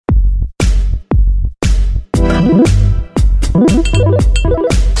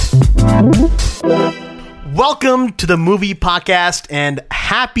Welcome to the movie podcast and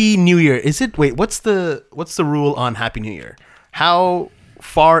Happy New Year. What's the rule on Happy New Year? How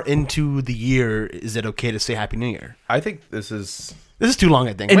far into the year is it okay to say Happy New Year? I think this is too long,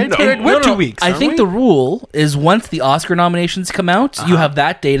 I think. We're 2 weeks. I think the rule is once the Oscar nominations come out, you have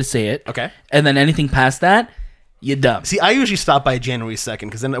that day to say it. Okay. And then anything past that, you're dumb. See, I usually stop by January 2nd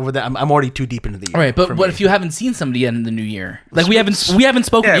because then over that, I'm already too deep into the year. All right, but what if you haven't seen somebody yet in the new year? Like we haven't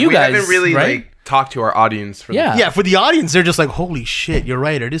spoken to you we guys. haven't really right? talked to our audience. For Yeah. Yeah, for the audience, they're just like, holy shit, you're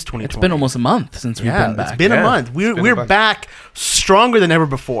right. It is 2020. It's been almost a month since we've been back. It's been a month. We're back stronger than ever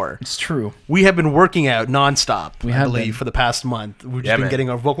before. It's true. We have been working out nonstop, I have believe, been. for the past month. We've just Yeah, been man. getting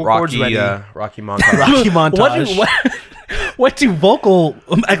our vocal cords ready. Rocky montage. Rocky montage. What do vocal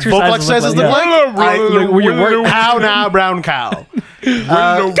exercises Vocal exercises look like? Where you work- How now, brown cow.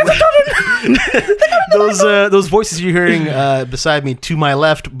 Those voices you're hearing beside me to my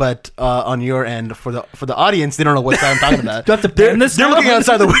left, but on your end for the audience, they don't know what I'm talking about. Do I have to pan this They're now? looking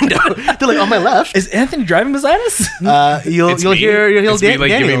outside the window. They're like, on my left. Is Anthony driving beside us? You'll hear It's me,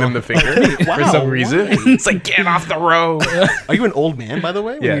 like Daniel. giving them the finger for some reason. It's like, get off the road. Are you an old man, by the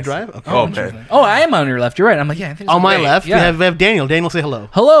way, when you Yes. drive? Okay. Oh, man. Oh, I am on your left. You're right. I'm like, yeah. Anthony's On my right. left, Yeah. we have Daniel. Daniel, say hello.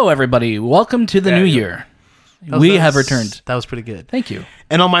 Hello, everybody. Welcome to the new Daniel. year. We have returned. That was pretty good. Thank you.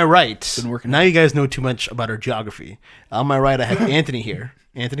 And on my right, Been working now you guys know too much about our geography. On my right, I have Anthony here.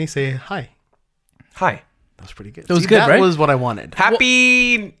 Anthony, say hi. Hi. That was pretty good. That was good, That right? was what I wanted.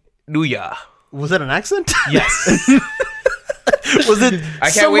 Happy New Year. Was that an accent? Yes. Was it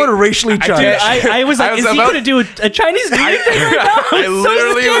can't somewhat wait. racially charged? I was like, I was is he about- going to do a Chinese New Year thing right now? I I'm so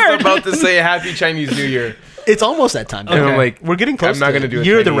literally scared. was about to say Happy Chinese New Year. It's almost that time. And I'm like, We're getting close. I'm not to going to it. do a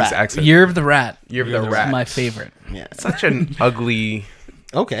Year of the Chinese rat. accent. Year of the Rat. Year of the Rat. My favorite. Yeah. Such an ugly...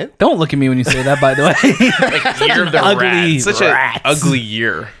 Okay. Don't look at me when you say that, by the way. Year of the ugly Rat. Such rats. an ugly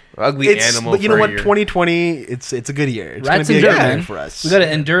year. Ugly animal. But you know for a what? year. 2020. It's a good year. It's Rats gonna be a endure, good year man. for us. We got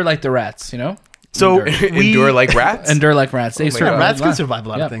to endure like the rats, you know? So Endure like rats? Endure like rats. They my survive. God. rats can survive a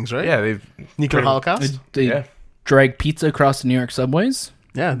lot Yeah. of things, right? Yeah, they've... Nuclear holocaust. They Yeah. drag pizza across the New York subways,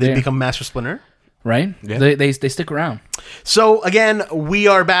 Yeah, they Yeah. become Master Splinter. right? Yeah. They stick around. So again, we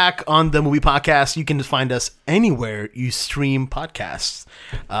are back on the movie podcast. You can just find us anywhere you stream podcasts.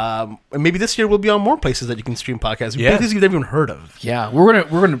 And maybe this year we'll be on more places that you can stream podcasts. Yeah. Places you've never even heard of. Yeah,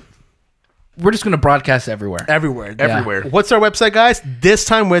 we're just gonna broadcast everywhere. Everywhere. Everywhere. What's our website, guys?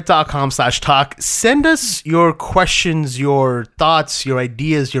 thistimewith.com/talk. Send us your questions, your thoughts, your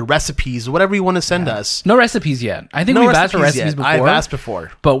ideas, your recipes, whatever you want to send us. No recipes yet. I think No we've asked for recipes yet. before. I've asked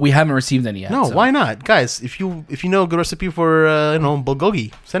before. but we haven't received any yet. No, so. why not, guys? If you know a good recipe for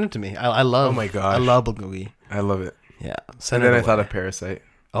bulgogi, send it to me. I love. Oh my gosh. I love bulgogi. I love it. Yeah, And send then it. I thought away. of Parasite.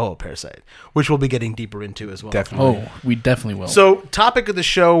 Oh, Parasite, which we'll be getting deeper into as well. Definitely. Oh, we definitely will. So, topic of the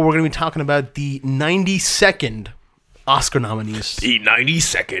show, we're going to be talking about the 92nd Oscar nominees, The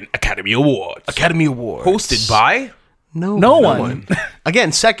 92nd Academy Awards. Academy Awards, Hosted by... no one.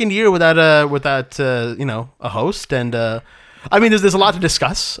 Again, second year without a host, and I mean, there's a lot to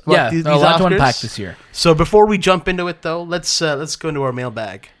discuss. About yeah, these a lot to Oscars. unpack this year. So before we jump into it, though, let's go into our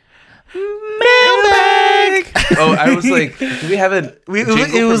mailbag. Oh, I was like, do we have a jingle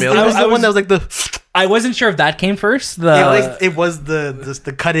It was for the mailbag? one that was like the. I wasn't sure if that came first. It was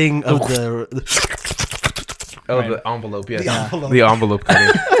the cutting of the Oh, the envelope, yes. The envelope. The envelope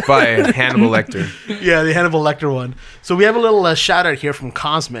cutting by Hannibal Lecter. yeah, the Hannibal Lecter one. So we have a little shout out here from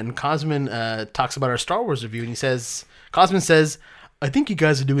Cosmin. Cosmin talks about our Star Wars review, and he says, Cosmin says, I think you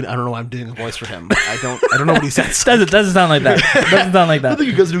guys are doing. I don't know why I'm doing a voice for him. I don't know what he says. doesn't sound like that. Doesn't sound like I that.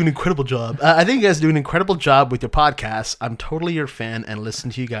 think you guys are doing an incredible job. I think you guys are doing an incredible job with your podcast. I'm totally your fan and listen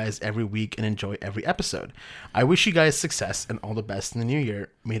to you guys every week and enjoy every episode. I wish you guys success and all the best in the new year.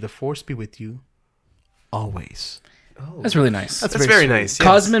 May the force be with you always. That's really nice. That's very nice. Yes.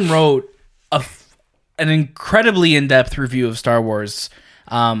 Cosmin wrote an incredibly in-depth review of Star Wars.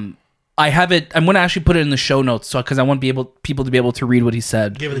 I have it. I'm going to actually put it in the show notes, because I want people to be able to read what he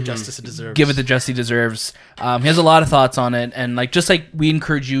said. Give it the justice it deserves. Give it the justice he deserves. He has a lot of thoughts on it, and just like we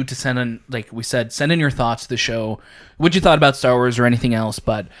encourage you to send in, like we said, send in your thoughts to the show, what you thought about Star Wars or anything else.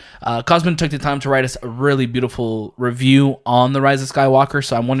 But Cosmin took the time to write us a really beautiful review on The Rise of Skywalker,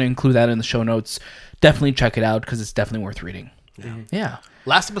 so I want to include that in the show notes. Definitely check it out because it's definitely worth reading. Yeah.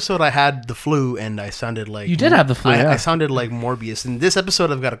 Last episode I had the flu and I sounded like... You did have the flu, yeah. I sounded like Morbius. In this episode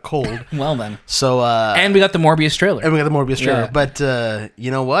I've got a cold. Well then. So... and we got the Morbius trailer. And we got the Morbius trailer. Yeah. But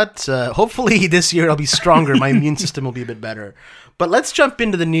you know what? Hopefully this year I'll be stronger. My immune system will be a bit better. But let's jump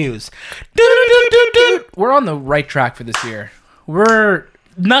into the news. We're on the right track for this year.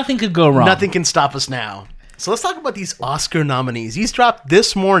 Nothing could go wrong. Nothing can stop us now. So let's talk about these Oscar nominees. These dropped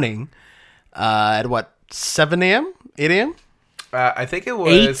this morning at what? 7 a.m., 8 a.m., I think it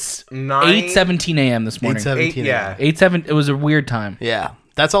was 8:17 a.m. this morning. 8:17 yeah. 8:07. It was a weird time. Yeah,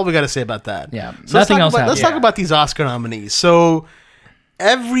 that's all we got to say about that. Yeah, so nothing else happened. Let's talk about these Oscar nominees. So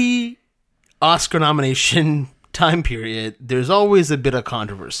every Oscar nomination time period, there's always a bit of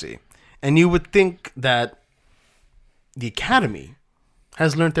controversy, and you would think that the Academy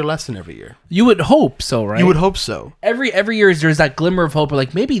has learned their lesson every year. You would hope so, right? You would hope so. Every year there's that glimmer of hope. Or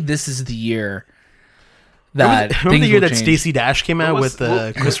like maybe this is the year that Remember the year will that change. Stacey Dash came out was-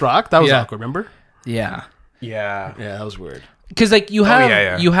 with Chris Rock? That was Yeah. awkward. Remember? Yeah, Yeah. Yeah, that was weird. because like you have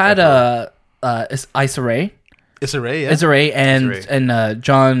yeah. you had Issa Rae, Issa Rae, yeah. Issa Rae, and Issa Rae. and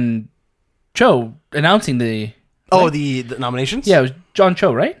John Cho announcing the The nominations? yeah, it was John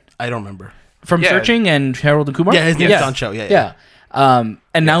Cho, right? I don't remember. From Yeah. Searching and Harold and Kumar. Yeah, his name's John Cho. Yeah.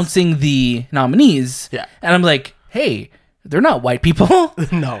 Announcing the nominees. Yeah. And I'm like, hey, they're not white people.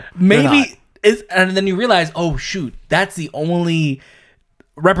 No. Maybe is, and then you realize, oh shoot, that's the only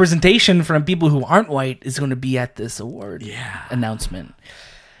representation from people who aren't white is going to be at this award announcement.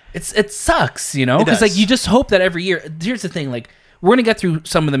 It sucks, you know, It because does. like you just hope that every year. Here's the thing, like we're going to get through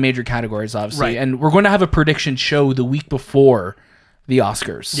some of the major categories, obviously, Right. and we're going to have a prediction show the week before the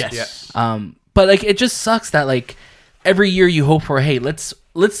Oscars. Yes. But like it just sucks that like every year you hope for, hey, let's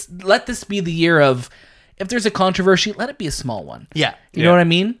let this be the year of, if there's a controversy, let it be a small one. Yeah. You know what I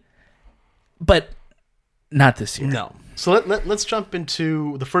mean? But not this year. No. So let's jump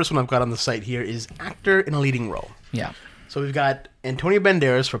into the first one I've got on the site here is actor in a leading role. Yeah. So we've got Antonio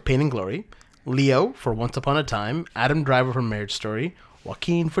Banderas for Pain and Glory, Leo for Once Upon a Time, Adam Driver for Marriage Story,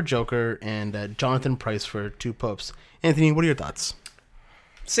 Joaquin for Joker, and Jonathan Pryce for Two Popes. Anthony, what are your thoughts?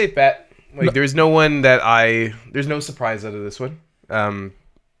 Safe bet. Like, there's no one there's no surprise out of this one.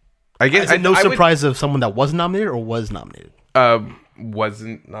 I guess Is it no surprise of someone that was nominated or was nominated?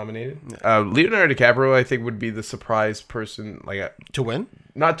 Wasn't nominated. Leonardo DiCaprio, I think, would be the surprise person, like To win?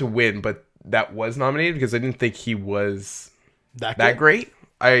 not to win, but that was nominated, because I didn't think he was That that good? great.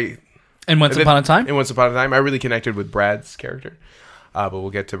 And Once Upon a Time? In Once Upon a Time, I really connected with Brad's character, but we'll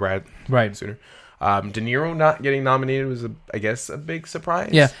get to Brad Right. sooner. De Niro not getting nominated was, I guess, a big surprise.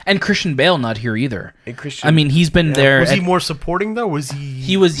 Yeah. And Christian Bale not here either. And Christian, I mean, he's been there. Was he at- more supporting though? Was he?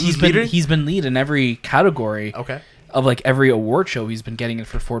 he's leader? been lead in every category Okay. of like every award show. He's been getting it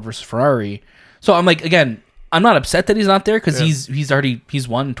for Ford versus Ferrari. So I'm like, again, I'm not upset that he's not there because he's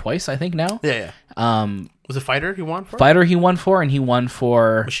won twice, I think now. Yeah. Was it Fighter he won for? Fighter he won for, and he won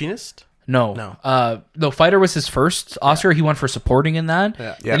for Machinist? no. Fighter was his first Oscar. He won for supporting in that.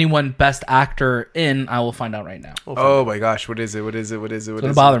 Yeah. Yeah. Then he won Best Actor in. I will find out right now. Oh my gosh, what is it? What is it? It's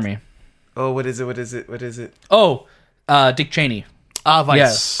gonna bother me. Oh, what is it? What is it? What is it? Oh, Dick Cheney.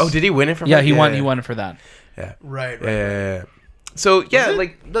 Vice. Oh, did he win it from? Yeah, her? he won. He won it for that. Yeah. Right. Yeah. So yeah,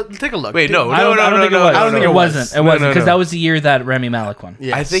 like take a look. wait, no, I don't think it was. I don't think it it was. wasn't. It wasn't because no. that was the year that Rami Malek won.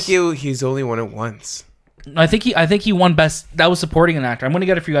 Yes. I think he's only won it once. I think he won best. That was supporting an actor. I'm gonna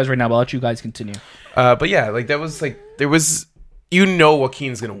get it for you guys right now, but I'll let you guys continue. But yeah, like that was like there was,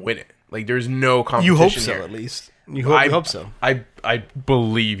 Joaquin's gonna win it. Like there's no competition. You hope so, here. at least. You hope so. I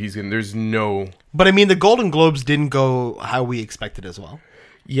believe he's gonna. There's no. But I mean, the Golden Globes didn't go how we expected as well.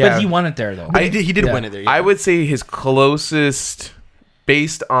 Yeah, But he won it there though. But he did yeah. win it there. Yeah. I would say his closest,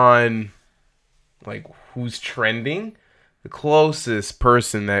 based on like who's trending, the closest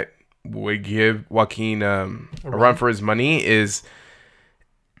person that would give Joaquin a run for his money is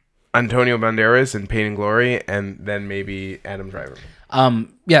Antonio Banderas in Pain and Glory, and then maybe Adam Driver.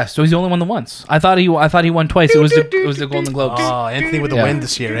 Yeah. So he's the only one that once. I thought he won twice. It was the Golden Globes. Oh, Anthony with the Yeah. win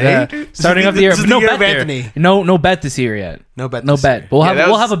this year, eh? Yeah. Starting off the year, This is but the no year bet of there. Anthony. No bet this year yet. No bet. No this bet. year. We'll Yeah,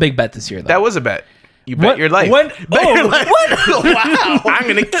 we'll have a big bet this year though. That was a bet. You bet your life. What? Oh, Wow. I'm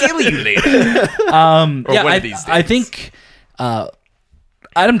gonna kill you later. Or yeah, one I, of these days. I think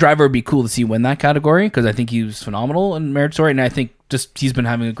Adam Driver would be cool to see win that category because I think he was phenomenal in Marriage Story, and I think just he's been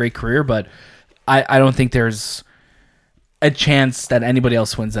having a great career. But I don't think there's a chance that anybody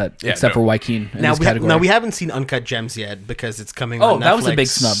else wins that except for Joaquin in this category. Now we haven't seen Uncut Gems yet because it's coming. Oh, on that was a Netflix big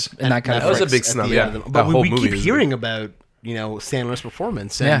snub in that and category. That was a big Netflix snub, at the yeah. end of the- The But whole we movie keep is hearing about Sandler's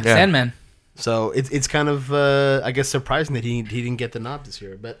performance. yeah, And Sandman. So it's kind of I guess surprising that he didn't get the nod this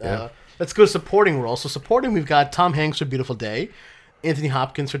year. But let's go to supporting role. So supporting, we've got Tom Hanks for Beautiful Day, Anthony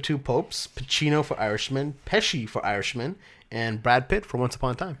Hopkins for Two Popes, Pacino for Irishman, Pesci for Irishman, and Brad Pitt for Once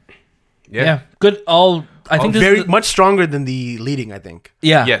Upon a Time. Yeah, good. I think this Very is, much stronger than the leading, I think.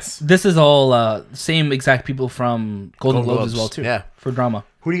 yeah. Yes. This is all same exact people from Golden Globes as well too. Yeah. For drama.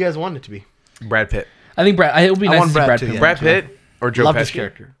 Who do you guys want it to be? Brad Pitt. I think Brad. It would be I nice want to see Brad Brad too, Pitt. yeah. Brad Pitt or Joe Love Pesci. this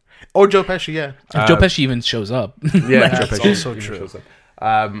character. Or Joe Pesci, yeah. If Joe Pesci even shows up. Yeah, That's Joe Pesci also even true. shows up.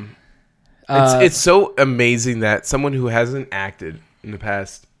 It's so amazing that someone who hasn't acted in the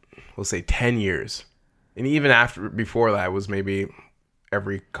past, we'll say 10 years, and even before that was maybe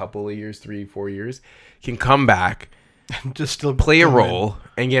every couple of years, 3-4 years, can come back, Just still play a role,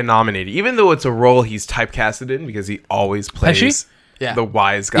 and get nominated. Even though it's a role he's typecasted in because he always plays Pesci? Yeah. the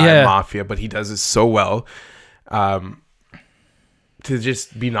wise guy Yeah. mafia, but he does it so well. To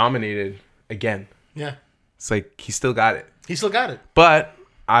just be nominated again. Yeah. It's like he still got it. He still got it. But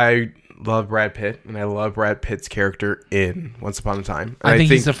I love Brad Pitt, and I love Brad Pitt's character in Once Upon a Time. And I think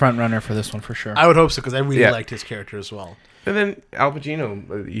he's the front runner for this one for sure. I would hope so because I really Yeah. liked his character as well. And then Al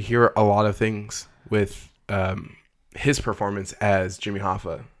Pacino, you hear a lot of things with his performance as Jimmy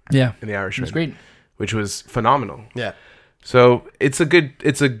Hoffa Yeah, in The Irishman. it's great. Which was phenomenal. Yeah. So it's a good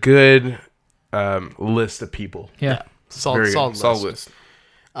list of people. Yeah. Solid Solid list. list.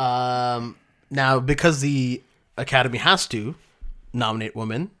 Now, because the Academy has to nominate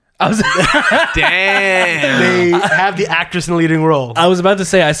women, I was Damn. they have the actress in the leading role. I was about to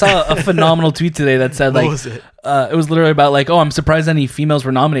say I saw a phenomenal tweet today that said What like was it? It was literally about like, oh, I'm surprised any females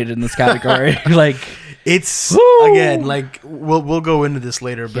were nominated in this category. Like, It's Woo! again like we'll go into this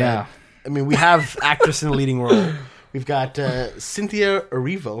later, but Yeah. I mean we have actress in the leading role. We've got Cynthia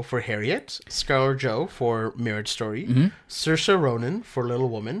Erivo for Harriet, Scarlett Jo for Marriage Story, Saoirse Ronan for Little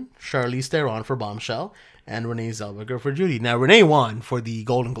Woman, Charlize Theron for Bombshell, and Renee Zellweger for Judy. Now Renee won for the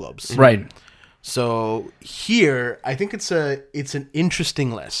Golden Globes, right? So here I think it's an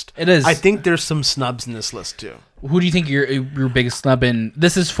interesting list. It is. I think there's some snubs in this list too. Who do you think your biggest snub in?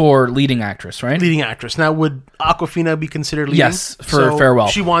 This is for leading actress, right? Leading actress. Now would Awkwafina be considered leading? Yes, for Farewell.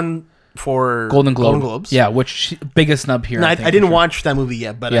 She won for Golden Globe. Globes. Yeah, biggest snub here. No, I think, didn't for sure. watch that movie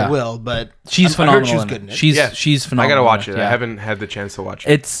yet, but Yeah. I will. But She's I phenomenal. heard she was in good it. in it. She's Yeah. she's I phenomenal. gotta watch in it. Yeah. I haven't had the chance to watch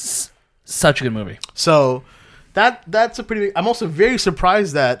it. It's such a good movie. So that's a pretty big. I'm also very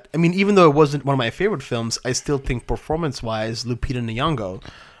surprised that even though it wasn't one of my favorite films, I still think performance wise, Lupita Nyong'o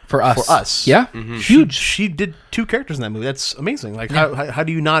For us. For us. Yeah. Huge. she did 2 characters in that movie. That's amazing. Like how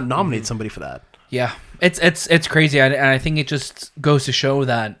do you not nominate somebody for that? Yeah. It's crazy. And I think it just goes to show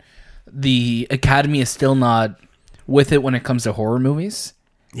that the Academy is still not with it when it comes to horror movies.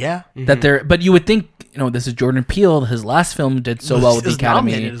 Yeah, That but you would think, this is Jordan Peele. His last film did so well with the It's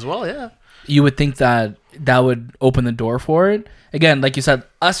Academy. nominated as well. Yeah. You would think that would open the door for it. Again, like you said,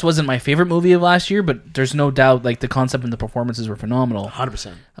 Us wasn't my favorite movie of last year, but there's no doubt like the concept and the performances were phenomenal.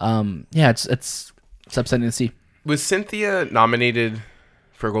 100%. Yeah, it's upsetting to see. Was Cynthia nominated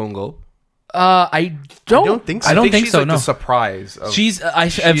for a Golden Globe? I don't think so. I don't think she's so. like No, the surprise. Of, she's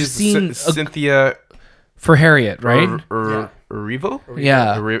I've she's seen Cynthia for Harriet, right? Erivo?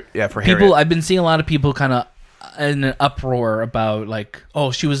 Yeah. For Harriet. I've been seeing a lot of people kind of in an uproar about like,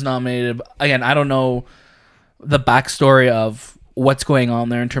 oh, she was nominated. Again, I don't know the backstory of what's going on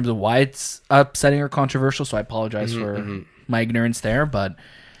there in terms of why it's upsetting or controversial. So I apologize for my ignorance there, but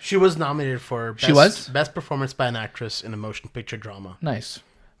She was nominated for best performance by an actress in a motion picture drama nice.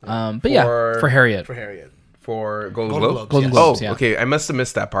 But yeah, for Harriet. for Harriet. For Golden Golden Globe? Globes, Golden yes. Globes. Oh, yeah. okay. I must have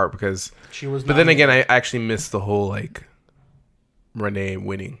missed that part because. She was. But then again, nominated. I actually missed the whole like Renee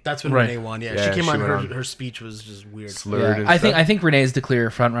winning. That's when Right. Renee won. Yeah, Yeah, she came she on. went on. Her speech was just weird. Slurred and I stuff. think Renee is the clear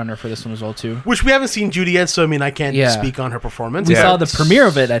front runner for this one as well too. Which we haven't seen Judy yet, so I can't Yeah. speak on her performance. We Yeah. saw the premiere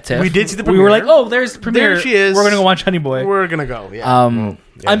of it at TIFF. We did see the We were like, premiere. oh, there's the premiere. There she is. We're gonna go watch Honey Boy. We're gonna go. Yeah.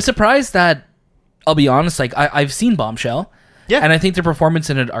 I'm surprised that I'll be honest. Like I've seen Bombshell, Yeah. and I think the performance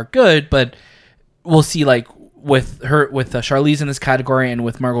in it are good. But we'll see. Like with Charlize in this category and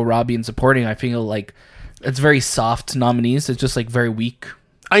with Margot Robbie in supporting, I feel like it's very soft nominees. It's just like very weak.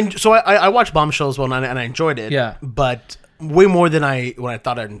 I watched Bombshell as well, and I enjoyed it. Yeah. But way more than I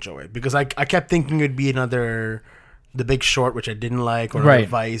thought I'd enjoy it, because I kept thinking it'd be another The Big Short, which I didn't like, or another Right.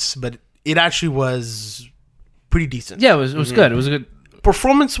 Vice, but it actually was pretty decent. Yeah, it was good. It was a good.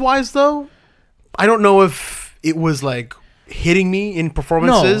 Performance wise, though, I don't know if it was like hitting me in No,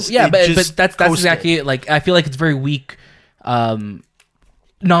 performances. yeah, It but just that's coasted. exactly it. Like I feel like it's very weak.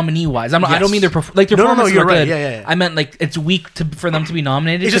 Nominee wise, I don't Yes. mean their No, performances you're are right. good. Yeah. I meant like it's weak for them to be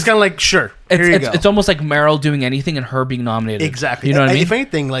nominated. It's just kind of like, sure, here you go. It's almost like Meryl doing anything and her being nominated. Exactly. You know what I mean? If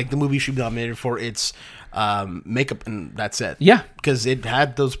anything, like the movie should be nominated for its makeup, and that's it. Yeah. because it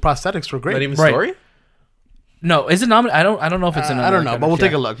had those prosthetics were great. Not even Right. story? No, is it nominated? I don't know if it's in. I don't know, but we'll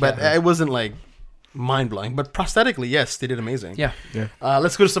take a look. But Yeah. it wasn't like mind blowing. But prosthetically, yes, they did amazing. Yeah.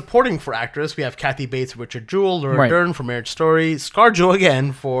 Let's go to supporting for actress. We have Kathy Bates, Richard Jewell, Laura Right. Dern for Marriage Story, ScarJo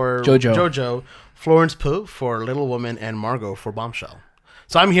again for JoJo. Florence Pugh for Little Woman, and Margot for Bombshell.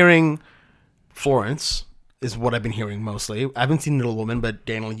 So I'm hearing Florence is what I've been hearing mostly. I haven't seen Little Woman, but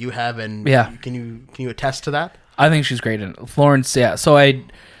Daniel, you have, and Yeah. can you attest to that? I think she's great in it. Florence. Yeah. So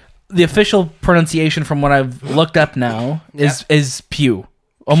the official pronunciation from what I've looked up now is pew.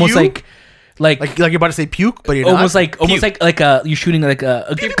 Almost Pew? like Like you're about to say puke, but you're almost not. like you're shooting like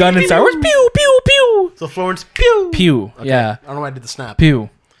a gun in Star Wars. Pew pew pew So Florence Pew. pew. Yeah, I don't know why I did the snap. pew.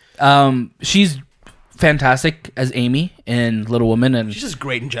 She's fantastic as Amy in Little Women, and She's just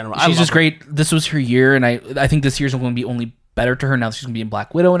great in general. she's just great. This was her year, and I think this year's going to be only better to her now that she's going to be in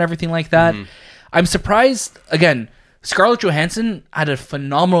Black Widow and everything like that. I'm surprised. Again, Scarlett Johansson had a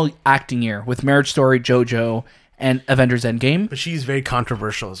phenomenal acting year with Marriage Story, JoJo, and Avengers Endgame. But she's very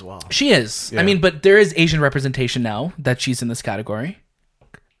controversial as well. She is. I mean, but there is Asian representation now that she's in this category.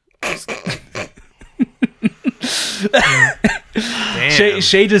 Damn.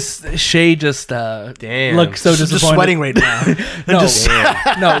 Shay just Damn. looks so She's disappointed. just sweating right now. No, Just-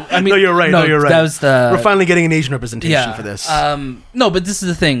 no, I mean, No, you're right. No, you're right. That was the We're finally getting an Asian representation for this. No, but this is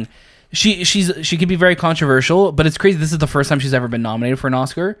the thing. She can be very controversial, but it's crazy. This is the first time she's ever been nominated for an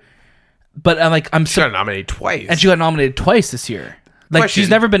Oscar. But She got nominated twice. and she got nominated twice this year. Like Question. she's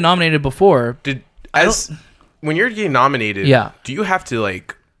never been nominated before. When you're getting nominated, Yeah. do you have to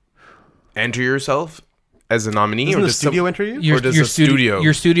like enter yourself as a nominee, Doesn't or the does studio enter you? Your, Or does your the studio-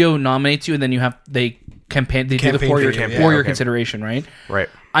 your studio nominates you, and then they campaign. They do the Campaign for your for you, for your okay. consideration, right? right?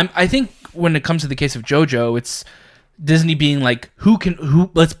 I think when it comes to the case of JoJo, it's Disney being like, who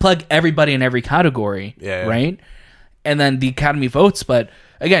let's plug everybody in every category, Yeah. right? And then the Academy votes. But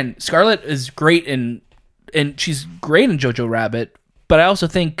again, Scarlett is great and she's great in Jojo Rabbit. But I also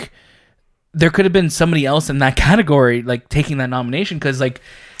think there could have been somebody else in that category like taking that nomination, because like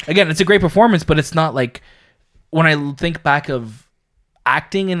again, it's a great performance, but it's not like when I think back of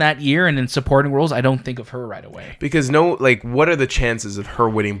acting in that year and in supporting roles, I don't think of her right away. Because what are the chances of her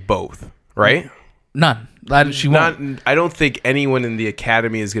winning both? Right? None. She won't. I don't think anyone in the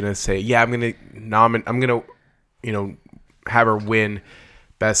Academy is gonna say, "Yeah, I'm gonna have her win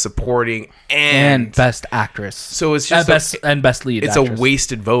Best Supporting and Best Actress. So it's just Best Lead. It's Actress. a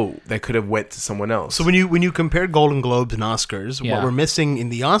wasted vote that could have went to someone else. So when you compare Golden Globes and Oscars, Yeah. what we're missing in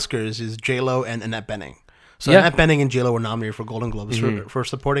the Oscars is J-Lo and Annette Bening. So Yeah. Annette Bening and J-Lo were nominated for Golden Globes for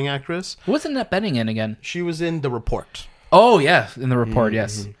supporting actress. Who was Annette Bening in again? She was in The Report. Oh yeah, in The Report.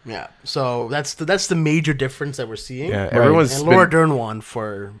 Yes. Yeah. So that's the major difference that we're seeing. yeah, everyone's And Laura been- Dern won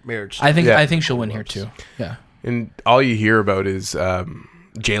for Marriage. I think Yeah. she'll win here too. Yeah. and all you hear about is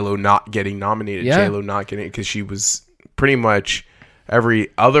J-Lo not getting nominated. Yeah. J-Lo not getting it because she was pretty much every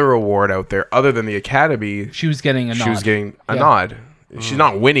other award out there other than the Academy. She was getting a nod. She was getting a Yeah. nod. She's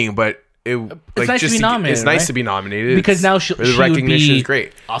not winning, but it's nice to be nominated, It's nice right? to be nominated Because now she the would recognition be is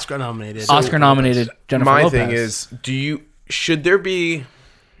great. Oscar nominated. Oscar nominated Jennifer My Lopez. thing is,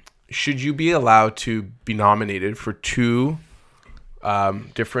 should you be allowed to be nominated for two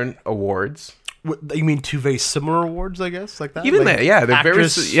different awards? What, you mean two very similar awards, I guess, like that? Even like that, yeah, they're very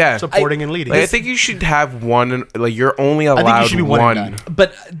actress, yeah. supporting and leading. Like, I think you should have one. Like you're only allowed think you should be one one. and done.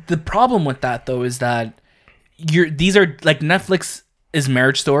 But the problem with that though is that these are like Netflix is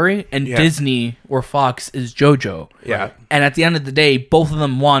Marriage Story and Yeah. Disney or Fox is JoJo. Yeah. And at the end of the day, both of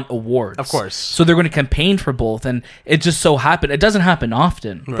them want awards. Of course. So they're going to campaign for both, and it just so happened. It doesn't happen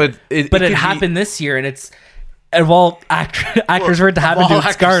often, But it but could it be- happened this year, and it's of all actors for it to happen all to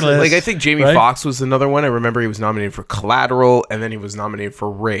actresses. Scarlett. Like I think Jamie Right? Foxx was another one. I remember he was nominated for Collateral, and then he was nominated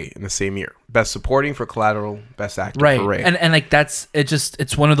for Ray in the same year. Best Supporting for Collateral, Best Actor right, for Ray. and like that's it.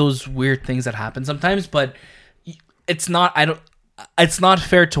 It's one of those weird things that happen sometimes, but it's not. It's not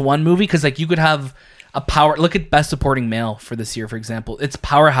fair to one movie because like you could have a power. Look at Best Supporting Male for this year, for example. It's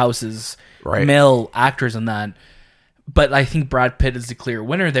powerhouses, Right. male actors in that. But I think Brad Pitt is the clear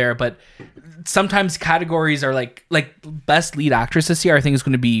winner there. But sometimes categories are like Best Lead Actress this year. I think is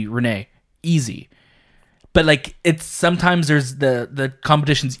going to be Renee, easy. But like it's sometimes there's the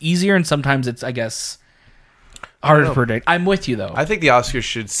competition's easier, and sometimes it's I guess harder to predict. I'm with you though. I think the Oscars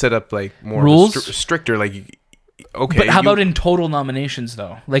should set up like more Rules? stricter. Like, okay, But how about in total nominations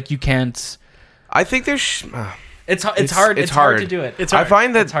though? Like you can't. I think there's. It's hard. It's hard to do it. It's I hard.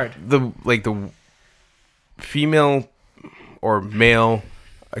 find that It's hard. the female or male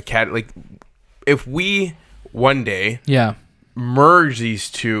like if we one day Yeah. merge these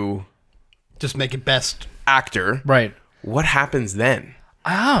two Just make it best. actor, Right. what happens then?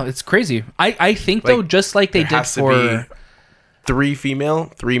 Oh, it's crazy. I think though, Like, just like they There did has to for be 3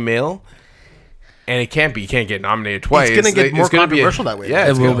 female, 3 male, and you can't get nominated twice. It's gonna get Like, more gonna be controversial that way. Yeah,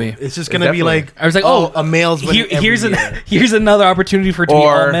 It it's will gonna- be. It's just It's gonna be definitely- like I was like, a male's winning here's every year. here's another opportunity for it to be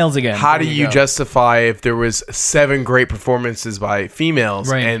all males again. How do There you you go. justify if there was 7 great performances by females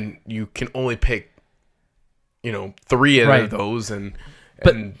Right. and you can only pick 3 out Right. of those and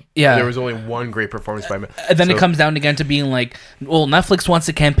But, and yeah. there was only one great performance by him. And then So- it comes down again to being like, well, Netflix wants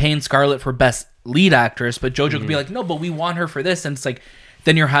to campaign Scarlett for best lead actress, but JoJo could be like, no, but we want her for this. And it's like,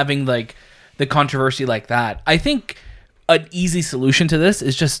 then you're having like the controversy like that. I think an easy solution to this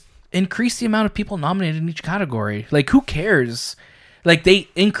is just increase the amount of people nominated in each category. Like, who cares? Like, they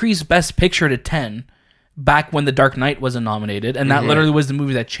increased Best Picture to 10 back when The Dark Knight wasn't nominated, and that literally was the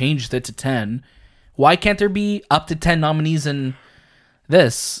movie that changed it to 10. Why can't there be up to 10 nominees in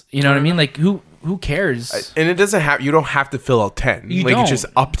this? You know what I mean? Like, who cares? And it doesn't have. You don't have to fill out 10. You like don't. it's just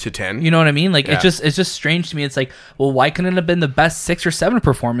up to 10. You know what I mean? Like, Yeah. it's just strange to me. It's like, well, why couldn't it have been the best 6 or 7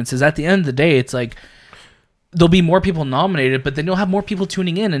 performances? At the end of the day, it's like there'll be more people nominated, but then you'll have more people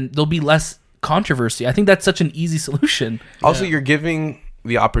tuning in, and there'll be less controversy. I think that's such an easy solution. Also, you're giving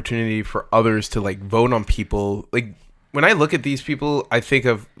the opportunity for others to like vote on people. Like when I look at these people, I think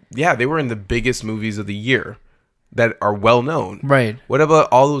of they were in the biggest movies of the year that are well known. Right. What about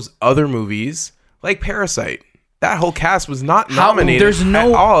all those other movies like Parasite? That whole cast was not nominated. There's no,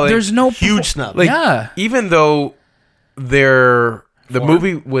 at all. Like, there's no Huge snub. like yeah. even though the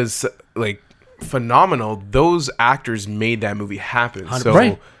movie was like phenomenal, those actors made that movie happen. So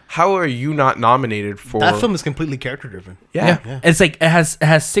Right. how are you not nominated for That film is completely character driven. Yeah. It's like it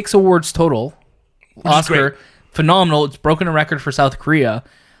has 6 awards total. Oscar, phenomenal. It's broken a record for South Korea,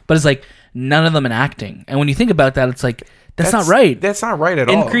 but it's like none of them in acting. And when you think about that, it's like that's not right. That's not right at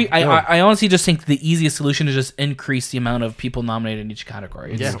all. I honestly just think the easiest solution is just increase the amount of people nominated in each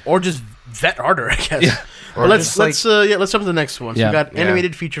category. It's- Yeah, or just vet harder, I guess. Yeah. Or Or let's just, let's let's jump to the next one. So Yeah. we got Yeah.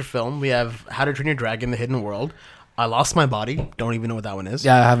 animated feature film. We have How to Train Your Dragon: The Hidden World. I Lost My Body. Don't even know what that one is.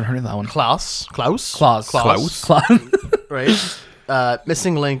 Yeah, I haven't heard of that one. Klaus, Claus. right?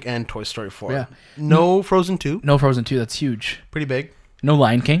 Missing Link and Toy Story 4. Yeah. No Frozen 2. No Frozen 2. That's huge. Pretty big. No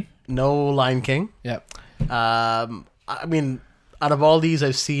Lion King. No Lion King. Yeah. I mean, out of all these,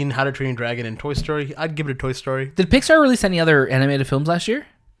 I've seen How to Train Your Dragon and Toy Story. I'd give it a Toy Story. Did Pixar release any other animated films last year?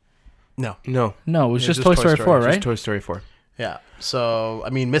 No. No, No, it was Yeah, just just Toy Toy Story Story. 4, just right? Toy Story 4. Yeah. So, I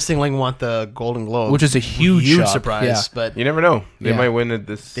mean, Missing Link won the Golden Globe. Which is a huge shock. surprise. Yeah. But You never know. They Yeah. might win it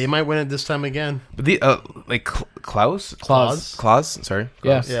this. they might win it this time again. But the like Klaus. Klaus. Klaus. Sorry.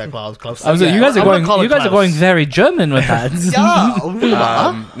 Yeah. Yeah, Klaus. I was Yeah, you guys are I'm gonna going. call it You guys are Klaus. going very German with that.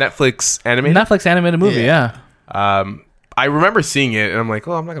 Yeah. Netflix animated. Netflix animated movie. Yeah. I remember seeing it, and I'm like,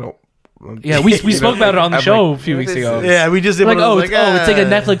 oh, I'm not gonna. Yeah. We You spoke know, about it on the I'm show like, a few what weeks is ago. this? Yeah, we just did Like, one of oh, those, it's like a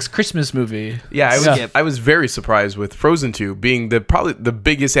Netflix Christmas movie. Yeah, Yeah. I was very surprised with Frozen 2 being probably the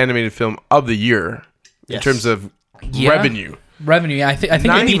biggest animated film of the year in Yes. terms of Yeah. revenue. Revenue. Yeah. I think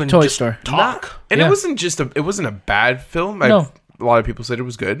Not it beat even Toy just Story. talk. And Yeah. it wasn't a bad film. No. A lot of people said it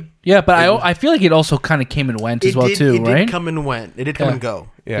was good. Yeah, but I feel like it also kind of came and went as well did, too, it right? did come and went. It did come Yeah. and go.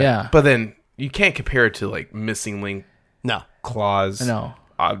 Yeah. But then you can't compare it to like Missing Link, No. Claws. No.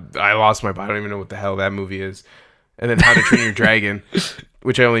 I lost my. I don't even know what the hell that movie is. And then How to Train Your Dragon,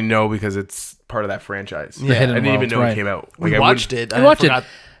 which I only know because it's part of that franchise. The Hidden I didn't even World, know right. it came out. We Like, I watched wouldn't- it. I watched it. forgot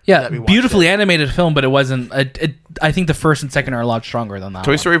Yeah, that we watched beautifully it. animated film, but it wasn't. I think the first and second are a lot stronger than that.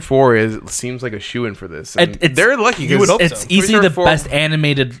 Toy one. Story 4 seems like a shoe-in for this. And It's- they're lucky you would because hope It's so. Toy easily Story the 4 best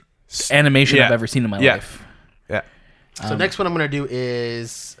animated animation Yeah. I've ever seen in my Yeah. life. yeah. So next one I'm going to do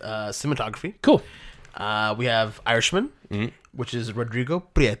is cinematography. Cool. We have Irishman, which is Rodrigo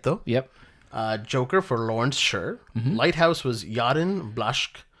Prieto. Yep. Joker for Lawrence Sher. Mm-hmm. Lighthouse was Yadin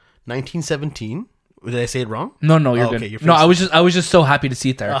Blaschk, 1917. Did I say it wrong? No, you're Oh, good. okay, your No, face- I was just so happy to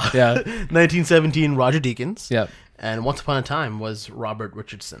see it there. Yeah. 1917, Roger Deakins. Yep. And Once Upon a Time was Robert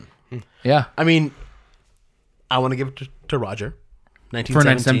Richardson. Yeah. I mean, I want to give it to Roger.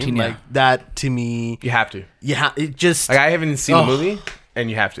 1917, 1917. yeah. Like, that to me, You have to. it just. Like, I haven't seen Oh. the movie, and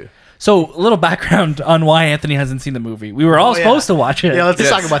you have to. So, a little background on why Anthony hasn't seen the movie. We were all Oh, yeah. supposed to watch it. Yeah, let's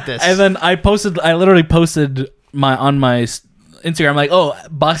just Yes. talk about this. And then I literally posted on my Instagram, like, oh,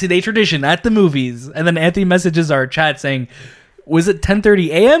 Boxing Day tradition at the movies. And then Anthony messages our chat saying, was it 10:30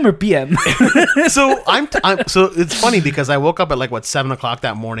 a.m. or p.m.? So so it's funny because I woke up at like 7:00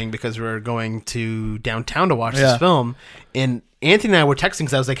 that morning because we were going to downtown to watch Yeah. this film, and Anthony and I were texting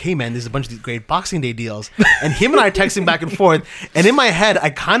because I was like, "Hey man, there's a bunch of these great Boxing Day deals," and him and I are texting back and forth, and in my head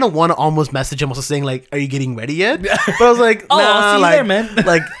I kind of want to almost message him also saying like, "Are you getting ready yet?" But I was like, Oh, "Nah, I'll see you like, there, man."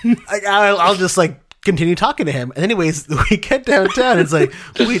 like I'll just like continue talking to him." And anyways, we get downtown. It's like,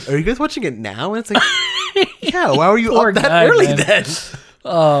 "Wait, are you guys watching it now?" And it's like, "Yeah, why were you Poor up that guy, early man. then?"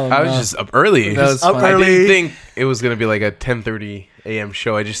 Oh, I was just up early. That was Up funny. I early. didn't think it was going to be like a 10:30 a.m.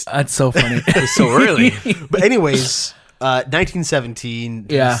 show. I just That's so funny. it was so early. But anyways, 1917,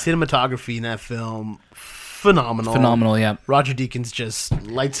 Yeah. the cinematography in that film, phenomenal. Yeah. Roger Deakins just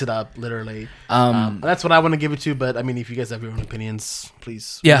lights it up, literally. That's what I want to give it to. But I mean, if you guys have your own opinions,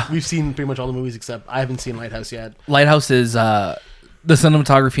 please. Yeah. We've seen pretty much all the movies except I haven't seen Lighthouse yet. Lighthouse is the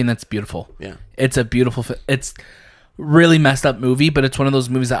cinematography, and that's beautiful. Yeah. It's a beautiful. It's really messed up movie, but it's one of those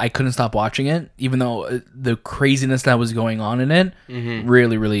movies that I couldn't stop watching it, even though the craziness that was going on in it.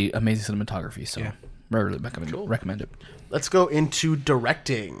 Really, really amazing cinematography. So, really recommend it. Let's go into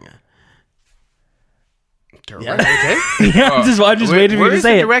directing. Yeah, okay. I'm just waiting for you to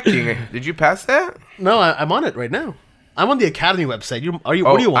say it. Directing? Did you pass that? No, I'm on it right now. I'm on the Academy website. What are you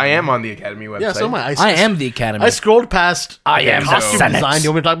on? I am on the Academy website. Yeah, so am I. I am the Academy. I scrolled past. I am the costume Senate. design. You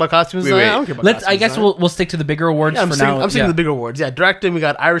want me to talk about costume design? wait. I don't care about. I guess we'll stick to the bigger awards for now. I'm seeing the bigger awards. Yeah, directing. We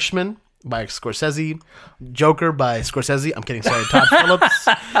got Irishman by Scorsese, Joker by Scorsese. I'm kidding. Sorry, Todd Phillips.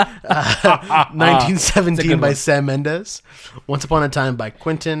 1917 by Sam Mendes. Once Upon a Time by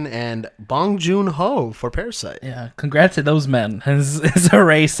Quentin, and Bong Joon-ho for Parasite. Yeah, congrats to those men, as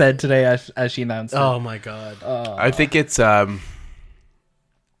Ray said today as she announced it. Oh my god. I think it's a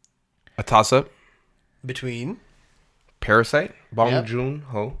toss-up. Between. Parasite, Bong Yeah.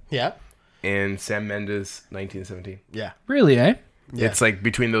 Joon-ho, Yeah. and Sam Mendes, 1917. Yeah. Really, eh? Yeah. It's like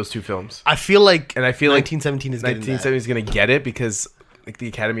between those two films. I feel like, And I feel like 1917 is getting 1917 is going to get it because like the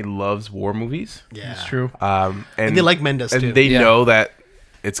Academy loves war movies. that. Yeah, It's true. And they like Mendes, and too. they Yeah. know that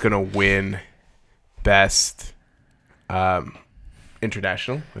it's going to win best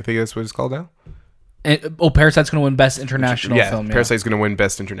international. I think that's what it's called now. Parasite's going to win Best International Film. Yeah. Parasite's going to win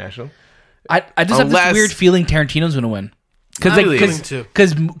best international. I just have Unless- this weird feeling Tarantino's going to win. Not really.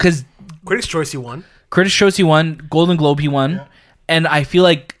 Because Critics' Choice he won. Critics' Choice he won, Golden Globe he won, and I feel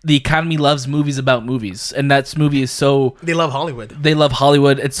like the Academy loves movies about movies, and that movie is so They love Hollywood. they love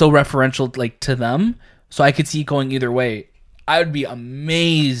Hollywood. It's so referential like to them, so I could see it going either way. I would be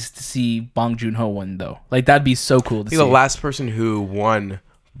amazed to see Bong Joon-ho win though. Like that'd be so cool to I see. think the last person who won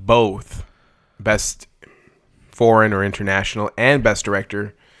both best foreign or international and best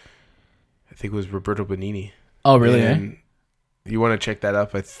director, I think, was Roberto Benigni. Oh really? And you want to check that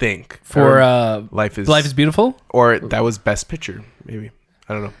up? I think For Life is Life is Beautiful, or that was best picture, maybe.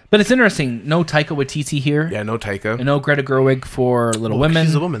 I don't know. but it's interesting. No Taika Waititi here, Yeah, no Taika. and no Greta Gerwig for Little Women.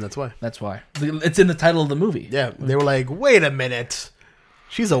 She's a woman, that's why. That's why it's in the title of the movie. Yeah, they were like, wait a minute.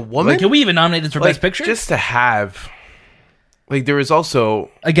 She's a woman? Can we even nominate this for Like, Best Picture? just to have, like, there was also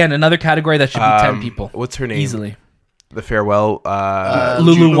Again, another category that should be 10 people. What's her name? Easily. The Farewell.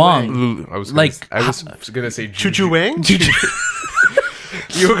 Lulu Julie Wong. Lulu, I was like, gonna say Choo Choo Wang?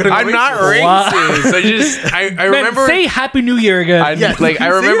 You were gonna. I'm not racist. I Man, remember. say Happy New Year again. I, Yeah, like I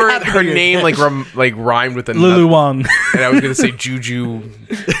say remember Happy her New Year. name like rhymed with another, Lulu Wong. and I was gonna say Juju.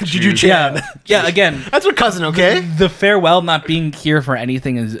 Juju Chan. Yeah, again, That's her cousin, okay? the farewell not being here for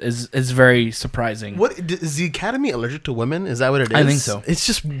anything is very surprising. What is the Academy allergic to women? Is that what it is? I think so. It's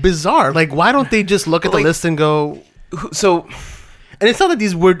just bizarre. Like, why don't they just look at the Like- list and go? So And it's not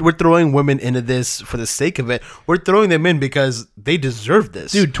that we're throwing women into this for the sake of it. We're throwing them in because they deserve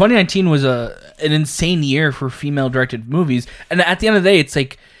this, Dude, 2019 was an insane year for female-directed movies. And at the end of the day, it's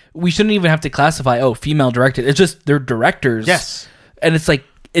like, we shouldn't even have to classify, female-directed. It's just, they're directors. Yes. And it's like,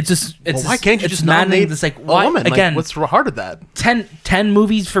 it's just, it's Well, why can't you it's just maddening. nominate It's like, a why, woman? again, Like, what's hard at that? 10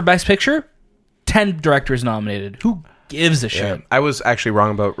 movies for Best Picture, 10 directors nominated. Who gives a shit? yeah, I was actually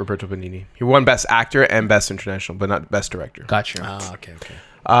wrong about Roberto Benigni. He won Best Actor and Best International, but not Best Director. Gotcha. Oh, okay.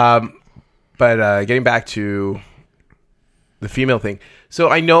 But getting back to the female thing, so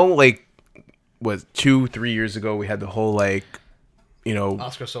I know like was 2-3 years ago we had the whole like, you know,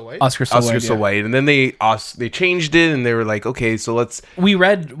 Oscar so white. Oscar so Oscar White, so yeah. white, and then they changed it and they were like, okay, so let's We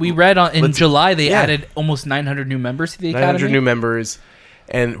read in July they yeah. added almost 900 new members to the 900 Academy. new members,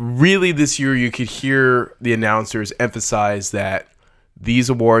 and really this year you could hear the announcers emphasize that these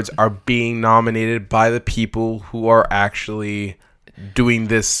awards are being nominated by the people who are actually doing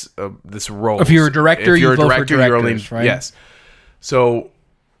this role. If you're a director, you vote for directors, right? Yes. So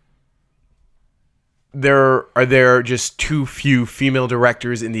there just too few female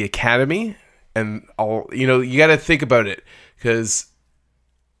directors in the Academy, and you got to think about it, because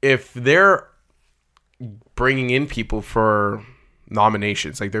if they're bringing in people for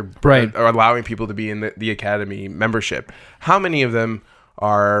nominations, like they're Right. are allowing people to be in the Academy membership, how many of them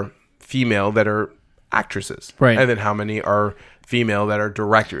are female that are actresses, Right. and then how many are female that are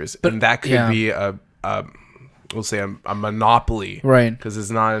directors? And that could yeah. be a we'll say a monopoly, Right. because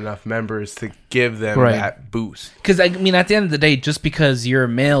there's not enough members to give them Right. that boost. Because I mean, at the end of the day, just because you're a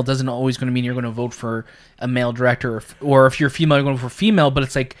male doesn't always going to mean you're going to vote for a male director, or if you're female, you're going to vote for female. But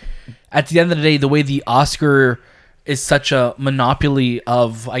it's like, at the end of the day, the way the Oscar is such a monopoly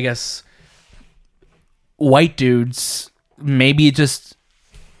of, I guess, white dudes, maybe that's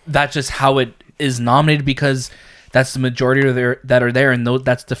just how it is nominated because that's the majority that are there, and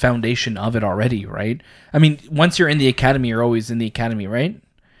that's the foundation of it already, right? I mean, once you're in the Academy, you're always in the Academy, right?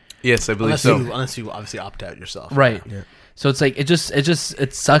 Yes, I believe unless you obviously opt out yourself, right? Yeah. So it's like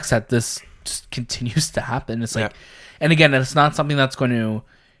it sucks that this just continues to happen. It's like, and again, it's not something that's going to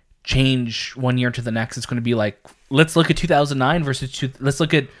change one year to the next. It's going to be like, let's look at 2009 versus let's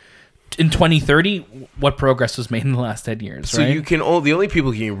look at in 2030 what progress was made in the last 10 years. So right? you can the only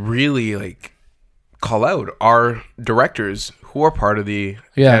people you can really like call out are directors who are part of the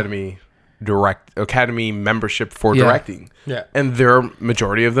Academy membership for directing. Yeah. And their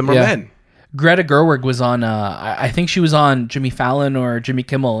majority of them are men. Greta Gerwig was on I think she was on Jimmy Fallon or Jimmy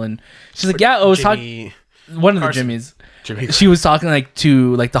Kimmel, and she's like, I was talking one of the Jimmys. She was talking like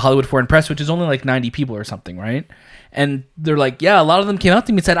to like the Hollywood Foreign Press, which is only like 90 people or something, right? And they're like, a lot of them came up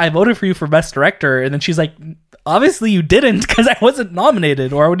to me and said, I voted for you for Best Director. And then she's like, obviously you didn't, because I wasn't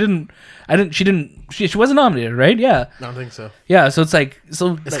nominated, or she wasn't nominated, right? Yeah. I don't think so. Yeah, so it's like, it's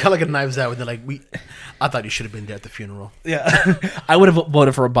kind of like a Knives Out when they're like, I thought you should have been there at the funeral. Yeah. I would have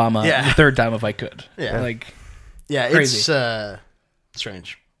voted for Obama the third time if I could. Yeah. Like, yeah, crazy. It's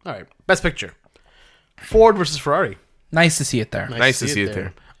strange. All right. Best Picture. Ford versus Ferrari. Nice to see it there. Nice to see it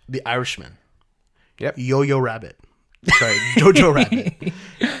there. The Irishman. Yep. Yo-Yo Rabbit. Sorry, Jojo Rabbit.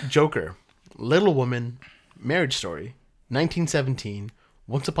 Joker. Little Woman. Marriage Story. 1917.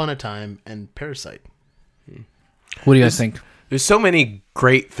 Once Upon a Time. And Parasite. What do you guys think? There's so many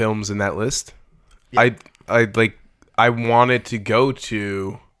great films in that list. Yeah. I wanted to go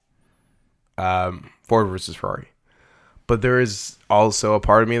to Ford versus Ferrari. But there is also a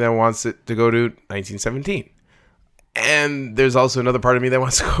part of me that wants it to go to 1917. And there's also another part of me that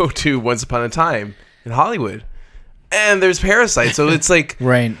wants to go to Once Upon a Time in Hollywood. And there's Parasite. So it's like,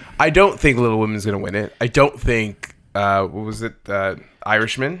 right. I don't think Little Women's going to win it. I don't think, Irishman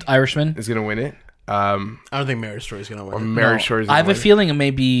is going to win it. I don't think Marriage Story is going to win it. Marriage Story is I going to have win a feeling it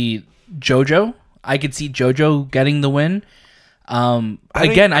may be JoJo. I could see JoJo getting the win.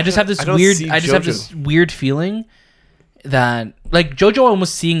 I just have this weird feeling that like JoJo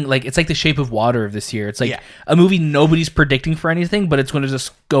almost seeing like it's like The Shape of Water of this year. It's like a movie nobody's predicting for anything, but it's going to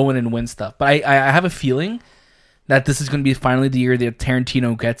just go in and win stuff. But I have a feeling that this is going to be finally the year that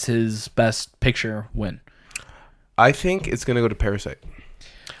Tarantino gets his Best Picture win. I think it's going to go to Parasite.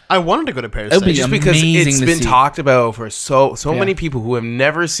 I wanted to go to Parasite be just because it's been see. talked about for so many people who have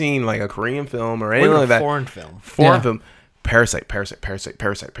never seen like a Korean film or anything like that. Foreign film. Parasite.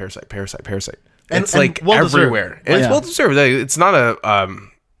 And it's like well everywhere. And it's well deserved. It's not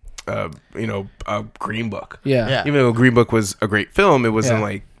a Green Book. Yeah. Even though Green Book was a great film, it wasn't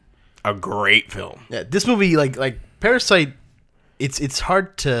like a great film. Yeah, this movie like Parasite, it's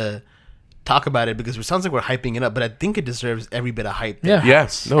hard to talk about it because it sounds like we're hyping it up, but I think it deserves every bit of hype. Yeah.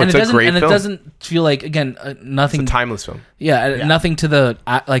 Yes. No, and it's a great film. And it doesn't feel like, again, nothing. It's a timeless film. Yeah, nothing to the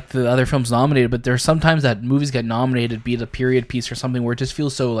other films nominated, but there's sometimes that movies get nominated, be it a period piece or something, where it just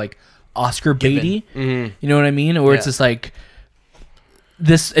feels so like Oscar baity. Mm-hmm. You know what I mean? Or it's just like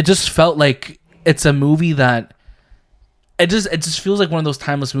this. It just felt like it's a movie that it just feels like one of those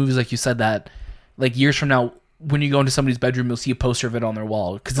timeless movies, like you said, that like years from now, when you go into somebody's bedroom, you'll see a poster of it on their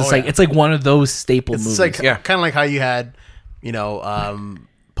wall because it's like one of those staple movies. It's like kind of like how you had,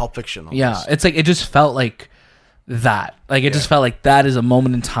 Pulp Fiction. Almost. Yeah, it's like it just felt like that. Like it just felt like that is a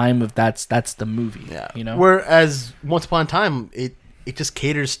moment in time of that's the movie. Yeah, you know. Whereas Once Upon a Time, it just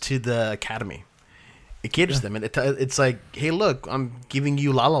caters to the Academy. It caters to them, and it's like, hey, look, I'm giving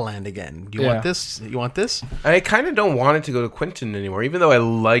you La La Land again. Do you want this? You want this? I kind of don't want it to go to Quentin anymore, even though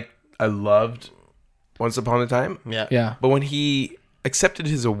I loved Once Upon a Time. Yeah. But when he accepted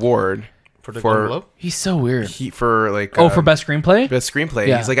his award For the Golden Globe? He's so weird. For Best Screenplay? Best Screenplay.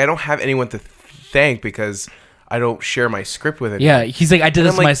 Yeah. He's like, I don't have anyone to thank because I don't share my script with anyone. Yeah, he's like, I did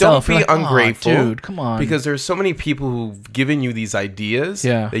this myself. Don't be ungrateful, dude. Come on, because there's so many people who've given you these ideas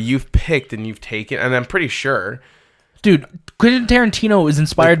that you've picked and you've taken, and I'm pretty sure, dude, Quentin Tarantino is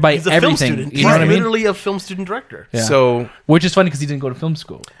inspired by he's a everything. Film student. You know what I mean? Literally a film student director. Yeah. So, which is funny because he didn't go to film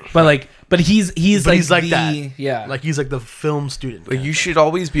school, but he's like that. Yeah, like he's like the film student. Like you should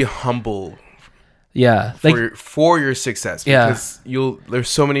always be humble. Yeah, for your success, because there's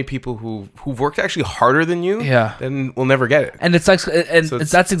so many people who've worked actually harder than you, then will never get it. And it's like,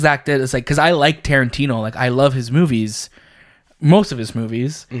 that's exactly it. It's like, because I like Tarantino, like I love his movies, most of his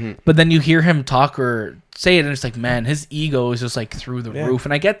movies, but then you hear him talk or say it, and it's like, man, his ego is just like through the roof.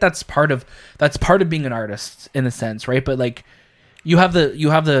 And I get that's part of being an artist in a sense, right? But like, you have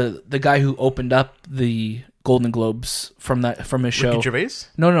the guy who opened up the Golden Globes from his show. Ricky Gervais?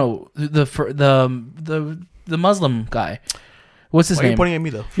 No, the Muslim guy. What's his Why are you name? pointing at me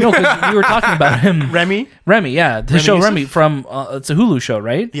though? No, because we were talking about him. Remy? Yeah, the show Youssef? Remy from it's a Hulu show,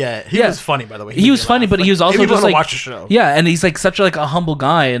 right? Yeah, he was funny by the way. He was funny, but he was also if you just wanna like watch the show. Yeah, and he's like such like a humble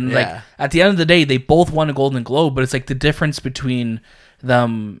guy, and Yeah. like at the end of the day, they both won a Golden Globe, but it's like the difference between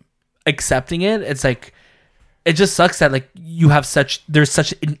them accepting it. It's like it just sucks that like there's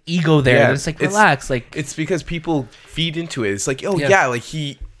such an ego there. Yeah, that it's like relax, like It's because people feed into it. It's like, oh Yeah. yeah, like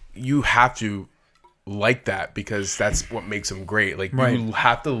you have to like that because that's what makes him great. Like Right. you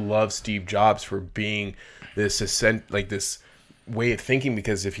have to love Steve Jobs for being this this way of thinking,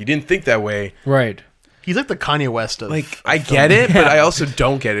 because if he didn't think that way, right. He's like the Kanye West of like I get it, but I also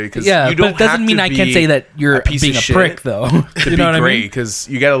don't get it because Yeah, you don't but it doesn't have mean to I be can't say that you're a piece being of a shit prick though. to You be know what great, I mean? because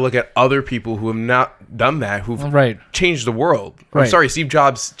you got to look at other people who have not done that, who've Right. changed the world. I'm Right. sorry, Steve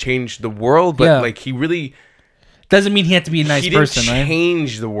Jobs changed the world, but Yeah. like he really Doesn't mean he had to be a nice he didn't person, right?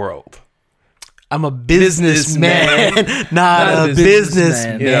 change the world. I'm a businessman, not Not a a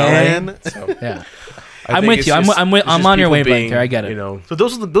businessman. businessman. So, Yeah. I I'm think with it's you. just- I'm it's just on your people wavelength being, here. I get it. You know, So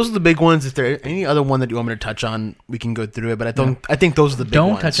those are the big ones. If there any other one that you want me to touch on, we can go through it. But I think those are the big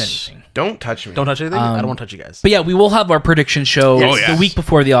Don't ones. touch anything. don't touch me. Don't touch anything. I don't want to touch you guys. But yeah, we will have our prediction show Yes. Oh, yes. the week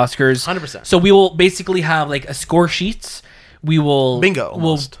before the Oscars. 100%. So we will basically have like a score sheets. We will Bingo,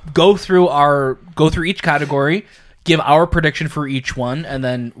 We'll almost. go through each category, give our prediction for each one, and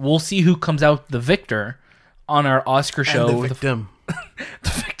then we'll see who comes out the victor on our Oscar show. And the victim. The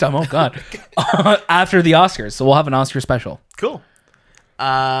victim. Oh God! After the Oscars, so we'll have an Oscar special. Cool.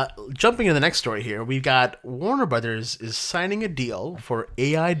 Jumping into the next story here, we've got Warner Brothers is signing a deal for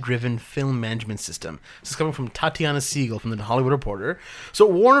AI-driven film management system. This is coming from Tatiana Siegel from the Hollywood Reporter. So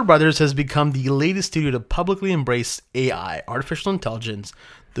Warner Brothers has become the latest studio to publicly embrace AI, artificial intelligence.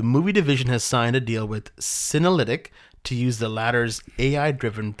 The movie division has signed a deal with Synalytic to use the latter's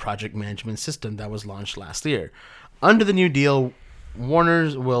AI-driven project management system that was launched last year. Under the new deal,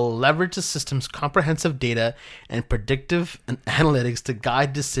 Warner will leverage the system's comprehensive data and predictive analytics to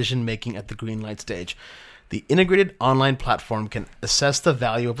guide decision-making at the greenlight stage. The integrated online platform can assess the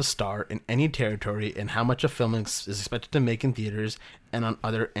value of a star in any territory and how much a film is expected to make in theaters and on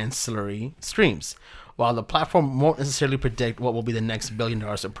other ancillary streams. While the platform won't necessarily predict what will be the next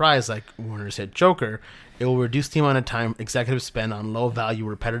billion-dollar surprise like Warner's hit Joker, it will reduce the amount of time executives spend on low-value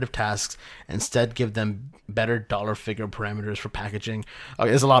repetitive tasks and instead give them better dollar figure parameters for packaging. Okay,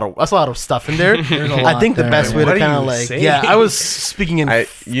 that's a lot of stuff in there. I think the there. best way What to are kind of you like saying? I was speaking in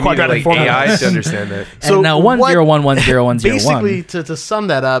you need quadratic like AI formulas. to understand that. And now 101101001. Basically, to sum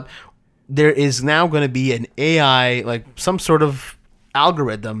that up, there is now going to be an AI, like some sort of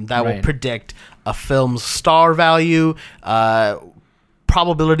algorithm that will Right. predict a film's star value,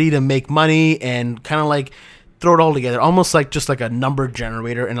 probability to make money, and kind of like throw it all together, almost like just like a number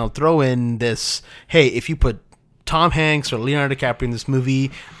generator. And it'll throw in this, hey, if you put Tom Hanks or Leonardo DiCaprio in this movie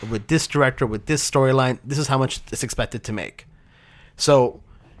with this director, with this storyline, this is how much it's expected to make. So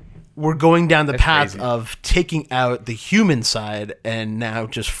we're going down the path crazy. of taking out the human side and now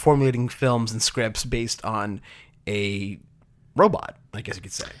just formulating films and scripts based on a robot, I guess you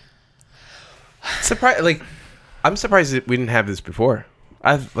could say. I'm surprised that we didn't have this before.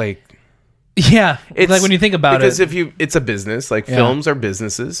 Yeah, It's like when you think about because it, it's a business. Like Yeah. films are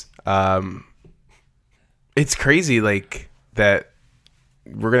businesses. It's crazy like that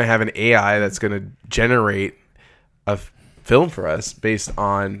we're gonna have an AI that's gonna generate a film for us based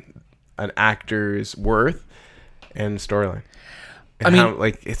on an actor's worth and storyline. And I mean- how,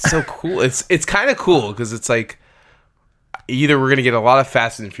 like it's so cool. It's kind of cool because it's like either we're gonna get a lot of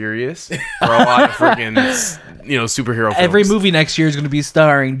Fast and Furious or a lot of freaking superhero films. every movie next year is going to be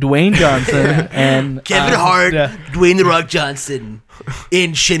starring Dwayne Johnson and Kevin Hart, yeah. Dwayne The Rock Johnson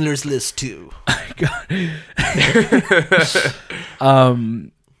in Schindler's List 2.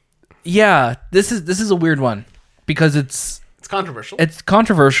 Yeah, this is a weird one because it's It's controversial.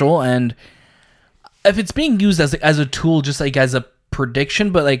 controversial, and if it's being used as a tool, just like as a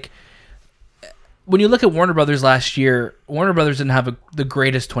prediction, but like when you look at Warner Brothers last year, Warner Brothers didn't have the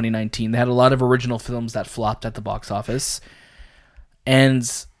greatest 2019. They had a lot of original films that flopped at the box office, and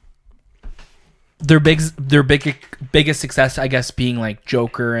their biggest success, I guess, being like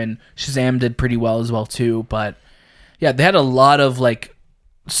Joker, and Shazam did pretty well as well too. But yeah, they had a lot of like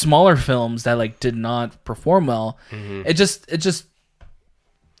smaller films that like did not perform well. It just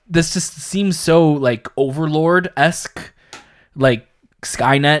this just seems so like Overlord-esque, like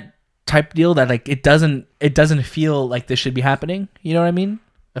Skynet type deal that like it doesn't feel like this should be happening. You know what I mean?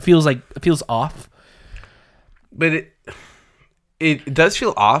 It feels off. But it does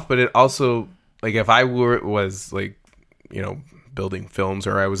feel off, but it also like if I was like, building films,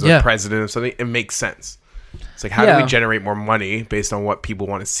 or I was a president of something, it makes sense. It's like, how do we generate more money based on what people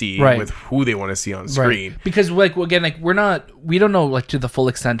want to see with who they want to see on screen? Right. Because like, again, like we don't know like to the full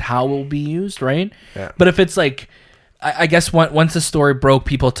extent how it will be used, right? Yeah. But if it's like, I guess once the story broke,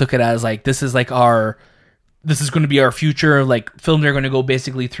 people took it as like, this is going to be our future. Like film, they're going to go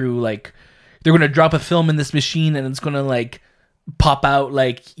basically through like, they're going to drop a film in this machine and it's going to like pop out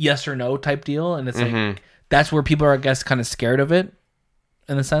like yes or no type deal. And it's like, that's where people are, I guess, kind of scared of it.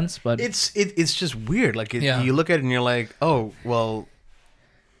 In a sense, but it's just weird. Like you look at it and you're like, oh well,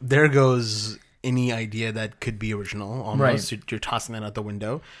 there goes any idea that could be original. Almost you're tossing that out the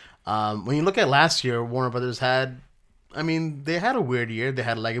window. When you look at last year, Warner Brothers had a weird year. They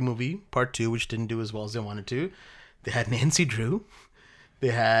had Lego Movie Part 2, which didn't do as well as they wanted to. They had Nancy Drew. They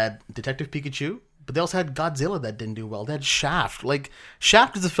had Detective Pikachu. But they also had Godzilla that didn't do well. They had Shaft. Like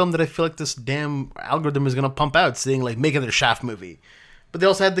Shaft is a film that I feel like this damn algorithm is gonna pump out, saying like make another Shaft movie. But they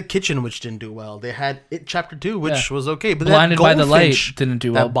also had The Kitchen, which didn't do well. They had It Chapter 2, which was okay. But Blinded by the Light didn't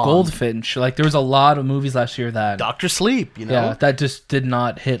do well. Bombed. Goldfinch. Like, there was a lot of movies last year that... Dr. Sleep, Yeah, that just did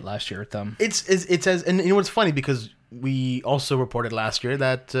not hit last year with them. It's as... And you know what's funny? Because we also reported last year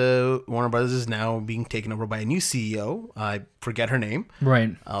that Warner Brothers is now being taken over by a new CEO. I forget her name.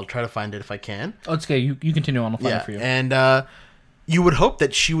 Right. I'll try to find it if I can. Oh, it's okay. You continue on. I'll find it for you. And you would hope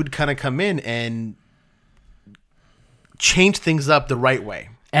that she would kind of come in and change things up the right way.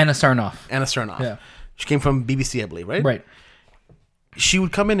 Anna Sarnoff. Yeah. She came from BBC, I believe, right? Right. She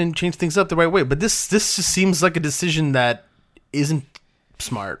would come in and change things up the right way. But this just seems like a decision that isn't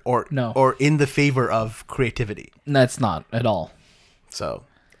smart or in the favor of creativity. That's not at all. So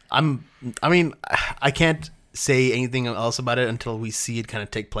I can't say anything else about it until we see it kind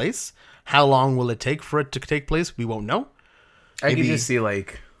of take place. How long will it take for it to take place? We won't know. I can just see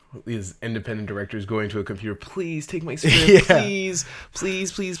like these independent directors going to a computer. Please take my script. Please.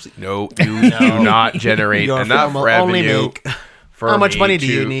 No, you do not generate enough revenue. How much money do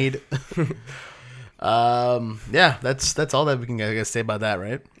you need? That's all that we can, I guess, say about that,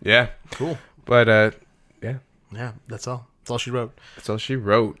 right? Yeah, cool. But that's all. That's all she wrote. That's all she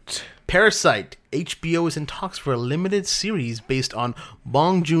wrote. Parasite. HBO is in talks for a limited series based on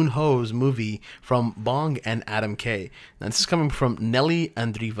Bong Joon-ho's movie from Bong and Adam K. Now, this is coming from Nelly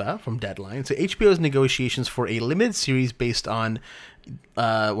Andriva from Deadline. So HBO's negotiations for a limited series based on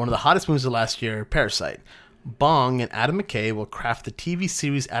one of the hottest movies of last year, Parasite. Bong and Adam McKay will craft the TV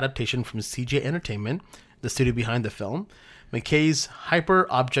series adaptation from CJ Entertainment, the studio behind the film. McKay's Hyper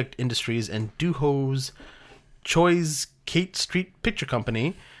Object Industries and Dooho's Choi's Kate Street Picture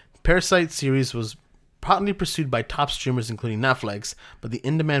Company. Parasite series was partly pursued by top streamers including Netflix, but the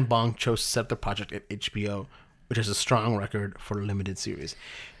in-demand Bong chose to set the project at HBO, which has a strong record for limited series.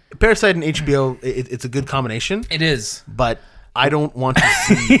 Parasite and HBO, it's a good combination. It is. But I don't want to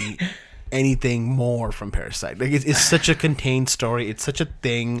see anything more from Parasite. Like it's such a contained story. It's such a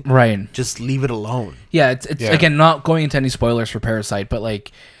thing. Right. Just leave it alone. Yeah, it's again, not going into any spoilers for Parasite, but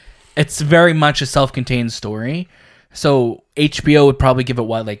like it's very much a self-contained story. So HBO would probably give it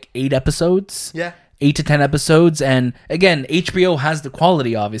like 8 episodes? Yeah. 8 to 10 episodes. And again, HBO has the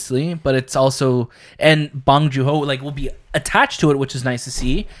quality, obviously, but it's also, and Bong Joon-ho like will be attached to it, which is nice to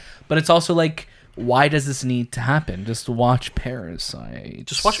see. But it's also like, why does this need to happen? Just watch Parasite.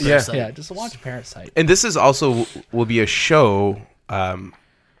 Just watch Parasite. Yeah, just watch Parasite. And this is also will be a show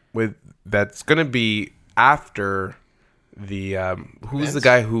with that's going to be after the who's the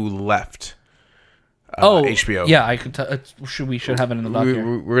guy who left HBO. Yeah, I could. We should have it in the doc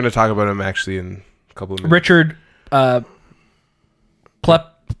here. We're going to talk about him actually in a couple of minutes. Richard Plepler,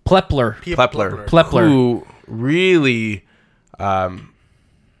 who really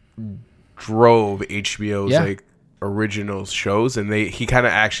drove HBO's like original shows, and he kind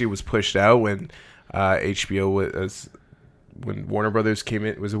of actually was pushed out when HBO was when Warner Brothers came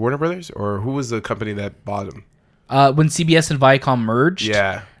in. Was it Warner Brothers or who was the company that bought him? When CBS and Viacom merged,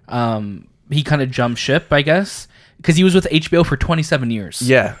 he kind of jumped ship, I guess, because he was with HBO for 27 years.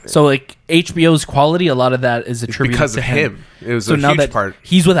 Yeah. So like HBO's quality, a lot of that is attributed because to of him. It was so a now huge that part.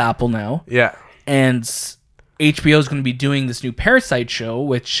 He's with Apple now. Yeah. And HBO is going to be doing this new Parasite show,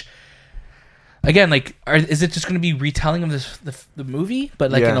 which, again, like, is it just going to be retelling of the movie,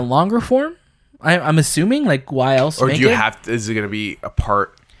 but like in a longer form? I'm assuming. Like, why else? Or do you have? Is it going to be a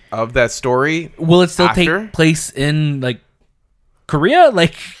part of that story? Will it still take place in like Korea?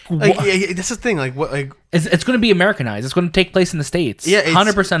 Like that's the thing. Like what? Like it's going to be Americanized. It's going to take place in the States. Yeah,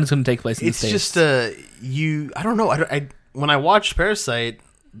 100%. It's going to take place in the States. It's just I don't know. When I watched Parasite,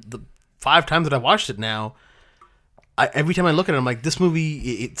 the 5 times that I watched it now, every time I look at it, I'm like, this movie,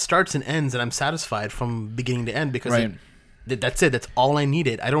 it starts and ends, and I'm satisfied from beginning to end because Right. that's it. That's all I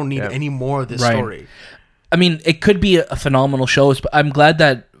needed. I don't need any more of this Right. story. I mean, it could be a phenomenal show, but I'm glad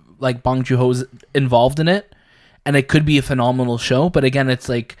that like Bong Joon-ho's involved in it, and it could be a phenomenal show. But again, it's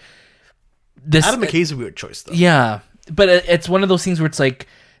like this. Adam McKay's a weird choice, though. Yeah, but it's one of those things where it's like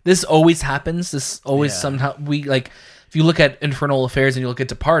this always happens. This always Yeah. somehow we like. If you look at Infernal Affairs and you look at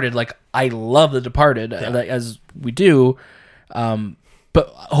Departed, like I love The Departed like, as we do, but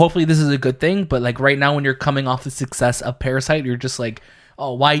hopefully this is a good thing. But like right now, when you're coming off the success of Parasite, you're just like,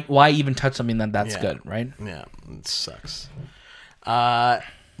 oh, why even touch something that's Yeah. good, right? Yeah, it sucks.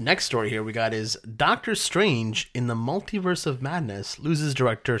 Next story here we got is Doctor Strange in the Multiverse of Madness loses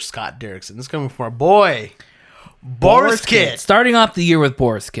director Scott Derrickson. This is coming from our boy, Boris Kit. Starting off the year with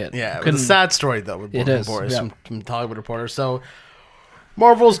Boris Kit. Yeah, it Couldn't- was a sad story, though, with It is, Boris yeah. from The Hollywood Reporter. So,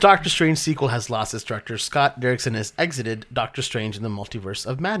 Marvel's Doctor Strange sequel has lost its director. Scott Derrickson has exited Doctor Strange in the Multiverse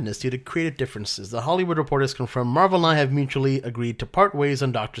of Madness due to creative differences. The Hollywood Reporter has confirmed Marvel and I have mutually agreed to part ways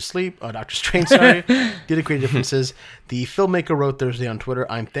on Doctor Strange, sorry, due to creative differences. The filmmaker wrote Thursday on Twitter,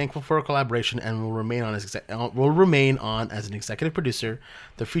 "I'm thankful for our collaboration and will remain on as an executive producer.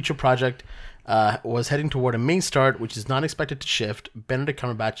 The future project was heading toward a main start, which is not expected to shift. Benedict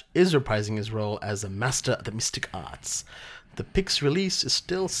Cumberbatch is reprising his role as a master of the mystic arts. The Pix release is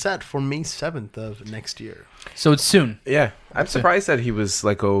still set for May 7th of next year." So it's soon. Yeah, I'm surprised that he was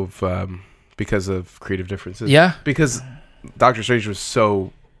let go of because of creative differences. Yeah. because Doctor Strange was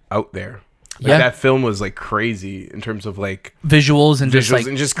so out there. Like, Yeah. that film was like crazy in terms of like Visuals and visuals just like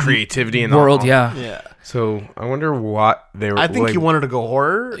and just creativity and world. all. Yeah. Yeah. So I wonder what they were. I think like, he wanted to go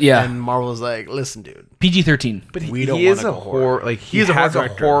horror. Yeah. And Marvel was like, listen, dude. PG-13. But we he don't is wanna a go horror. Like he He's a horror has a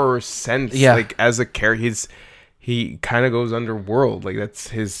director. horror sense. Yeah. Like as a character, he kind of goes underworld. Like that's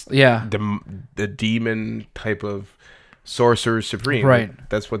his. Yeah. The demon type of sorcerer supreme. Right. Like,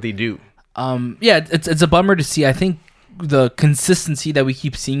 that's what they do. Yeah, it's a bummer to see. I think the consistency that we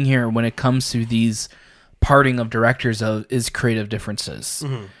keep seeing here when it comes to these parting of directors is creative differences.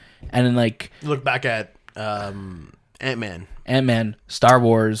 Mm-hmm. And then like Look back at Ant-Man. Ant-Man, Star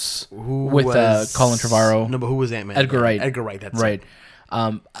Wars Who with was Colin Trevorrow. No, but who was Ant-Man? Edgar Wright. Edgar Wright, that's Right. it.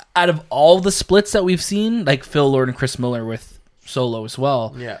 Out of all the splits that we've seen, like Phil Lord and Chris Miller with Solo as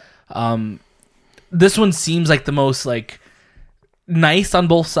well. Yeah. This one seems like the most like nice on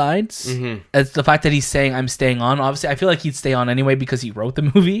both sides. Mm-hmm. It's the fact that he's saying I'm staying on. Obviously, I feel like he'd stay on anyway because he wrote the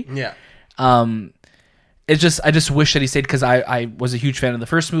movie. Yeah. It's just I just wish that he stayed because I was a huge fan of the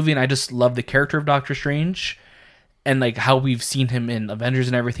first movie and I just love the character of Doctor Strange and like how we've seen him in Avengers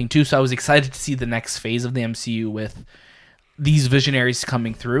and everything too. So I was excited to see the next phase of the MCU with these visionaries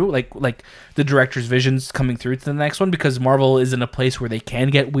coming through, like the director's visions coming through to the next one, because Marvel is in a place where they can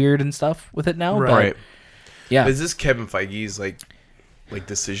get weird and stuff with it now. But Right. yeah, Is this Kevin Feige's like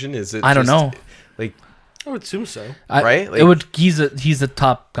decision? Is it? I don't know. Like I would assume so. Right? it Like- would. He's the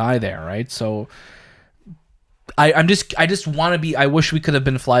top guy there, right? So I just want to be. I wish we could have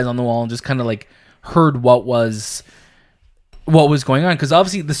been flies on the wall and just kind of like heard what was going on, because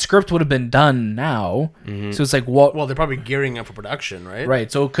obviously the script would have been done now. So it's like what? Well, they're probably gearing up for production, right?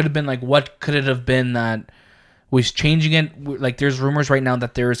 Right. So it could have been like, what could it have been that was changing it? Like, there's rumors right now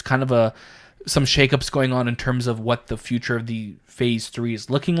that there's kind of some shakeups going on in terms of what the future of the Phase 3 is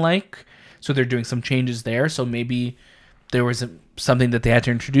looking like. So they're doing some changes there. So maybe there was something that they had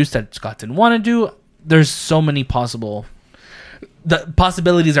to introduce that Scott didn't want to do. There's so many the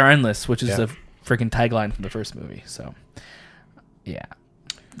possibilities are endless, which is the freaking tagline from the first movie. So yeah.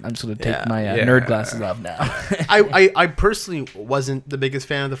 I'm just going to take my nerd glasses off now. I personally wasn't the biggest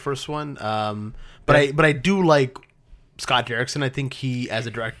fan of the first one, but I do like Scott Derrickson. I think he, as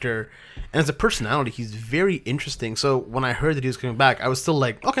a director and as a personality, he's very interesting. So when I heard that he was coming back, I was still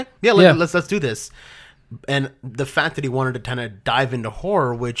like, okay, let's do this. And the fact that he wanted to kind of dive into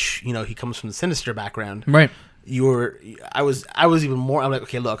horror, which he comes from the Sinister background, Right. I was even more. I'm like,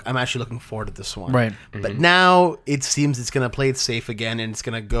 okay, look, I'm actually looking forward to this one, Right. But now it seems it's gonna play it safe again, and it's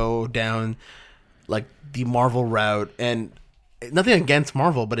gonna go down like the Marvel route. And nothing against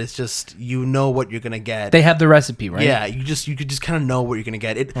Marvel, but it's just what you're gonna get. They have the recipe, right? Yeah, you could just kind of know what you're gonna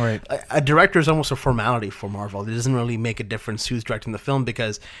get. Right. A director is almost a formality for Marvel. It doesn't really make a difference who's directing the film,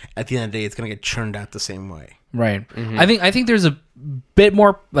 because at the end of the day, it's gonna get churned out the same way. Right. I think there's a bit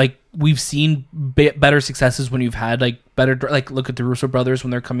more, like, we've seen better successes when you've had like better, like, look at the Russo brothers when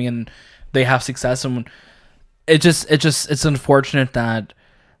they're coming in, they have success, and it's unfortunate that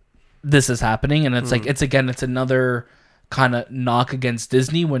this is happening, and it's like it's another kind of knock against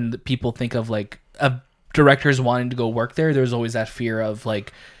Disney when people think of like directors wanting to go work there. There's always that fear of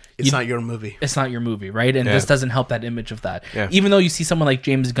like, It's not your movie. It's not your movie, right? And Yeah. this doesn't help that image of that. Yeah. Even though you see someone like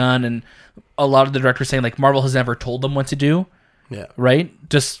James Gunn and a lot of the directors saying like Marvel has never told them what to do, Yeah. right?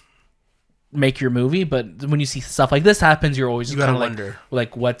 Just make your movie. But when you see stuff like this happens, you're always You kind gotta of wonder.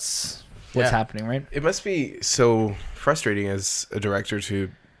 like what's Yeah. happening, right? It must be so frustrating as a director to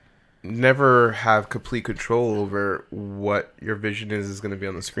never have complete control over what your vision is going to be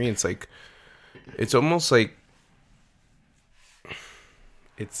on the screen. It's almost like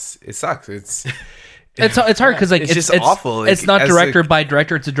it sucks. It's hard because like It's just awful, It's like, not as, director like- by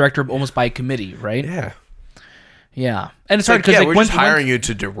director. It's a director almost by committee, right? yeah. Yeah, and it's It's hard like, because yeah, like we're once just hiring you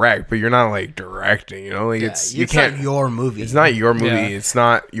to direct, but you're not like directing. You know, like It's you can't. not your movie. It's not your movie. Yeah. It's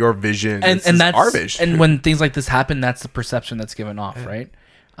not your vision. and it's and just that's our vision. and when things like this happen, that's the perception that's given off, right?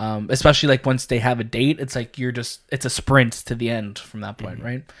 Especially like once they have a date, it's like it's a sprint to the end from that point, Mm-hmm.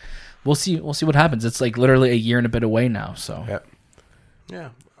 right? We'll see what happens. It's like literally a year and a bit away now, so yeah. Yeah.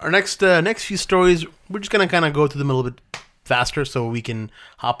 Our next few stories, we're just gonna kind of go through them a little bit faster so we can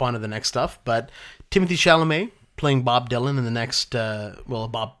hop on to the next stuff. But Timothy Chalamet playing Bob Dylan in the next,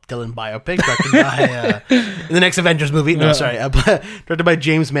 Bob Dylan biopic directed by in the next Avengers movie. No, sorry, directed by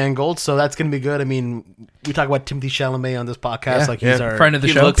James Mangold. So that's gonna be good. I mean, we talk about Timothy Chalamet on this podcast, Yeah. like he's Yeah. our Friend of the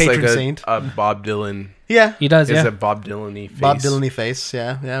He show. looks patron like saint. a Bob Dylan. Yeah, he does. He has Yeah, a Bob Dylan-y face. Bob Dylan-y face.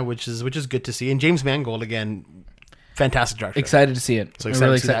 Yeah, which is good to see. And James Mangold again, fantastic director. excited to see it. So I'm excited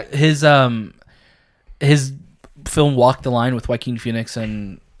really to see excited. His film Walk the Line with Joaquin Phoenix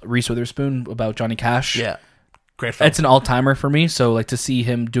and Reese Witherspoon about Johnny Cash. Yeah, great film. It's an all-timer for me, so like to see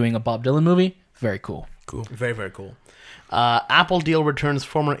him doing a Bob Dylan movie, very cool. Cool. Very, very cool. Apple deal returns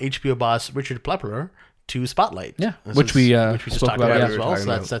former HBO boss Richard Plepler to Spotlight. Yeah, This which we just spoke talked about, about yeah. as We were well. talking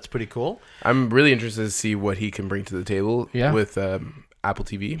So about. that's pretty cool. I'm really interested to see what he can bring to the table Yeah. with Apple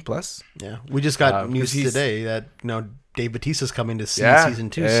TV Plus. Yeah, we just got 'cause news he's- today that Dave Bautista's coming to see Yeah, season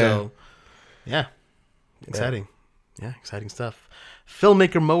 2. yeah. So yeah, exciting. Yeah, exciting stuff.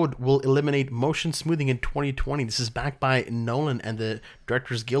 Filmmaker mode will eliminate motion smoothing in 2020. This is backed by Nolan and the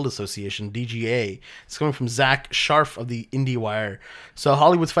Directors Guild Association, DGA. It's coming from Zach Sharf of the IndieWire. So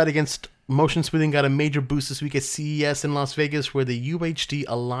Hollywood's fight against motion smoothing got a major boost this week at CES in Las Vegas, where the UHD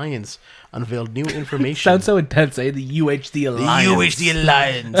Alliance unveiled new information. Sounds so intense, eh? The UHD Alliance. The UHD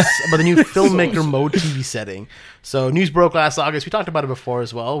Alliance about the new filmmaker mode TV setting. So news broke last August. We talked about it before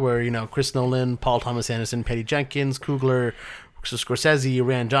as well, where Chris Nolan, Paul Thomas Anderson, Patty Jenkins, Coogler, Scorsese,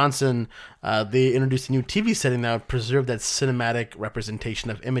 Rand Johnson, they introduced a new TV setting that would preserve that cinematic representation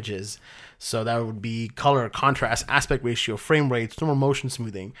of images. So that would be color, contrast, aspect ratio, frame rates, no more motion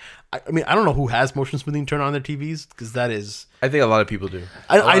smoothing. I mean, I don't know who has motion smoothing turned on their TVs, because that is... I think a lot of people do.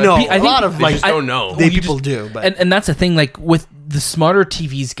 I know, I a think lot of they like... just don't know. They You people just- do, but... And that's the thing, like with the smarter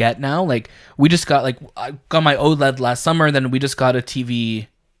TVs get now, like we just got I got my OLED last summer, and then we just got a TV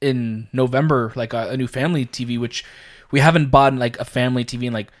in November, like a new family TV, which we haven't bought like a family TV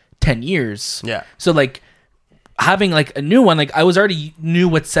in like 10 years. Yeah. So like having like a new one, like I was already knew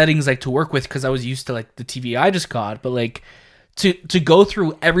what settings like to work with because I was used to like the TV I just got, but like to go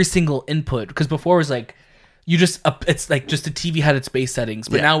through every single input, because before it was like you just it's like just the TV had its base settings,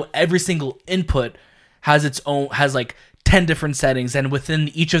 but Yeah. now every single input has like 10 different settings, and within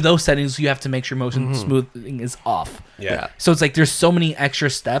each of those settings you have to make sure motion smoothing is off. Yeah. So it's like there's so many extra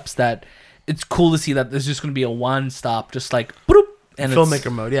steps that it's cool to see that there's just going to be a one stop, just like boop, and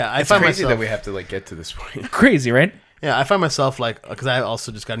filmmaker mode, yeah. I It's find crazy myself that we have to like get to this point. it's crazy, right? Yeah, I find myself like, because I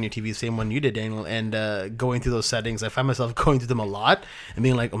also just got a new TV, same one you did, Daniel, and going through those settings, I find myself going through them a lot and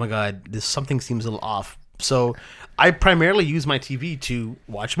being like, oh my god, something seems a little off. So I primarily use my TV to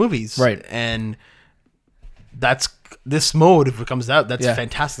watch movies, Right. And that's this mode. If it comes out, that's Yeah.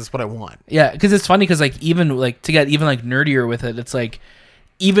 fantastic. That's what I want. Yeah, because it's funny because like even like to get even like nerdier with it, it's like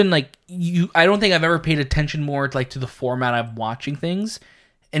even like I don't think I've ever paid attention more to, like to the format I'm watching things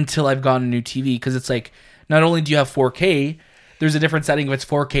until I've gotten a new TV, because it's like not only do you have 4K, there's a different setting if it's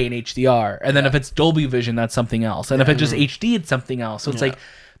 4K and HDR, and then if it's Dolby Vision, that's something else, and if it's just HD, it's something else. So it's like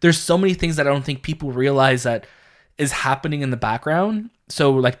there's so many things that I don't think people realize that is happening in the background.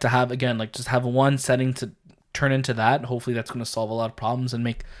 So like to have again like just have one setting to turn into that, hopefully that's going to solve a lot of problems and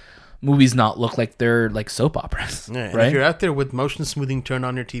make movies not look like they're like soap operas. Yeah, and right? if you're out there with motion smoothing turned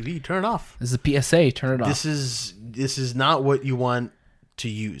on your TV, turn it off. This is a PSA. Turn it off. This is not what you want to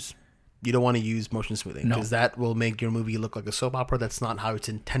use. You don't want to use motion smoothing, No. because that will make your movie look like a soap opera. That's not how it's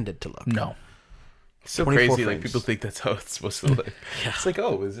intended to look. No. It's so 24 crazy. Like frames. people think that's how it's supposed to look. It's like,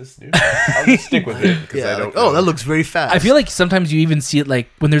 oh, is this new? I'll just stick with it because Yeah, I don't. like, oh, know. that looks very fast. I feel like sometimes you even see it like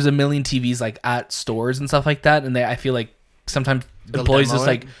when there's a million TVs like at stores and stuff like that, and I feel like sometimes They'll employees demo just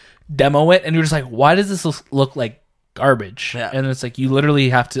it. like demo it, and you're just like, why does this look like garbage. Yeah. And it's like you literally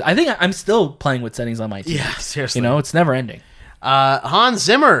have to. I think I'm still playing with settings on my TV. Yeah, seriously. You know, it's never ending. Hans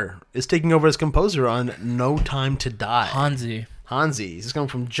Zimmer is taking over as composer on No Time to Die. Hansi. Hansi. He's coming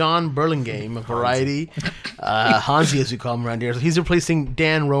from John Burlingame of Variety. Hansi, as we call him around here. So he's replacing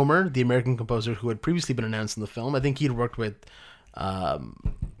Dan Romer, the American composer who had previously been announced in the film. I think he'd worked with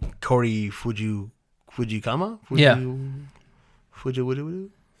Corey Fujikama?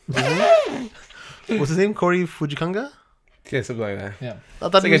 What's his name? Corey Fujikanga? Yeah, something like that. Yeah. I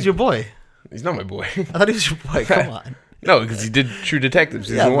thought he was your boy. He's not my boy. I thought he was your boy. Come on. No, because he did True Detective Yeah,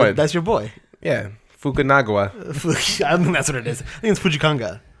 season but 1. that's your boy. Yeah, Fukunaga. I think that's what it is. I think it's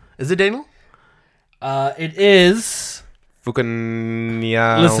Fujikanga. Is it Daniel? It is.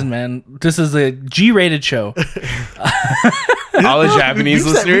 Fukunya. Listen, man, this is a G-rated show. All the Japanese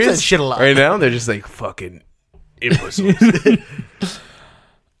We've said listeners shit a lot. right now, they're just like fucking imbeciles.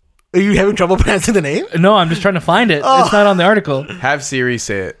 Are you having trouble pronouncing the name? No, I'm just trying to find it. It's not on the article. Have Siri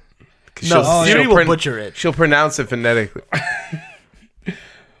say it. 'Cause No, Siri will pron- butcher it. She'll pronounce it phonetically.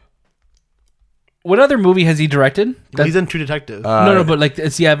 What other movie has he directed? He's in True Detective. No, but like,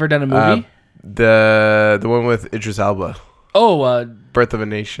 has he ever done a movie? The one with Idris Elba, Birth Birth of a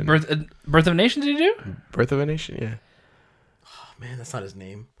Nation. of a Nation. Did he do? Birth of a Nation. Yeah. Man, that's not his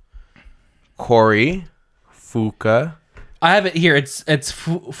name. Corey Fuka. I have it here. It's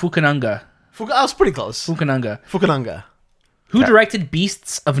Fukunaga. I was pretty close. Fukunaga. Fukunaga. Who directed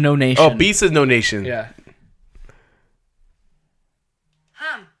Beasts of No Nation? Oh, Beast of No Nation. Yeah.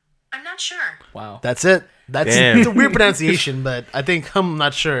 I'm not sure. Wow. That's it. That's Damn. it's a weird pronunciation, but I think I'm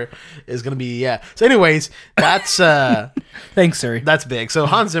not sure is gonna be So, anyways, that's Thanks, Siri. that's big. So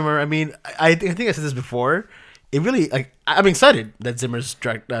Hans Zimmer. I mean, I think I said this before. It really like I'm excited that Zimmer's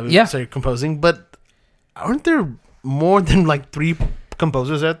composing, but aren't there more than like 3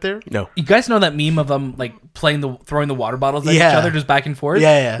 composers out there? No. You guys know that meme of them like throwing the water bottles at Yeah. each other just back and forth?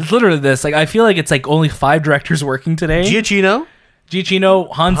 Yeah. It's literally this. Like I feel like it's like only 5 directors working today. Giacchino, Giacchino,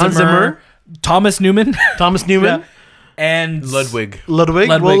 Hans Zimmer, Thomas Newman, Thomas Newman, and Ludwig. Ludwig.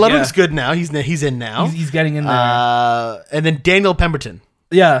 Well, Ludwig, Ludwig's yeah. good now. He's in now. He's getting in there. And then Daniel Pemberton.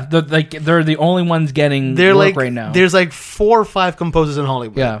 Yeah, they're the only ones getting They're work like right now. There's like 4 or 5 composers in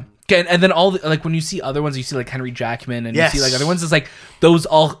Hollywood. Yeah. Okay, and then all the, like when you see other ones, you see like Henry Jackman, and Yes. you see like other ones. It's like those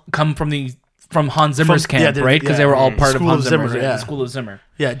all come from Hans Zimmer's camp, they're- right? Because yeah. they were all part School of of Hans Zimmer, Zimmer, yeah. the School of Zimmer.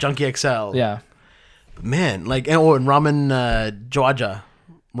 Yeah, Junkie XL. Yeah. Man, like and Raman Dwaja.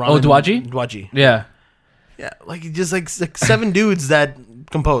 Dwaji. Yeah. Yeah, like just like 7 dudes that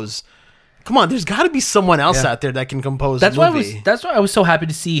compose. Come on, there's got to be someone else out there that can compose. That's a movie. why I was so happy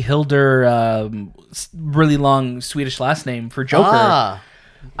to see Hildur, really long Swedish last name for Joker.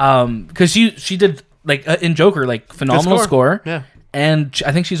 Because she did like in Joker like phenomenal score. Yeah. And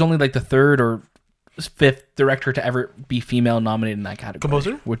I think she's only like the 3rd or 5th director to ever be female nominated in that category.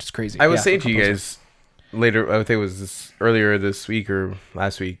 Composer? Which is crazy. I was Yeah, saying for to you composer. guys later, I think it was earlier this week or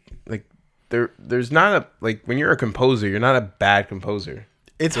last week, like there's not a, like when you're a composer, you're not a bad composer.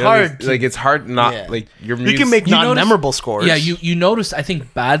 It's You know, hard. like it's hard not Yeah. like your You can make You notice- non-memorable scores. Yeah, you notice I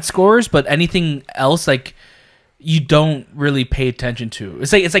think bad scores, but anything else like you don't really pay attention to.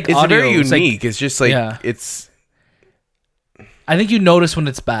 It's like It's audio. very It's like- unique. It's just like Yeah. it's. I think you notice when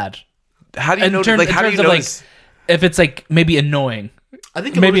it's bad. How do you In notice? terms- Like in how do terms you of, like, notice? If it's like maybe annoying. I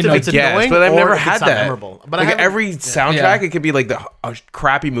think maybe maybe not. if it's Yes, annoying, but I've or never if had it's not that. memorable. But Like I haven't- every soundtrack, Yeah. it could be like a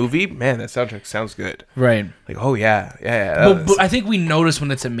crappy movie. Man, that soundtrack sounds good. Right. Like, oh yeah. But I think we notice when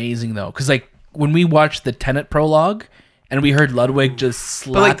it's amazing though, because like when we watched the Tenet prologue and we heard Ludwig just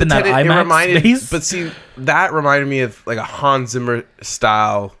But like the slapping that Tenet, it IMAX reminded. bass. But see, that reminded me of like a Hans Zimmer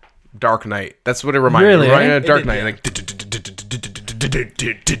style Dark Knight. That's what it reminded Really, me. Reminded me eh? of Dark It Knight, did, like.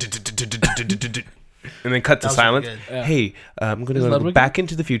 And then cut to was silence. really Hey, I'm gonna go Ludwig? back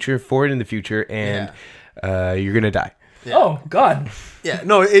into the future, forward in the future, and you're gonna die. Oh God. Yeah,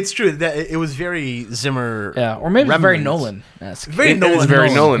 no, it's true that it was very Zimmer. Yeah, or maybe it's very remnants. Nolan-esque. Very It Nolan. is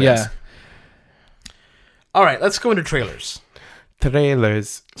very Nolan. Yeah. All right, let's go into trailers.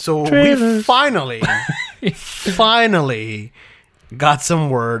 Trailers. So we Trailers. finally got some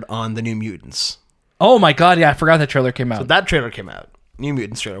word on the New Mutants. Oh my God. Yeah, I forgot that trailer came out. So that trailer came out. New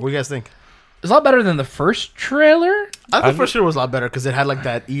Mutants trailer. What do you guys think? It's a lot better than the first trailer. I thought the first trailer was a lot better because it had like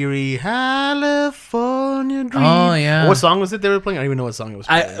that eerie California dream. Oh, yeah. What song was it they were playing? I don't even know what song it was.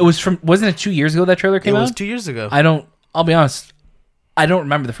 Playing. It was from. Wasn't it 2 years ago that trailer It came was out? 2 years ago. I'll be honest. I don't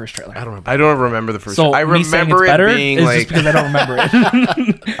remember the first trailer. I don't remember. I don't remember the first. So I me saying remember it's better it being is like. just because I don't remember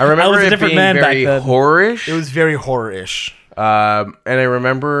it. I remember I was a it different being man back very then. horror-ish. It was very horror-ish. And I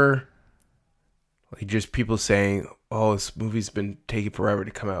remember like just people saying, "Oh, this movie's been taking forever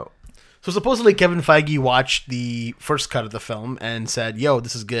to come out." So supposedly Kevin Feige watched the first cut of the film and said, "Yo,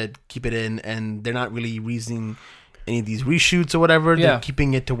 this is good. Keep it in." And they're not really reasoning any of these reshoots or whatever. Yeah. They're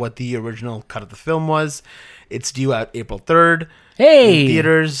keeping it to what the original cut of the film was. It's due out April 3rd. Hey, In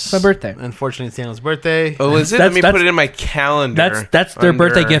theaters. it's my birthday. Unfortunately, it's Daniel's birthday. Oh, is it? That's- Let me put it in my calendar. That's their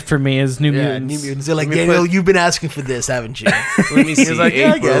birthday under- gift for me is New Yeah, Mutants. New Mutants. They're like, Let me Daniel, put- you've been asking for this, haven't you? Let me see. like,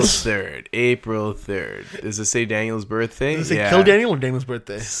 yeah, I April guess. 3rd. April 3rd. Does it say Daniel's birthday? Does it kill Daniel or Daniel's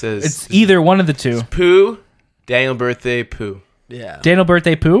birthday? It says It's either one of the two. Pooh. Daniel birthday. Pooh. Yeah. Daniel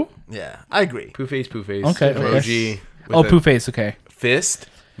birthday Pooh. Yeah, I agree. Pooh face. Pooh face. Okay, Emoji. with Oh, a Pooh face. Okay. Fist.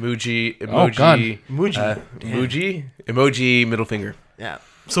 Emoji. Oh, God. Muji. Emoji. Emoji. Middle finger. Yeah.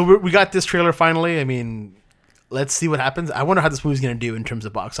 So we got this trailer finally. I mean, let's see what happens. I wonder how this movie's going to do in terms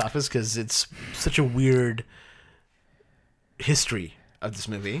of box office because it's such a weird history of this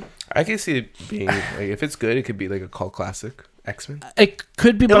movie. I can see it being like if it's good, it could be like a cult classic. X-Men. It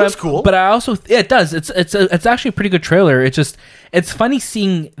could be, but looks cool. But I also, yeah, it does. It's actually a pretty good trailer. It's funny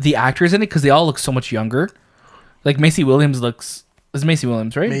seeing the actors in it because they all look so much younger. Like Macy Williams looks. Is Macy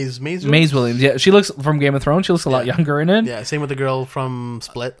Williams right? Maze Williams. Yeah, she looks from Game of Thrones. She looks a lot Yeah. younger in it. Yeah, same with the girl from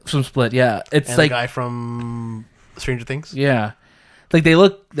Split From Split. Yeah, it's and like the guy from Stranger Things. yeah, like they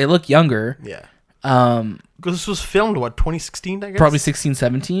look younger. Yeah. Um, Because this was filmed, what, 2016, I guess? probably 16,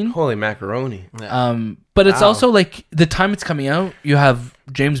 17. Holy macaroni! But it's Wow. also like the time it's coming out. You have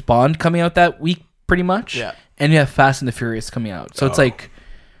James Bond coming out that week, pretty much. Yeah. And you have Fast and the Furious coming out. So it's Oh. like,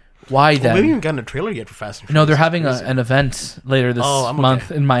 why Well, we then? haven't even gotten a trailer yet for Fast and No, Furious. they're having Crazy. an event later this Oh, I'm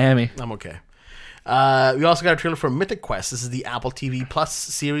month okay. in Miami. I'm okay. We also got a trailer for Mythic Quest. This is the Apple TV Plus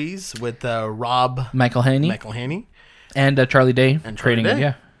series with Rob Michael Haney Haney. and Charlie Day And Charlie creating it. Day.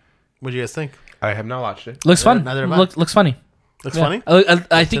 Yeah, What do you guys think? I have not watched it. looks fun. neither have I. Looks funny. Looks Yeah. funny?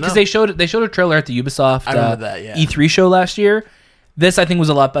 I think because know. they showed a trailer at the Ubisoft I remember that, yeah. E3 show last year. This I think was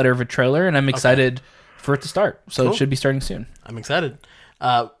a lot better of a trailer, and I'm excited for it to start. So Cool. it should be starting soon. I'm excited.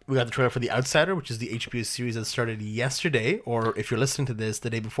 We got the trailer for The Outsider, which is the HBO series that started yesterday, or if you're listening to this, the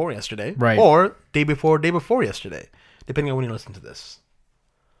day before yesterday. Right. Or day before yesterday, depending on when you listen to this.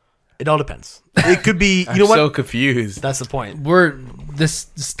 It all depends. It could be, you I'm know what? so confused. That's the point. We're this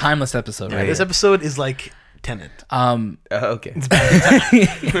timeless episode, Yeah, right? this episode is like Tenet. Okay.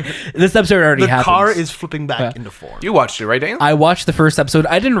 This episode already The happened. car is flipping back into form. You watched it, right, Daniel? I watched the first episode.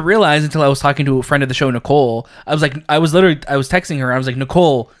 I didn't realize until I was talking to a friend of the show, Nicole. I was texting her. I was like,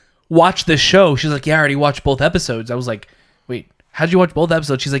 Nicole, watch this show. She's like, yeah, I already watched both episodes. I was like, wait, how did you watch both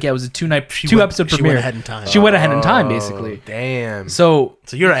episodes? She's like, yeah, it was a two episode she premiere. went ahead in time. She went ahead in time, basically. Oh, damn. So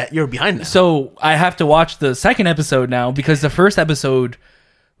So you're behind now. So I have to watch the second episode now because the first episode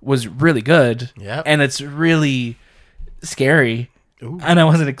was really good. Yep. And it's really scary. And I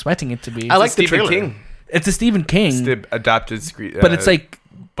wasn't expecting it to be. I like the Stephen trailer. King. It's a Stephen King. The adopted screen, but it's like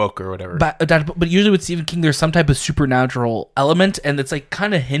book or whatever. but usually with Stephen King there's some type of supernatural element and it's like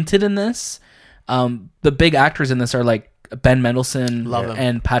kind of hinted in this. The big actors in this are like Ben Mendelsohn Love him.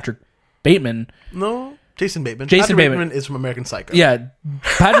 and Patrick Bateman. No, Jason Bateman. Jason Patrick Bateman. is from American Psycho. Yeah,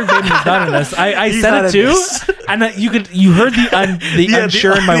 Patrick Bateman is not in this. I He's said not it in too, this. and you heard the Yeah,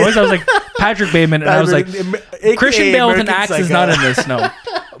 unsure in my voice. I was like Patrick Bateman, and I was like AKA Christian Bale with an American axe is Psycho. not in this. No,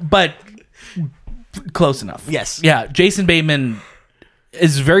 but close enough. Yes. Yeah, Jason Bateman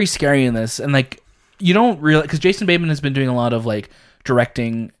is very scary in this, and like you don't realize because Jason Bateman has been doing a lot of like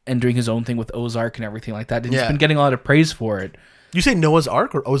directing and doing his own thing with Ozark and everything like that, and he's Yeah. been getting a lot of praise for it. You say Noah's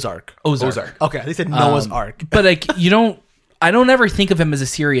Ark or Ozark? Ozark. Okay, they said Noah's Ark. But like I don't ever think of him as a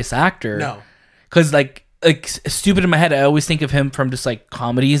serious actor. No. Because like stupid in my head, I always think of him from just like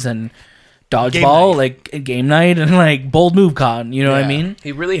comedies and Dodgeball, like Game Night, and like Bold Move Con. You know what I Yeah. mean?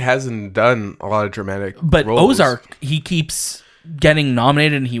 he really hasn't done a lot of dramatic But roles. Ozark, he keeps getting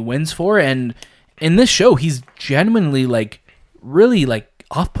nominated and he wins for. And in this show, he's genuinely like really like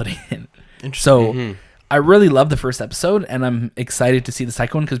off-putting. So I really love the first episode, and I'm excited to see the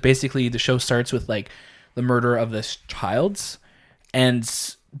second one because basically the show starts with like the murder of this child's, and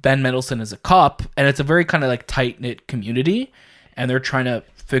Ben Mendelsohn is a cop, and it's a very kind of like tight knit community, and they're trying to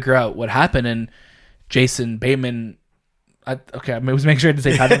figure out what happened. And Jason Bateman, I was making sure I didn't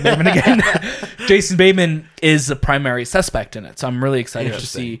say Patrick Bateman again. Jason Bateman is the primary suspect in it, so I'm really excited to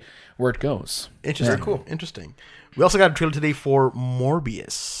Interesting. see where it goes. Interesting. Very cool. Interesting. We also got a trailer today for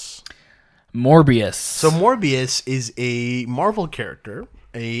Morbius. Morbius. So Morbius is a Marvel character,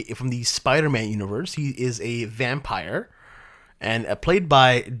 from the Spider-Man universe. He is a vampire, and played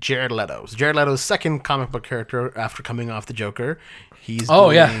by Jared Leto. So Jared Leto's second comic book character after coming off the Joker. He's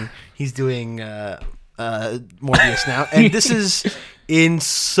doing Morbius now, and this is in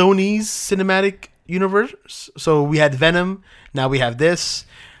Sony's cinematic universe. So we had Venom, now we have this.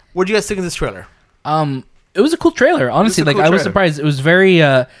 What do you guys think of this trailer? It was a cool trailer, honestly. It was a Like, cool I was trailer. surprised. It was very.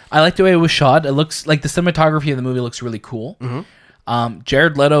 I like the way it was shot. It looks like the cinematography of the movie looks really cool.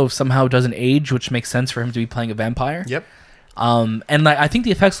 Jared Leto somehow doesn't age, which makes sense for him to be playing a vampire. Yep. And like, I think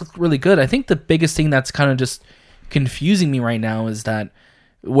the effects look really good. I think the biggest thing that's kind of just confusing me right now is that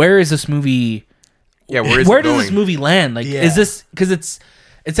where is this movie? Yeah, Where does this movie land? Like, Yeah. is this because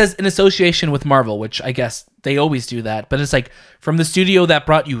it says in association with Marvel, which I guess they always do that, but it's like from the studio that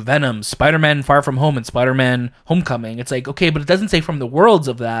brought you Venom, Spider-Man Far From Home, and Spider-Man Homecoming. It's like, okay, but it doesn't say from the worlds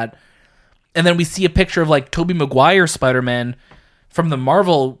of that. And then we see a picture of like Tobey Maguire Spider-Man from the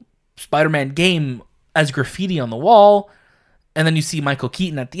Marvel Spider-Man game as graffiti on the wall. And then you see Michael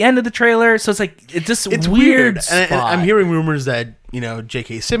Keaton at the end of the trailer. So it's like, it's just It's weird. And I'm hearing rumors that,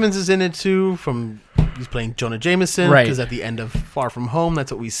 J.K. Simmons is in it too. He's playing Jonah Jameson. Right. Because at the end of Far From Home,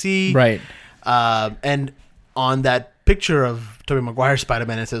 that's what we see. Right. And on that picture of Tobey Maguire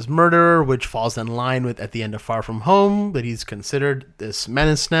Spider-Man, it says murderer, which falls in line with at the end of Far From Home, that he's considered this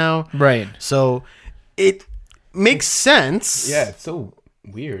menace now. Right. So it makes sense. Yeah, it's so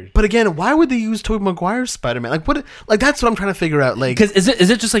weird. But again, why would they use Tobey Maguire's Spider-Man? Like what? Like that's what I'm trying to figure out. Like, Because is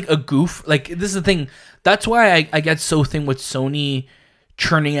it just like a goof? Like, this is the thing. That's why I get so thing with Sony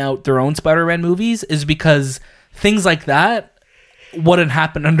churning out their own Spider-Man movies, is because things like that wouldn't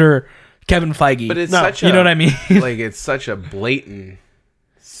happen under Kevin Feige. But it's No, such you know what I mean? like it's such a blatant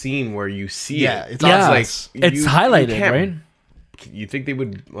scene where you see Yeah, it. it's yeah, obvious. it's highlighted, can't- right? You think they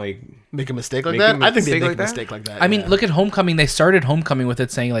would like make a mistake like Make that? a I think they mistake make like a that? mistake like that. I mean, yeah. look at Homecoming. They started Homecoming with it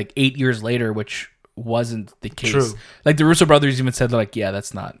saying like 8 years later, which wasn't the case. True. Like the Russo brothers even said, they're like, yeah,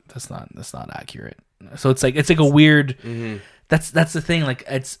 that's not accurate. So it's like a weird. That's the thing. Like,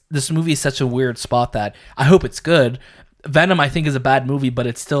 this movie is such a weird spot that I hope it's good. Venom, I think, is a bad movie, but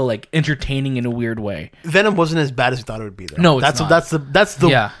it's still like entertaining in a weird way. Venom wasn't as bad as we thought it would be. Though. No, it's that's not. that's the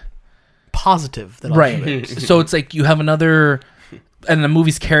Yeah, positive. That I'll give right. it. So it's like you have another, and the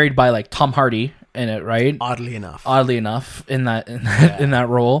movie's carried by like Tom Hardy in it, right? Oddly enough, Oddly enough, in that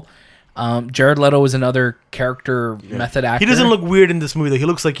role. Jared Leto is another character method actor. he doesn't look weird in this movie. Though. He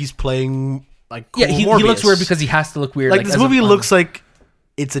looks like he's playing like cool Yeah, he Morbius. looks weird because he has to look weird. like this as a movie fun- looks like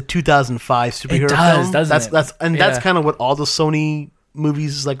it's a 2005 superhero does, film. doesn't it? That's Yeah. kind of what all the Sony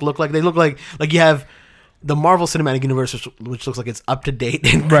movies look like. They look like you have the Marvel Cinematic Universe, which looks like it's up to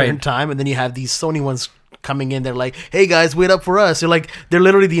date in Right. current time, and then you have these Sony ones coming in. They're like, "Hey guys, wait up for us." They're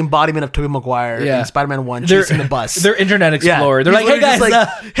literally the embodiment of Tobey Maguire Yeah. in Spider-Man 1 They're- chasing the bus. They're Internet Explorer. They're He's like, hey guys, literally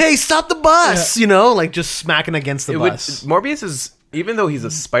just like, "Hey, stop the bus!" Like just smacking against the it would, bus. Morbius is, even though he's a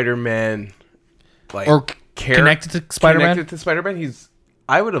Spider-Man like or connected to Spider-Man. connected to Spider-Man,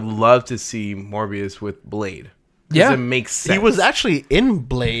 I would have loved to see Morbius with Blade. 'Cause Yeah. it makes sense. He was actually in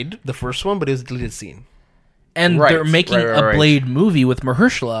Blade, the first one, but it was a deleted scene. And Right, they're making right, a right. Blade movie with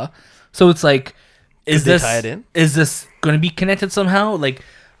Mahershala. So it's like, is Could they this tie it in? Is this going to be connected somehow? Like,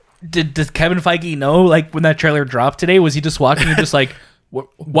 does Kevin Feige know? Like, when that trailer dropped today, was he just watching and just like, what?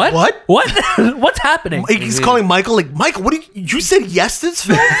 What? What's happening? He's calling Michael like, Michael, what you said yes to this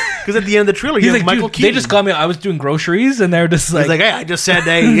film? Because at the end of the trailer, He's you have like, Michael dude, Keaton. they just called me. I was doing groceries, and they're just He's like, like, hey, I just said,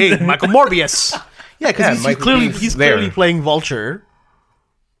 hey, Michael Morbius. Yeah, Yeah, because Michael clearly Keaton's there. playing Vulture,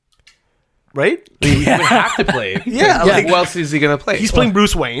 right? He would have to play it. Yeah, like- who else is he gonna play? He's playing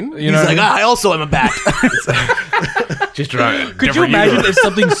Bruce Wayne. He's know what like, I mean? I also am a bat. just trying. Could you imagine if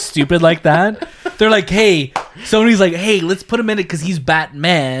something stupid like that? They're like, hey, Sony's like, hey, let's put him in it because he's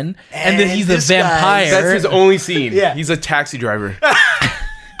Batman, and then And he's a this guy- vampire. That's his only scene. Yeah. He's a taxi driver.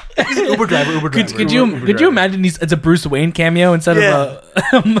 He's an Uber driver. Could you imagine it's a Bruce Wayne cameo instead of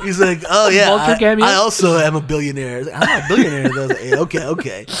a He's like, oh yeah, Vulture cameo? I also am a billionaire. He's like, I'm not a billionaire. I was like, "Hey,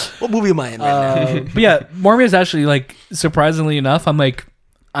 okay. What movie am I in right now? But yeah, Morbius actually, like, surprisingly enough, I'm looking forward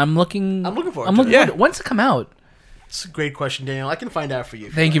I'm to looking it. forward to it. When's it come out? It's a great question, Daniel. I can find out for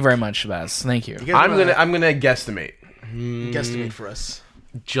you. Thank you very much, Shabazz. Thank you. You guys I'm wanna gonna guesstimate. guesstimate for us.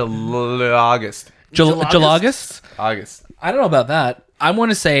 August. August? August. I don't know about that. I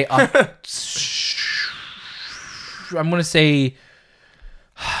want to say I'm going to say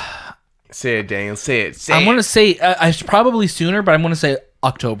Say it, Daniel. Say it. Say I'm it. going to say I should probably sooner, but I'm going to say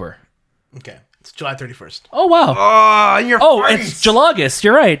October. Okay, it's July 31st. Oh wow. Oh, in your face. It's August.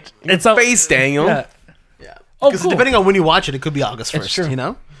 You're right. It's a face, Daniel. Yeah. Yeah. Oh, Because cool. depending on when you watch it, it could be August 1st. true. You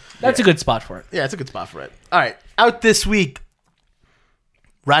know? That's a good spot for it. Yeah, it's a good spot for it. All right. Out this week.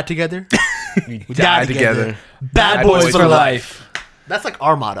 Ride together. We die die together. Bad boys for life. life. That's like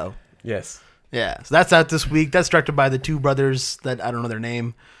our motto. Yes. Yeah. So that's out this week. That's directed by the two brothers that I don't know their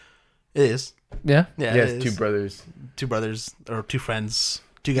name. It is. Yeah. Yeah. Yes, it two is. brothers. Two brothers or two friends.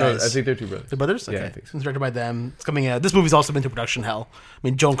 Do you No, guys? I think they're two brothers. The brothers? Okay. Yeah, I think so. It's directed by them. It's coming out. This movie's also been through production hell. I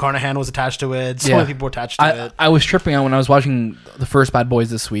mean, Joan Carnahan was attached to it. So Yeah. many people were attached to it. I was tripping out when I was watching the first Bad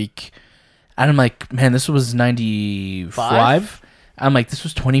Boys this week, and I'm like, man, this was 95. I'm like, this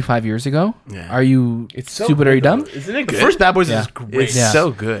was 25 years ago. Yeah. Are you It's so stupid? Are you good, dumb? though. Isn't it The good? first Bad Boys Yeah. is great. It's Yeah.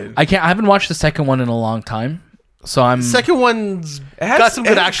 so good. I haven't watched the second one in a long time, so I'm. Second one's has- got some it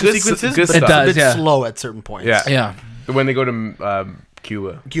good has action good- sequences, good but stuff. it's a It does, bit yeah. slow at certain points. Yeah. yeah. When they go to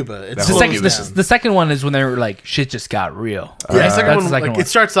Cuba. Cuba. It's The The whole second, Cuba the, scene. the second one is when they were like, shit just got real. Yeah, the second That's one, the second like, one. it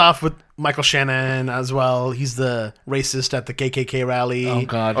starts off with Michael Shannon as well. He's the racist at the KKK rally. Oh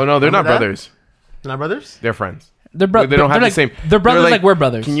god. Oh no, they're not Remember that? brothers. They're not brothers? They're friends. They're They don't have the like, same. They're brothers like we're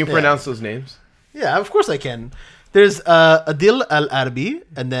brothers. Can you Yeah. pronounce those names? Yeah, of course I can. There's Adil Al-Arabi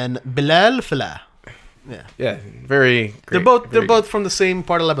and then Bilal Falah. Yeah. Yeah, very. They're both from the same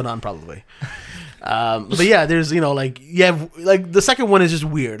part of Lebanon, probably. But yeah, there's like the second one is just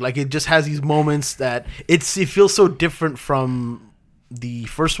weird. Like it just has these moments that it feels so different from the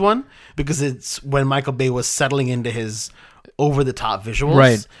first one because it's when Michael Bay was settling into his over the top visuals,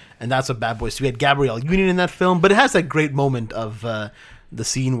 Right. And that's what Bad Boys 2. We had Gabrielle Union in that film, but it has that great moment of the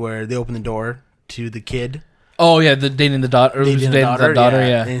scene where they open the door to the kid. Oh yeah, the dating the daughter. Dating Dating the daughter.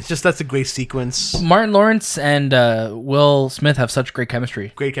 Yeah. And it's just that's a great sequence. Martin Lawrence and Will Smith have such great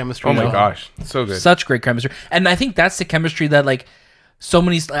chemistry. Great chemistry. Oh my gosh, so good. Such great chemistry, and I think that's the chemistry that like so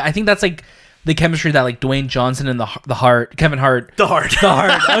many. I think that's like the chemistry that like Dwayne Johnson and the Hart, Kevin Hart, The heart. the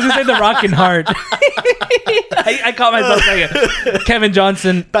Hart. I was gonna say the Rock and Hart. I caught myself saying it. Kevin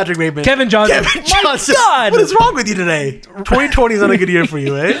Johnson. Patrick Bateman. Kevin Johnson. Kevin My Johnson. God. What is wrong with you today? 2020 is not a good year for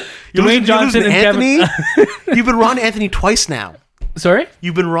you, eh? Dwayne Johnson and Anthony. You've been wrong, Anthony, twice now. Sorry,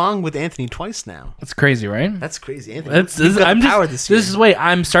 You've been wrong with Anthony twice now. that's crazy, right? That's crazy, Anthony. That's You've got I'm the just power this year. this is wait.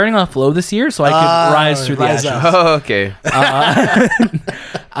 I'm starting off low this year, so I could rise through the rise ashes. up. Oh, okay. But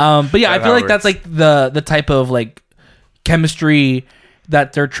yeah, I That's feel how like it that's works. like the type of like chemistry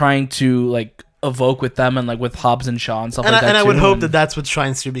that they're trying to like evoke with them and like with Hobbs and Shaw and stuff And, like that. I would too. hope And- that that's what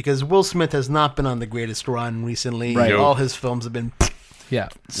shines through because Will Smith has not been on the greatest run recently. Right. All his films have been yeah.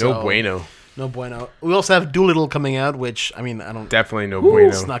 so, No bueno. No bueno. We also have Doolittle coming out, which I mean I don't. Definitely no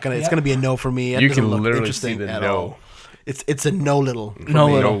It's bueno. not gonna. It's gonna be a no for me. It You doesn't can look literally interesting see the at no. all. It's a no little. for No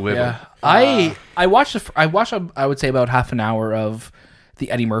me. little. No little. Yeah. I watched I would say about half an hour of the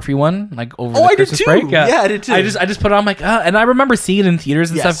Eddie Murphy one like over Oh, the I did Christmas too. break. Yeah, I did too. I just put it on like and I remember seeing it in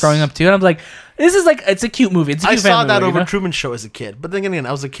theaters and Yes. stuff growing up too. And I'm like, this is like it's a cute movie. It's a I cute saw family that movie, over you know? Truman Show as a kid, but then again,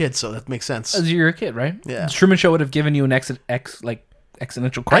 I was a kid, so that makes sense. As you're a kid, right? Yeah. The Truman Show would have given you an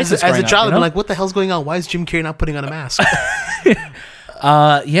existential crisis As a growing up, child, you I'd know? be like, "What the hell's going on? Why is Jim Carrey not putting on a mask?"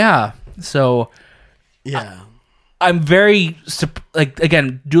 Yeah. So yeah, I'm very like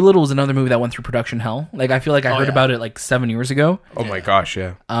again, Doolittle was another movie that went through production hell. Like I feel like I heard yeah. about it like 7 years ago. Oh my gosh,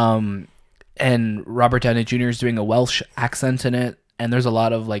 yeah. And Robert Downey Jr. is doing a Welsh accent in it, and there's a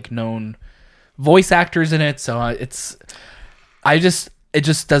lot of like known voice actors in it. So it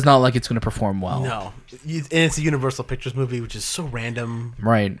just does not like it's going to perform well. no, and it's a Universal Pictures movie, which is so random.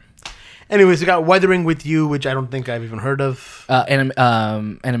 Right. Anyways, we got Weathering with You, which I don't think I've even heard of.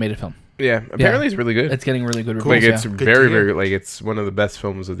 Animated film. Yeah, apparently it's really good. It's getting really good reviews. like it's yeah. Good very, to hear. very like it's one of the best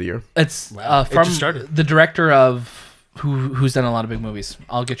films of the year. It's Wow. It from just started. the director of who's done a lot of big movies.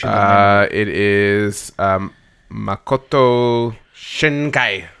 I'll get you the name. It is Makoto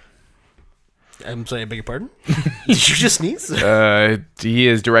Shinkai. I'm sorry, I beg your pardon. Did you just sneeze? He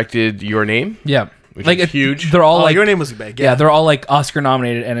has directed Your Name. Yeah. Which like is it- huge. They're all Oh, like Your Name was big. yeah, they're all like Oscar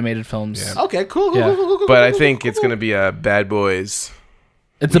nominated animated films. Yeah. Okay, cool. Yeah. cool. But I think it's gonna be a Bad Boys.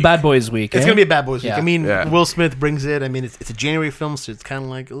 It's a Bad Boys week. It's eh? gonna be a Bad Boys week. Yeah. I mean, Yeah. Will Smith brings it. I mean, it's a January film, so it's kind of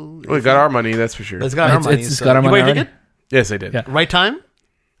like, ooh, Well, it got our money, that's for sure. but it's got our It's- money. it's so- got our You money buy a already? ticket? Yes, I did. Yeah. Right time?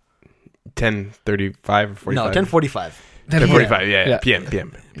 10:35 or 45. No, 10:45. 10:45. Yeah, Yeah. PM.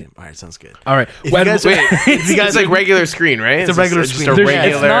 All right, sounds good. All right. If you guys, Wait, if you guys it's like regular screen, right? It's a regular just screen. a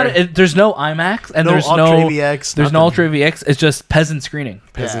There's- regular there's no IMAX and no there's Ultra no AVX. there's no nothing. Ultra AVX. It's just peasant screening.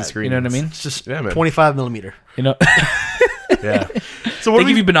 peasant Yeah, screen. You know what I mean? It's just Yeah, man. 25 millimeter. You know, Yeah. So they what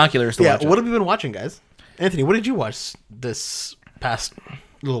give you binoculars to yeah, watch. what have you been watching, guys? Anthony, what did you watch this past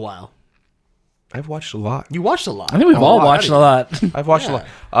little while? I've watched a lot. You watched a lot. I think we've Oh, all wow, watched how a lot. I've watched Yeah.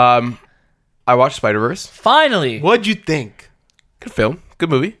 a lot. I watched Spider-Verse. Finally, What'd you think? Good film. Good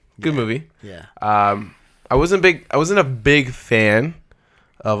movie. Good movie. Yeah. I wasn't a big fan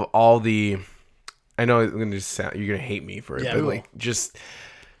of all the. I know it's gonna just sound, you're gonna hate me for it, Yeah, but we like just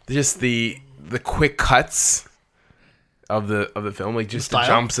the quick cuts of the film, like just the style?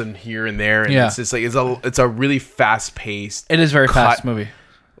 jumps in here and there, and Yeah. it's just like it's a really fast paced. it is a very cut, fast movie.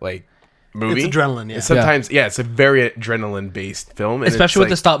 Like movie. It's adrenaline, yeah. And sometimes, it's a very adrenaline-based film. And Especially with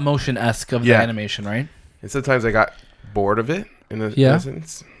the it's stop motion esque of the animation, right? and sometimes I got bored of it in a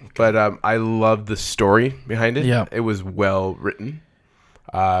sense. But I love the story behind it. Yeah. It was well written.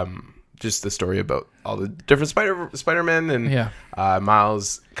 Just the story about all the different Spider-Man and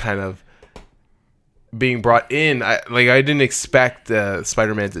Miles kind of being brought in. I didn't expect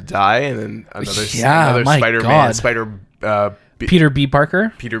Spider-Man to die, and then another my Spider-Man, God. Peter B.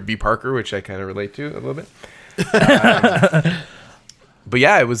 Parker, which I kind of relate to a little bit. But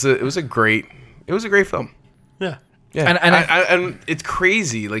yeah, it was a great film. Yeah. Yeah, And and it's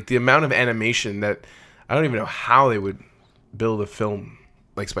crazy, like the amount of animation that I don't even know how they would build a film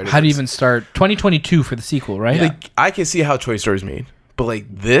like Spider-Man. how do you even start 2022 for the sequel, right? Like I can see how Toy Story's made, but like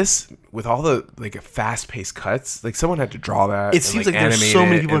this with all the like fast-paced cuts, like someone had to draw that. It seems like there's so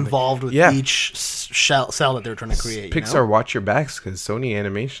many people involved with yeah. each cell that they're trying to create. Pixar, watch your backs because Sony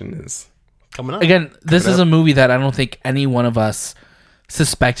Animation is coming up. Again, this is a movie that I don't think any one of us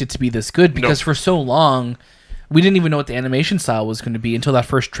suspected to be this good because for so long we didn't even know what the animation style was going to be until that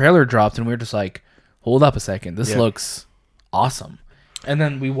first trailer dropped, and we were just like, hold up a second, this looks awesome. And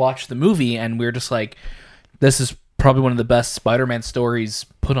then we watched the movie and we were just like, this is probably one of the best Spider-Man stories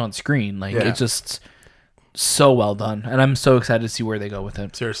put on screen. Like it's just so well done, and I'm so excited to see where they go with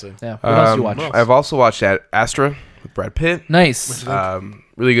it. Seriously. Yeah. What else you watch? I've also watched Astra with Brad Pitt. Nice.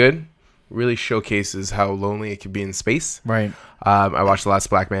 Really good. Really showcases how lonely it can be in space. Right. I watched The Last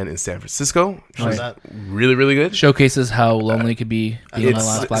Black Man in San Francisco. Which was That. really, really good. Showcases how lonely it could be. Being on the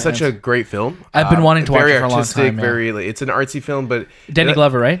Last It's Black such Man. a great film. I've been wanting to watch very it for a long artistic, time, yeah. very like, it's an artsy film, but Danny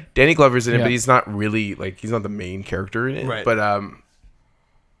Glover, right? Danny Glover's in it, Yeah. but he's not really like he's not the main character in it. Right. But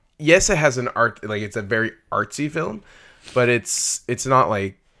yes, it has an art, like it's a very artsy film, but it's not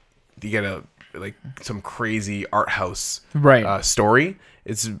like you get a like some crazy art house Right. story.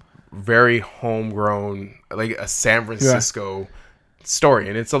 It's very homegrown, like a San Francisco story,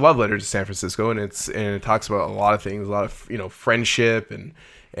 and it's a love letter to San Francisco, and it talks about a lot of things, a lot of friendship and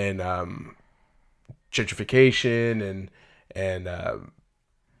gentrification and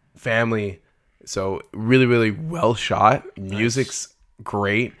family. So really, really well shot. Music's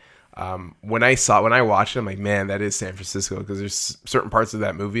great. When I watched it, I'm like, man, that is San Francisco, because there's certain parts of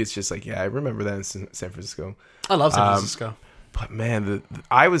that movie. It's just like, yeah, I remember that in San Francisco. I love San Francisco. But man,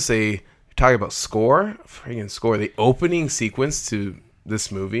 I would say, you're talking about freaking score. The opening sequence to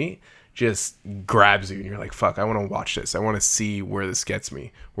this movie just grabs you, and you're like, fuck, I want to watch this. I want to see where this gets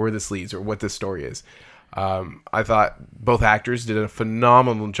me, where this leads, or what this story is. I thought both actors did a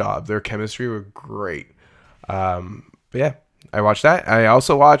phenomenal job. Their chemistry were great. But yeah, I watched that. I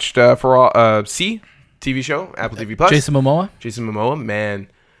also watched C TV show, Apple TV Plus. Jason Momoa, man.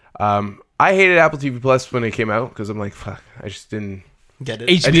 I hated Apple TV Plus when it came out because I'm like, fuck, I just didn't Get it.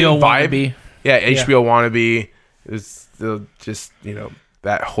 I HBO didn't vibe. wannabe. Yeah, HBO wannabe. It's just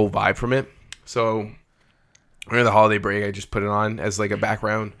that whole vibe from it. So during the holiday break, I just put it on as like a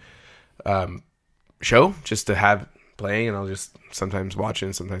background show just to have playing, and I'll just sometimes watch it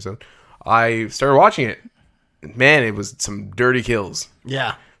and sometimes don't. I started watching it. Man, it was some dirty kills.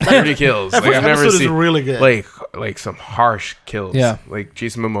 Yeah. Dirty kills. That Like, first I've never episode is seen really good. like some harsh kills. Yeah. Like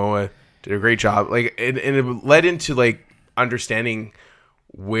Jason Momoa did a great job. Like and it led into like understanding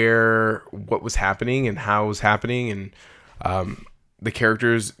what was happening and how it was happening, and the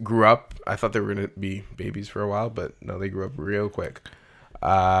characters grew up. I thought they were gonna be babies for a while, but no, they grew up real quick.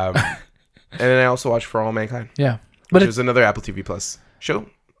 And then I also watched For All Mankind, Yeah. which But was another Apple TV Plus show.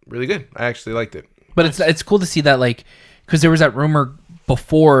 Really good. I actually liked it. But it's cool to see that, like, because there was that rumor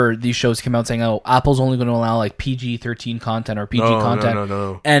before these shows came out saying, oh, Apple's only going to allow like PG-13 content or PG content.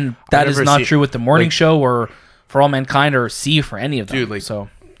 No. And that is never not seen- true with the Morning like- Show or For All Mankind or C for any of them. Dude, like, so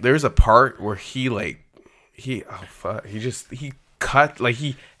there's a part where he cut, like,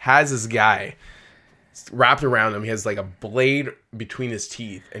 he has this guy wrapped around him. He has like a blade between his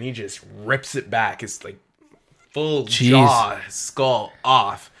teeth, and he just rips it back. It's like full jaw, skull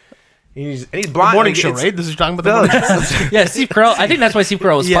off. And he's blind. Morning Like, show, it's- right? This is talking about the morning show. yeah, Steve Carell. I think that's why Steve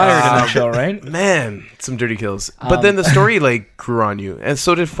Carell was fired in that show, right? Man, some dirty kills. But then the story like grew on you, and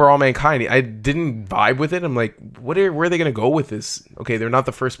so did For All Mankind. I didn't vibe with it. I'm like, where are they gonna go with this? Okay, they're not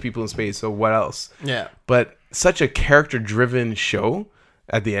the first people in space, so what else? Yeah. But such a character-driven show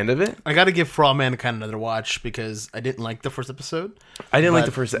at the end of it. I got to give For All Mankind another watch because I didn't like the first episode. I didn't like But-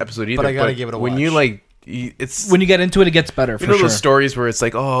 the first episode either. but I gotta give it a when you watch. like, it's When you get into it, it gets better for you know sure. those stories where it's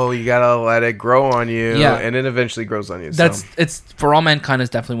like, oh, you gotta let it grow on you, Yeah. and it eventually grows on you. It's For All Mankind is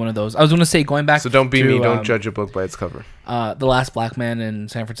definitely one of those. I was going to say, going back So don't be to, me. Don't judge a book by its cover. The Last Black Man in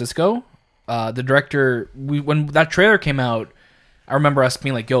San Francisco. The director, when that trailer came out, I remember us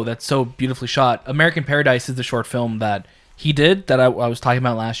being like, yo, that's so beautifully shot. American Paradise is the short film that he did that I was talking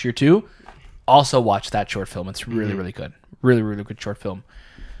about last year too. Also watched that short film. It's really, really good. Really, really good short film.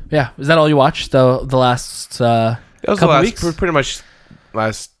 Yeah. Is that all you watched the last That was couple the last, weeks? pretty much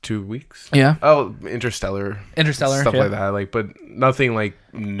last 2 weeks. Yeah. Oh, Interstellar. Stuff yeah. like that. Like, but nothing like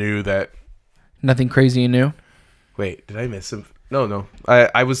new that. Nothing crazy and new. Wait, did I miss some? No.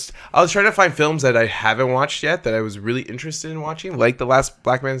 I was trying to find films that I haven't watched yet that I was really interested in watching, like The Last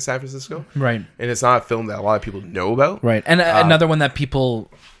Black Man in San Francisco. Right. And it's not a film that a lot of people know about. Right. And another one that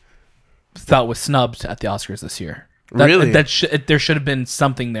people thought was snubbed at the Oscars this year. Really? There should have been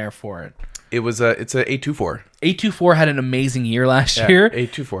something there for it. It's a 824. 824 had an amazing year last year,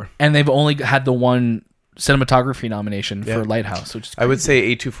 824. and they've only had the one cinematography nomination for Lighthouse, which is I would say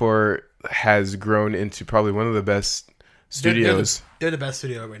 824 has grown into probably one of the best studios. They're the best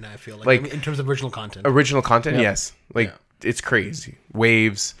studio right now, I feel like. Like- I mean, in terms of original content. Original content, Yep. yes. Like, Yeah. it's crazy.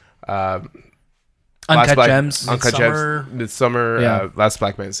 Waves, Uncut Black- Gems, Uncut Midsummer. Gems, Midsummer, Yeah. Last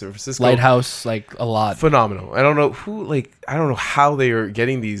Black Man in San Francisco. Lighthouse, like a lot. Phenomenal. I don't know how they are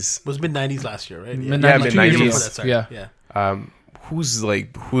getting these. It was mid-90s last year, right? Mid-nineties, 2 years Before before that, that, sorry. yeah. Yeah.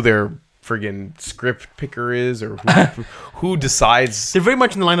 Who their friggin' script picker is, or who decides. They're very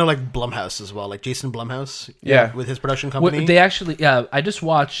much in the line of like Blumhouse as well, like Jason Blumhouse. Yeah. With his production company. They actually, I just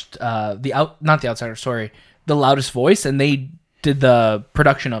watched not The Outsider, sorry, The Loudest Voice, and they did the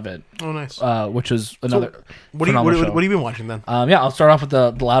production of it, Oh, nice. which was another. What have phenomenal show. you been watching then? Yeah, I'll start off with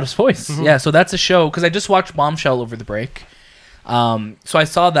the Loudest Voice. Yeah, so that's a show because I just watched Bombshell over the break. So I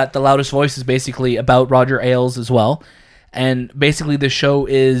saw that The Loudest Voice is basically about Roger Ailes as well, and basically the show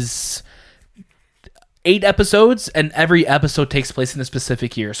is 8 episodes, and every episode takes place in a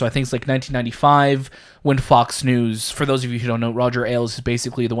specific year. So I think it's like 1995 when Fox News. For those of you who don't know, Roger Ailes is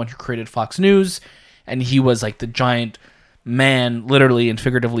basically the one who created Fox News, and he was like the giant man, literally and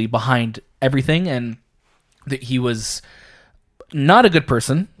figuratively, behind everything, and he was not a good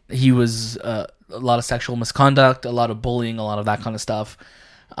person. He was a lot of sexual misconduct, a lot of bullying, a lot of that kind of stuff.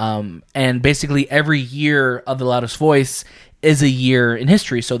 And basically every year of The Loudest Voice is a year in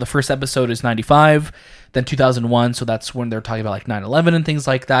history. So the first episode is 95, then 2001. So that's when they're talking about like 9/11 and things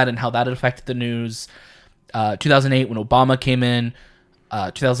like that and how that affected the news. 2008 when Obama came in.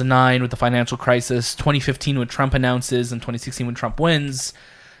 2009 with the financial crisis, 2015 when Trump announces, and 2016 when Trump wins.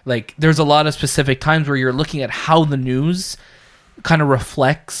 Like, there's a lot of specific times where you're looking at how the news kind of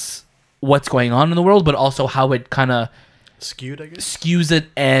reflects what's going on in the world, but also how it kind of Skewed, I guess. skews it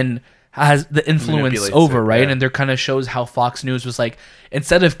and has the influence Manipulates over, it, right? yeah. And there kind of shows how Fox News was like,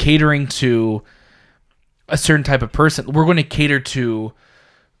 instead of catering to a certain type of person, we're going to cater to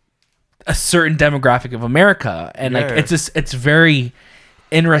a certain demographic of America. And like, Yeah. it's very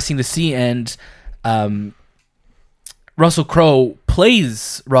interesting to see. And Russell Crowe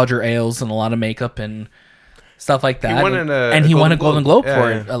plays Roger Ailes in a lot of makeup and stuff like that. He won a Golden Globe Yeah,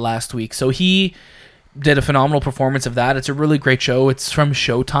 for it last week. So he did a phenomenal performance of that. It's a really great show. It's from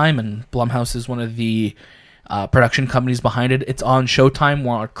Showtime, and Blumhouse is one of the production companies behind it. It's on Showtime.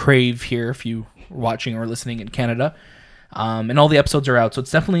 We're on Crave here if you are watching or listening in Canada. And all the episodes are out, so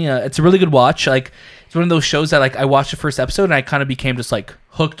it's definitely it's a really good watch. Like, it's one of those shows that like I watched the first episode and I kind of became just like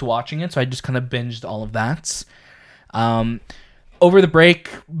hooked watching it, so I just kind of binged all of that. Over the break,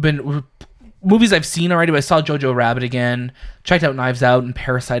 movies I've seen already, but I saw Jojo Rabbit again, checked out Knives Out and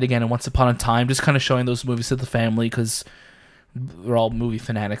Parasite again, and Once Upon a Time, just kind of showing those movies to the family because we're all movie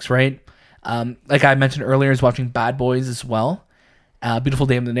fanatics, right? Like I mentioned earlier, I was watching Bad Boys as well. Beautiful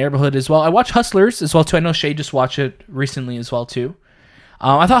Day in the Neighborhood as well. I watched Hustlers as well too. I know Shay just watched it recently as well too.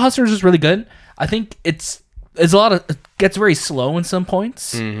 I thought Hustlers was really good. I think it's a lot of, it gets very slow in some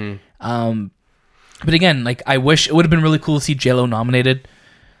points. Mm-hmm. But again, like I wish it would have been really cool to see J-Lo nominated,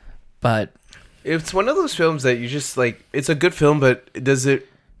 but It's one of those films that you just like. It's a good film, but does it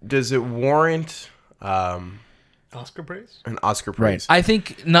warrant Oscar praise? an Oscar praise? I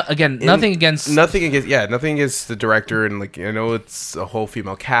think nothing against nothing against the director, and like I know it's a whole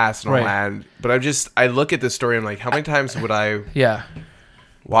female cast and all Right. that, but I look at this story and I'm like, how many times would I yeah.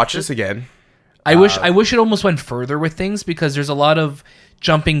 watch this again? I wish it almost went further with things because there's a lot of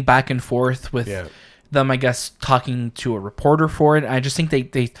jumping back and forth with Yeah. them, I guess, talking to a reporter for it. I just think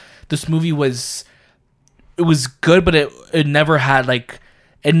this movie was good, but it never had like,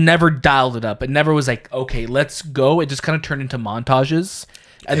 it never dialed it up. It never was like, okay, let's go. It just kind of turned into montages.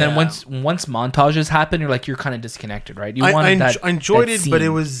 And then Yeah. once montages happen, you're kind of disconnected, right? You I wanted enjoyed that it, but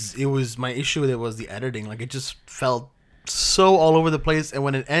scene. it was my issue with it was the editing. Like, it just felt so all over the place, and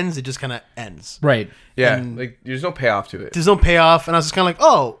when it ends, it just kind of ends. Right. Yeah, And- like there's no payoff to it. There's no payoff, and I was just kind of like,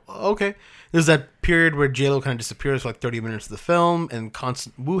 oh, okay. there's that period where JLo kind of disappears for like 30 minutes of the film, and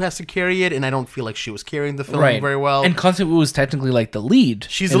Constant Wu has to carry it, and I don't feel like she was carrying the film very well. And Constant Wu is technically like the lead.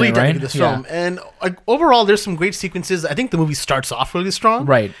 She's the lead right? in this film, and like overall, there's some great sequences. I think the movie starts off really strong,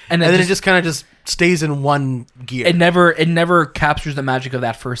 Right. and then it just kind of just stays in one gear. It never captures the magic of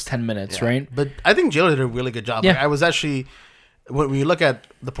that first 10 minutes, right? But I think JLo did a really good job. Yeah. Like, I was actually, when you look at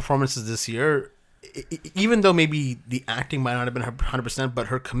the performances this year, even though maybe the acting might not have been 100%, but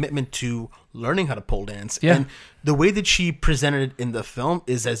her commitment to learning how to pole dance and the way that she presented it in the film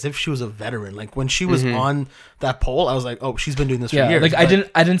is as if she was a veteran. Like when she was on that pole, I was like, oh, she's been doing this for years. Like I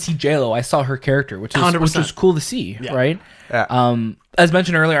didn't see JLo. I saw her character, which was cool to see, right? Yeah. As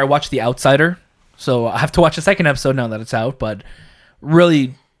mentioned earlier, I watched The Outsider, so I have to watch the second episode now that it's out. But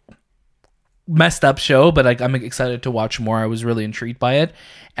really messed up show, but I'm excited to watch more. I was really intrigued by it,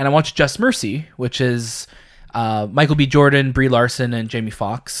 and I watched Just Mercy, which is Michael B. Jordan, Brie Larson, and Jamie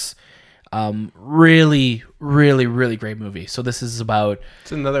Foxx. Really, really, really great movie. So this is about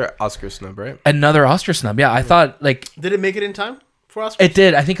It's another Oscar snub, right? another Oscar snub. Yeah, I thought like Did it make it in time for Oscars? it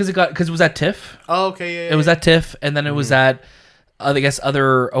did. I think because it was at TIFF. Oh, okay, yeah. It was at TIFF, and then it was at I guess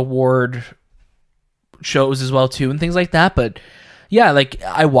other award shows as well too, and things like that. But yeah, like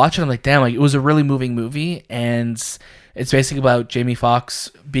I watched it, I'm like, damn, like it was a really moving movie, and it's basically about Jamie Foxx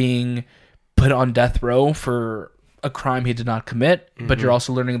being put on death row for a crime he did not commit, but you're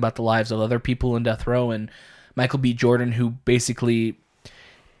also learning about the lives of other people in death row, and Michael B. Jordan, who basically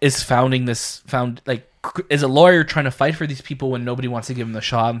is is a lawyer trying to fight for these people when nobody wants to give him the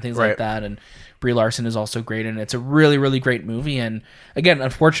shot and things like that. And Brie Larson is also great, and it's a really, really great movie. And again,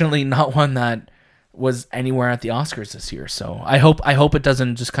 unfortunately, not one that was anywhere at the Oscars this year. So I hope it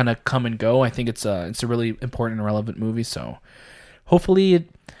doesn't just kind of come and go. I think it's a really important and relevant movie. So hopefully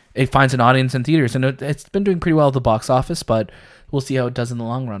it finds an audience in theaters, and it's been doing pretty well at the box office, but we'll see how it does in the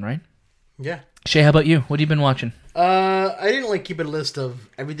long run, right? Yeah. Shay, how about you? What have you been watching? I didn't like keep a list of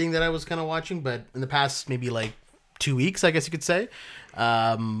everything that I was kind of watching, but in the past maybe like 2 weeks, I guess you could say,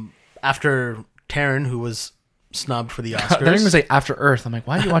 after Taron, who was snubbed for the Oscars. I thought you were going to say After Earth. I'm like,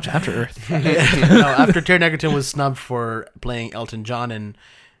 why did you watch After Earth? No, after Taron Egerton was snubbed for playing Elton John in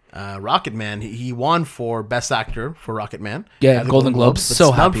Rocket Man, he won for Best Actor for Rocket Man. Yeah, at the Golden Globes. but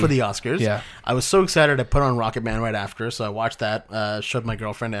So snubbed happy. for the Oscars. Yeah. I was so excited. I put on Rocket Man right after, so I watched that. Showed my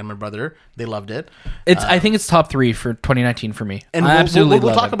girlfriend and my brother. They loved it. I think it's top 3 for 2019 for me. And I absolutely we'll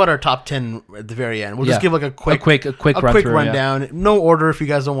love talk it. about our top 10 at the very end. We'll just give like a quick run-through, rundown. No order if you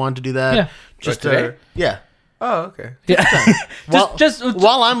guys don't want to do that. Yeah. Just today? yeah. Oh, okay. Yeah.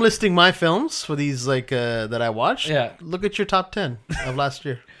 While I'm listing my films for these that I watched, Yeah. look at your top 10 of last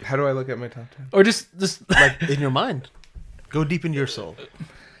year. How do I look at my top 10? Or just Like in your mind. Go deep into your soul.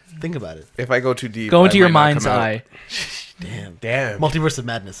 Think about it. If I go too deep, go into I your might not mind's come out. eye. Damn. Multiverse of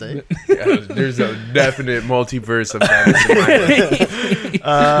Madness, eh? Yeah, there's a definite multiverse of that. In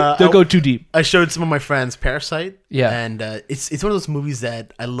my Don't go too deep. I showed some of my friends Parasite. Yeah. And it's one of those movies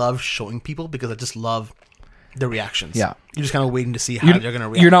that I love showing people because I just love the reactions. Yeah. You're just kind of waiting to see how they're going to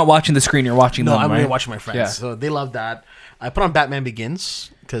react. You're not watching the screen. You're watching No, them, I'm right? really watching my friends. Yeah. So they love that. I put on Batman Begins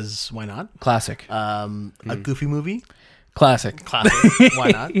because why not? Classic. A Goofy movie. Classic. Classic.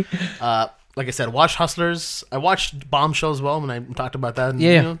 Why not? Like I said, watch Hustlers. I watched Bombshell as well when I talked about that. And,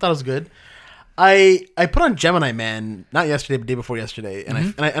 Yeah. thought it was good. I put on Gemini Man not yesterday, but the day before yesterday,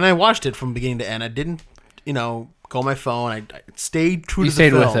 and I watched it from beginning to end. I didn't go on my phone. I stayed true You to the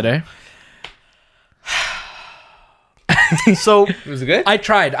stayed film. with it, eh? So Was it good? I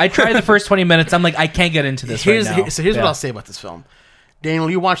tried the first 20 minutes. I'm like, I can't get into this right now. here's Yeah. what I'll say about this film. Daniel,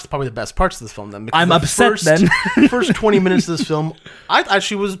 you watched probably the best parts of this film then. because I'm the upset then. first 20 minutes of this film, I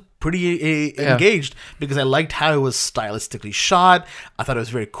actually was pretty engaged because I liked how it was stylistically shot. I thought it was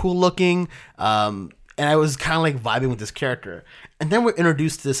very cool looking. And I was kind of like vibing with this character. And then we're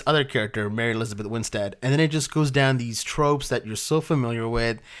introduced to this other character, Mary Elizabeth Winstead. And then it just goes down these tropes that you're so familiar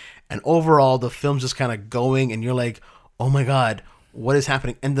with. And overall, the film's just kind of going and you're like, oh my God, what is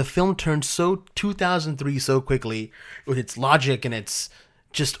happening? And the film turned so 2003 so quickly with its logic and its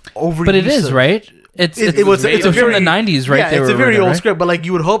just overuse. But it is, right? It's It's from the 90s, right? Yeah, They it's were a very written, old right? script, but like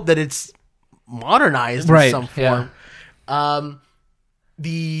you would hope that it's modernized Right, in some yeah. form.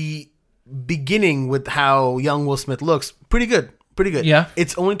 The beginning with how young Will Smith looks, pretty good. Yeah.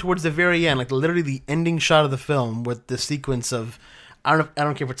 It's only towards the very end, like literally the ending shot of the film with the sequence of I don't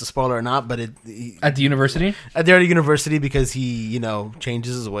care if it's a spoiler or not, but At the university? at the university because he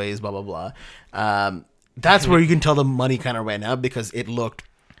changes his ways, blah blah blah. That's where you can tell the money kind of ran out because it looked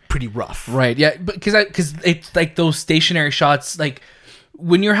pretty rough. Right, yeah. Because it's like those stationary shots, like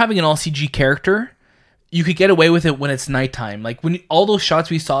when you're having an all CG character, you could get away with it when it's nighttime. Like when all those shots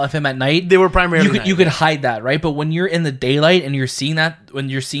we saw of him at night, They were primarily you could night, you could hide that, right? But when you're in the daylight and you're seeing that, when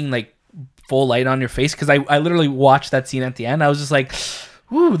you're seeing like full light on your face, because I literally watched that scene at the end, I was just like,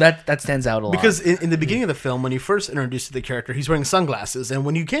 ooh, that stands out a lot. Because in the beginning of the film, when you first introduced to the character, he's wearing sunglasses, and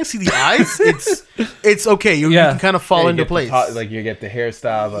when you can't see the eyes, it's okay. You can kind of fall into place. Like you get the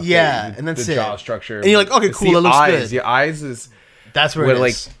hairstyle, and that's the it. jaw structure, And you're like, okay, It's cool, the that looks eyes. good. The eyes is That's where what it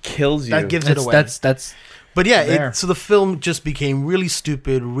like is. kills you. That gives it away. that's But yeah, there. so the film just became really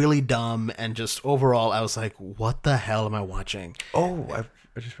stupid, really dumb, and just overall, I was like, what the hell am I watching?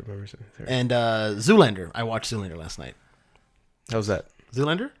 I just remember something. And Zoolander. I watched Zoolander last night. How's that?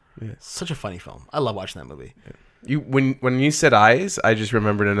 Zoolander? Yeah. Such a funny film. I love watching that movie. You when you said eyes, I just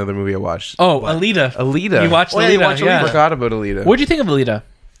remembered another movie I watched. Alita. Alita. You watched Oh, yeah, Alita. you watched yeah. Alita. I forgot about Alita. What'd you think of Alita?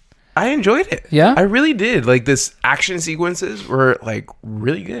 I enjoyed it. Yeah? I really did. Like this action sequences were like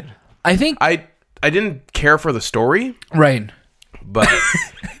really good. I think I didn't care for the story, right. but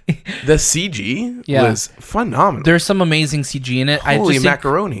the CG Yeah. was phenomenal. There's some amazing CG in it. I Holy just think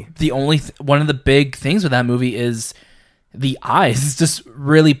macaroni. the only one of the big things with that movie is the eyes. Just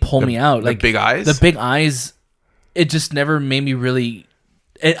really pull me out. the Like big eyes? The big eyes. It just never made me really.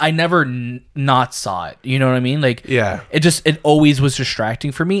 I never not saw it. You know what I mean? Like Yeah. It always was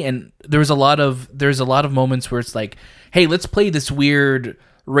distracting for me. And there's a lot of moments where it's like, hey, let's play this weird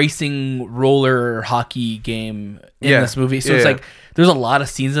racing roller hockey game in Yeah. this movie. So Yeah, it's yeah. like there's a lot of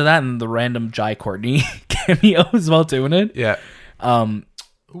scenes of that, and the random Jai Courtney cameo as well doing it. Yeah.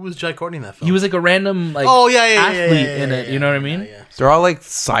 Who was Jai Courtney in that film? He was like a random like athlete athlete in it. You know what I mean? Yeah. They're all like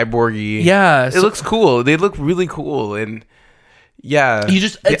cyborgy. Yeah, It so- looks cool. They look really cool. And yeah. You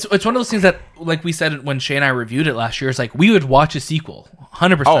just it's one of those things that, like we said when Shay and I reviewed it last year, it's like we would watch a sequel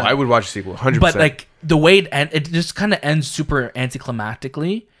 100%. Oh, I would watch a sequel. 100%. But like the way it just kind of ends super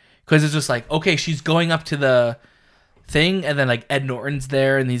anticlimactically, because it's just like, okay, she's going up to the thing, and then like Ed Norton's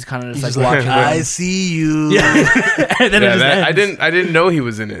there, and he's kind of just He's like watching I them. see you. And then it yeah, just ends. I didn't know he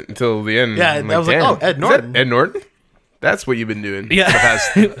was in it until the end. Yeah, I'm I was like, damn, oh, Ed is that Norton. Ed Norton? That's what you've been doing. Yeah. For the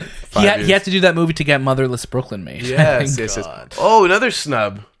past he 5 had, years. he had to do that movie to get Motherless Brooklyn made. Yes, yes, yes. God. Oh, another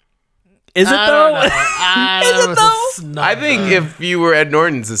snub. Is it I though? don't know. I Is don't it know if though? it's a snub, I think though. if you were Ed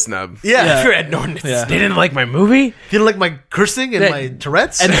Norton's a snub. Yeah, Yeah. if you're Ed Norton, it's Yeah. They didn't like my movie? You didn't like my cursing and Yeah. my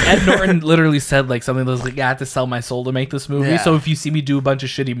Tourette's? And Ed Norton literally said like something that was like, "I had to sell my soul to make this movie. Yeah. So if you see me do a bunch of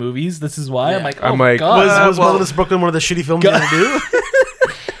shitty movies, this is why." Yeah. I'm like, I'm "Oh my like, god, was Motherless Brooklyn one of the shitty films you're going to do?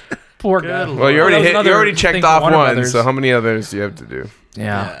 poor guy." Well, you That already was another you already thing checked for off Warner one, Brothers. so how many others do you have to do?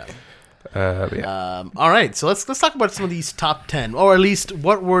 Yeah. Yeah. All right, so let's talk about some of these top 10, or at least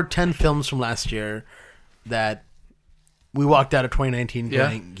what were 10 films from last year that we walked out of 2019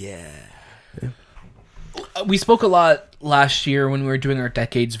 going, yeah. We spoke a lot last year when we were doing our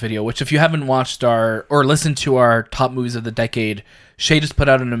decades video, which if you haven't watched or listened to our top movies of the decade, Shay just put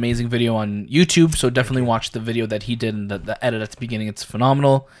out an amazing video on YouTube, so definitely watch the video that he did and the edit at the beginning. It's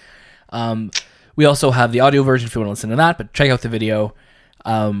phenomenal. We also have the audio version if you want to listen to that, but check out the video.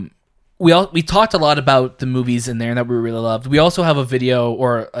 We talked a lot about the movies in there that we really loved. We also have a video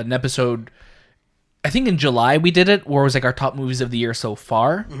or an episode, I think in July we did it, where it was like our top movies of the year so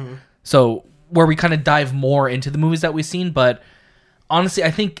far. So where we kind of dive more into the movies that we've seen. But honestly,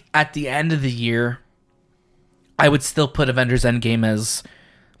 I think at the end of the year, I would still put Avengers Endgame as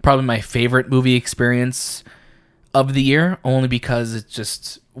probably my favorite movie experience of the year, only because it's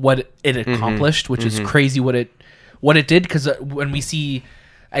just what it accomplished, which is crazy what it did. Because when we see,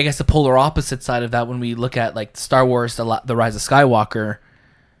 I guess, the polar opposite side of that, when we look at like Star Wars, the Rise of Skywalker,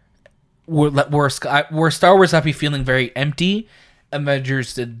 where Star Wars had me feeling very empty,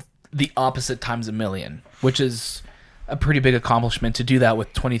 Avengers did the opposite times a million, which is a pretty big accomplishment to do that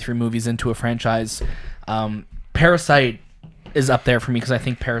with 23 movies into a franchise. Parasite is up there for me because I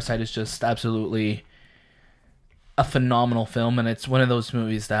think Parasite is just absolutely a phenomenal film, and it's one of those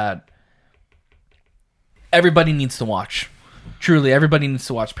movies that everybody needs to watch. Truly, everybody needs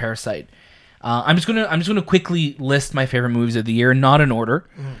to watch Parasite. I'm just gonna quickly list my favorite movies of the year, not in order,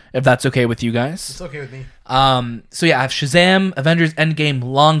 if that's okay with you guys. It's okay with me. So yeah, I have Shazam, Avengers Endgame,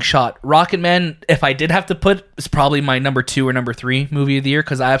 Long Shot, Rocketman. If I did have to put, it's probably my number 2 or number 3 movie of the year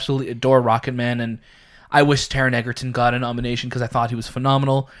because I absolutely adore Rocketman, and I wish Taron Egerton got a nomination because I thought he was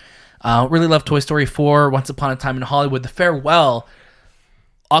phenomenal. Really love Toy Story 4, Once Upon a Time in Hollywood, The Farewell.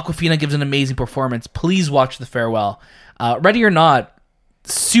 Awkwafina gives an amazing performance. Please watch The Farewell. Ready or Not,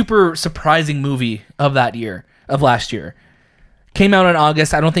 super surprising movie of last year. Came out in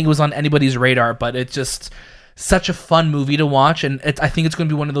August. I don't think it was on anybody's radar, but it's just such a fun movie to watch, and I think it's going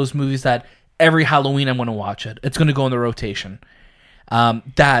to be one of those movies that every Halloween I'm going to watch it. It's going to go in the rotation.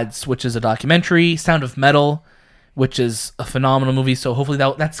 Dads, which is a documentary. Sound of Metal, which is a phenomenal movie. So hopefully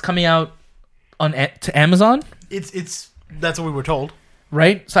that's coming out to Amazon. It's that's what we were told.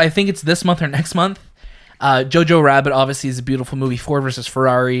 Right? So I think it's this month or next month. Jojo Rabbit obviously is a beautiful movie. Ford versus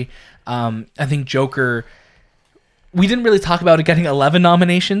Ferrari. I think Joker, we didn't really talk about it getting 11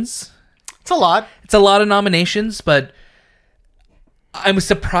 nominations. It's a lot. It's a lot of nominations, but I'm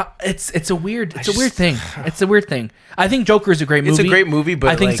surprised. It's a weird thing. It's a weird thing. I think Joker is a great movie. It's a great movie, but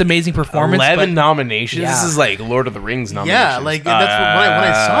I think it's amazing performance. 11 but nominations. Yeah. This is like Lord of the Rings nominations. Yeah, like that's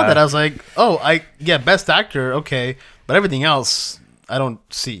when I saw that I was like, oh, best actor, okay, but everything else I don't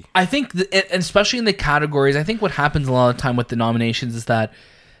see. I think, especially in the categories, I think what happens a lot of the time with the nominations is that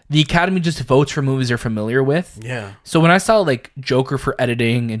the Academy just votes for movies they're familiar with. Yeah. So when I saw like Joker for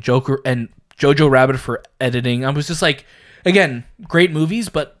editing and Jojo Rabbit for editing, I was just like, again, great movies,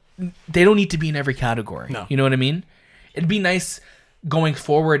 but they don't need to be in every category. No. You know what I mean? It'd be nice going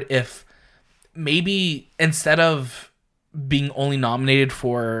forward if maybe instead of being only nominated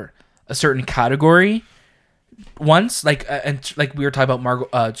for a certain category once, like we were talking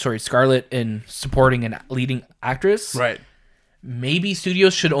about Scarlett in supporting and leading actress. Right. Maybe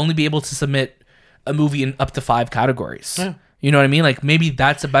studios should only be able to submit a movie in up to 5 categories. Yeah. You know what I mean? Like maybe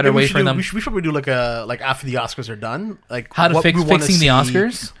that's a better way for them. We should probably do like after the Oscars are done, like How to what fix we wanna fixing the see-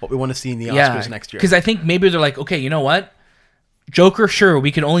 Oscars? What we want to see in the Oscars next year. Because I think maybe they're like, okay, you know what? Joker, sure,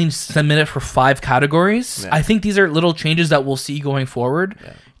 we can only submit it for 5 categories. Yeah. I think these are little changes that we'll see going forward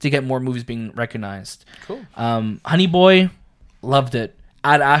to get more movies being recognized. Cool. Honey Boy, loved it.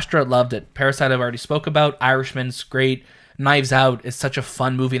 Ad Astra, loved it. Parasite, I've already spoke about. Irishman's great. Knives Out is such a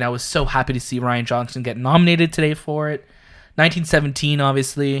fun movie, and I was so happy to see Rian Johnson get nominated today for it. 1917,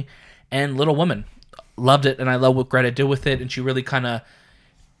 obviously, and Little Woman, loved it, and I love what Greta did with it, and she really kind of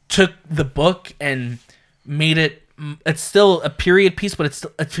took the book and made it. It's still a period piece, but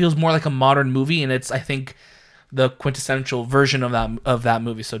it feels more like a modern movie, and it's, I think, the quintessential version of that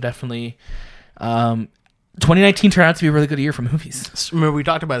movie. So definitely, 2019 turned out to be a really good year for movies. Remember we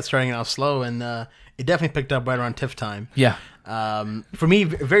talked about it starting out slow, and it definitely picked up right around TIFF time. Yeah. For me,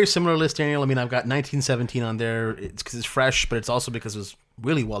 very similar list, Daniel. I mean, I've got 1917 on there. It's because it's fresh, but it's also because it was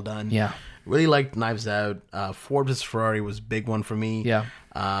really well done. Yeah. Really liked Knives Out. Ford vs. Ferrari was a big one for me. Yeah.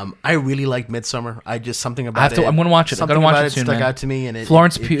 I really liked Midsummer. Something about I'm going to watch it. I'm going to watch it soon, stuck man. out to me, and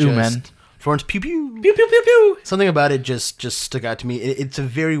Florence Pugh, man. Florence Pugh Pugh. Pew, pew, pew, pew. Something about it just stuck out to me. It's a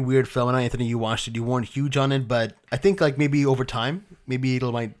very weird film. I know, Anthony, you watched it. You weren't huge on it, but I think like maybe over time, maybe it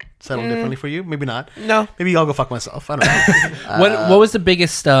might settle differently for you. Maybe not. No. Maybe I'll go fuck myself. I don't know. What was the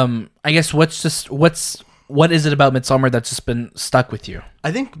biggest? I guess what is it about Midsommar that's just been stuck with you?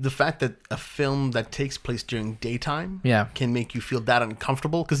 I think the fact that a film that takes place during daytime Yeah. can make you feel that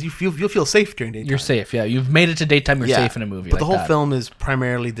uncomfortable because you'll feel safe during daytime. You're safe, yeah. You've made it to daytime. You're safe in a movie. But like the whole that. film is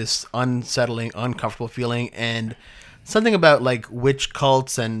primarily this unsettling, uncomfortable feeling, and something about like witch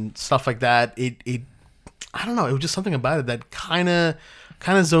cults and stuff like that. It I don't know. It was just something about it that kind of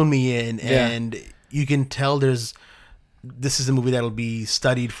zoned me in, Yeah. and you can tell this is a movie that'll be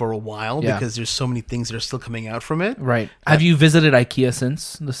studied for a while Yeah. because there's so many things that are still coming out from it. Right. Have you visited IKEA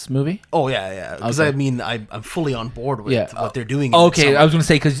since this movie? Oh yeah. Because Okay. I mean, I'm fully on board with Yeah. what they're doing. in Okay, Midsommar. I was going to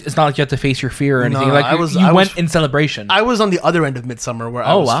say because it's not like you have to face your fear or anything. No, like I was- you I went was- in celebration. I was on the other end of Midsummer where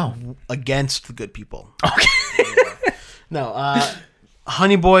I Oh, was wow. against the good people. Okay. No,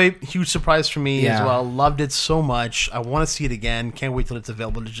 Honey Boy, huge surprise for me as Yeah. well. Loved it so much. I want to see it again. Can't wait till it's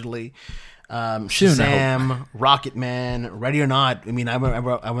available digitally. Soon, I Shazam, Rocket Man, Ready or Not. I mean, I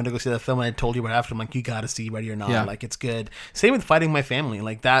remember I went to go see that film and I told you right after. I'm like, you got to see Ready or Not. Yeah. Like, it's good. Same with Fighting My Family.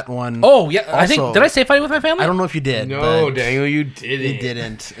 Like that one. oh yeah, I think also- did I say Fighting with My Family? I don't know if you did. No, but Daniel, you didn't. you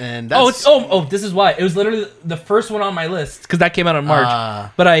didn't. And Oh, that's, it's this is why it was literally the first one on my list because that came out in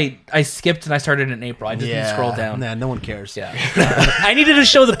March. But I skipped and I started in April. I just didn't scroll down. Nah, no one cares. Yeah, I needed to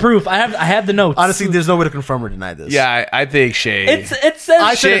show the proof. I have the notes. Honestly, there's no way to confirm or deny this. Yeah, I think Shay. it says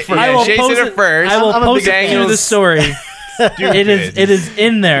I said it first. I will Shay said post it first. I will I'm a post big it through the Daniels- story. It is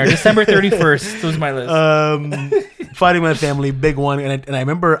in there. December 31st was my list. Fighting My Family, big one. And I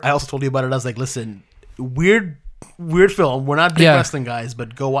remember I also told you about it. I was like, listen, weird film. We're not big Yeah. wrestling guys,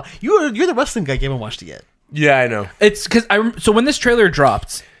 but go watch. You're the wrestling guy. You haven't watched it yet. Yeah, I know. It's because so when this trailer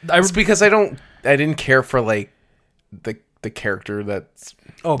dropped, It's because I didn't care for like the character that's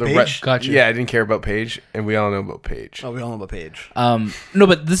Oh, the Paige? Gotcha. Yeah, I didn't care about Paige, and we all know about Paige. Oh, we all know about Paige. no,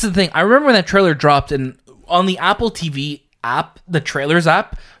 but this is the thing. I remember when that trailer dropped, and on the Apple TV app, the trailers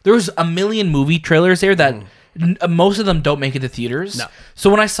app, there was a million movie trailers there that most of them don't make it to theaters. No. So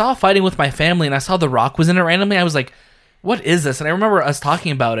when I saw Fighting with My Family and I saw The Rock was in it randomly, I was like, "What is this?" And I remember us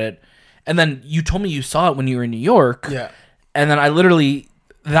talking about it, and then you told me you saw it when you were in New York. Yeah. And then I literally,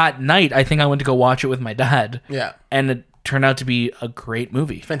 that night, I think I went to go watch it with my dad. Yeah. And it turned out to be a great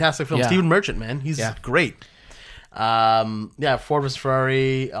movie. Fantastic film. Yeah. Stephen Merchant, man. He's great. Ford vs.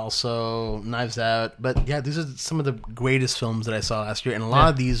 Ferrari, also Knives Out. But yeah, these are some of the greatest films that I saw last year. And a lot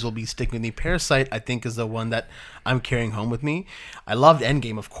of these will be sticking with me. Parasite, I think, is the one that I'm carrying home with me. I loved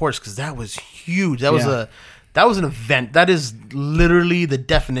Endgame, of course, because that was huge. That was an event. That is literally the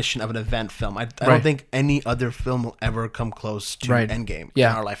definition of an event film. I don't think any other film will ever come close to Endgame in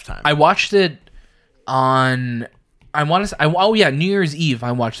our lifetime. I watched it on, New Year's Eve.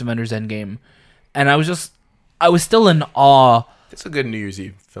 I watched Avengers Endgame, and I was still in awe. It's a good New Year's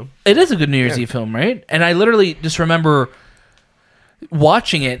Eve film. It is a good New Year's Eve film, right? And I literally just remember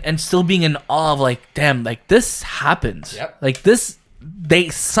watching it and still being in awe of like, damn, like this happens. Yep. Like this, they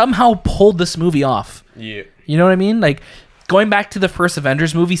somehow pulled this movie off. Yeah. You know what I mean? Like going back to the first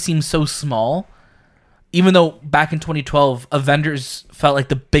Avengers movie seems so small, even though back in 2012, Avengers felt like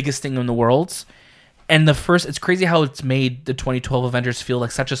the biggest thing in the world. And it's crazy how it's made the 2012 Avengers feel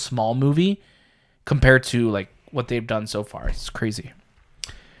like such a small movie compared to like what they've done so far. It's crazy.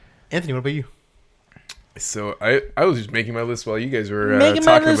 Anthony, what about you? So I was just making my list while you guys were Making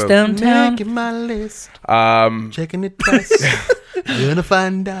my talking list about downtown. Making my list. Um, Checking it twice. Gonna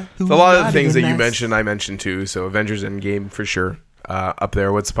find out who's a lot of the naughty things that and you nice. mentioned, I mentioned too. So Avengers Endgame for sure, up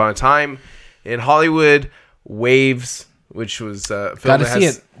there. Once Upon a Time in Hollywood, Waves, which was a film Gotta that see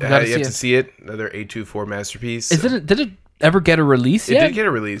has it. Gotta you have see to it. see it. Another A24 masterpiece. Did it ever get a release It yet? did get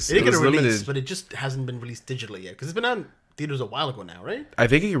a release. It did get a was release, limited. but it just hasn't been released digitally yet because it's been out in theaters a while ago now, right? I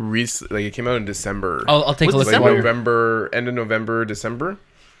think it came out in December. I'll take a look. like while you're- November, end of November, December,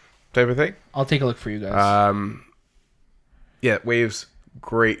 type of thing. I'll take a look for you guys. Yeah, Waves,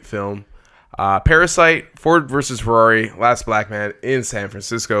 great film. Parasite, Ford versus Ferrari, Last Black Man in San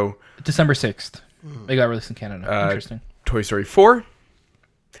Francisco. December 6th. They got released in Canada. Interesting. Toy Story 4,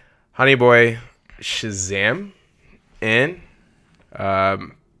 Honey Boy, Shazam, and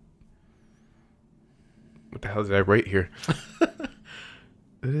what the hell did I write here?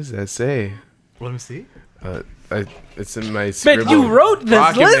 What does that say? Let me see. It's in my Man, scribble. you wrote this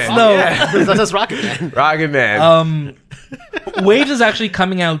Rocket list Man. though. Yeah. That's Rocket Man. Rocket Man. Waves is actually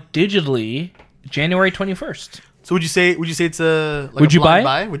coming out digitally January 21st. So would you say it's a like Would a you blind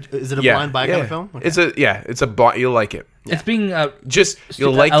buy buy? Is it a blind buy kind of film? Okay. It's a you'll like it. It's being Just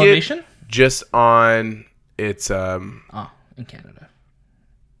you'll like Elevation? it just on its in Canada.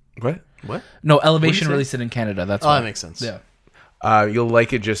 what? What? No, Elevation say? released it in Canada. That's Oh, why. that makes sense. Yeah. You'll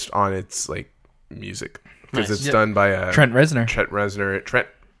like it just on its like music because Nice. it's Yeah. done by Trent Reznor.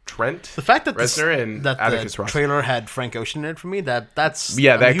 Trent. The fact that Reznor and that Atticus the Ross. trailer had Frank Ocean in it for me, that's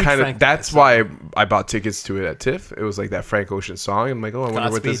Yeah, I'm a that huge kind Frank of that's fan. why I bought tickets to it at TIFF. It was like that Frank Ocean song. I'm like, oh, I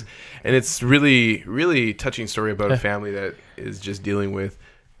wonder what this. Godspeed. And it's really, really touching story about a family that is just dealing with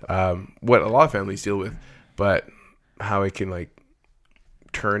what a lot of families deal with, but how it can like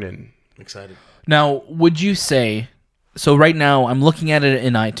turn and I'm excited. Now, would you say? So right now, I'm looking at it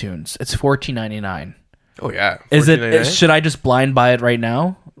in iTunes. It's $14.99. oh yeah, Is it? $14.99? Should I just blind buy it right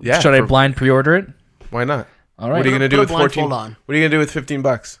now? Yeah, Should I for- blind pre-order it? Why not? All right. What are you gonna do Put a with 14? blindfold on. What are you gonna do with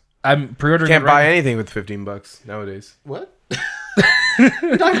 $15? I'm pre-ordering. Can't it buy right anything with $15 nowadays. What?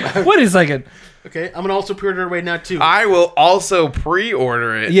 now. What is like? Okay, I'm gonna also pre-order it right now too. I will also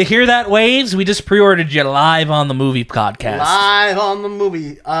pre-order it. You hear that, Waves? We just pre-ordered you live on the movie podcast. Live on the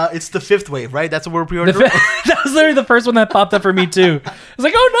movie. It's the fifth wave, right? That's what we're pre-ordering. That was literally the first one that popped up for me too. I was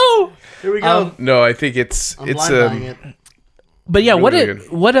like, oh no. Here we go. No, I think it's I'm it's blind buying it. But yeah, Really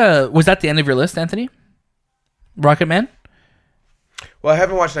good. what was that the end of your list, Anthony? Rocket Man? Well, I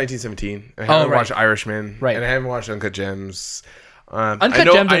haven't watched 1917. I haven't right. watched Irishman. Right. And I haven't watched Uncut Gems. Uncut I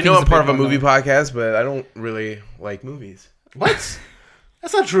know, Gems, I I think, know is I'm a part of big a one, movie though. podcast, but I don't really like movies. What?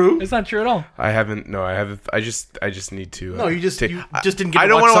 That's not true. It's not true at all. I haven't. No, I haven't. I just need to. No, you just didn't get. I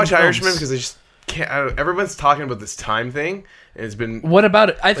don't want to watch some Irishman films. because I just can't. Everyone's talking about this time thing, and it's been. What about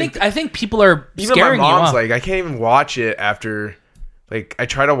it? I think people are Even scaring my you mom's off. like, I can't even watch it after. Like, I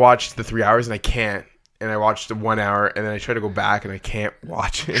try to watch the 3 hours and I can't. And I watched the 1 hour, and then I try to go back and I can't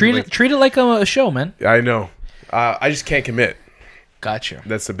watch it. treat it like a show, man. I know. I just can't commit. Gotcha.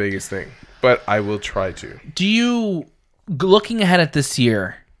 That's the biggest thing. But I will try to. Do you looking ahead at this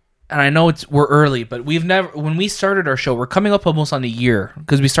year? And I know we're early, but when we started our show, we're coming up almost on a year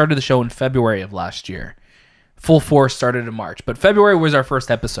because we started the show in February of last year. Full force started in March, but February was our first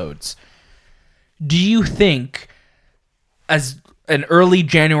episodes. Do you think, as an early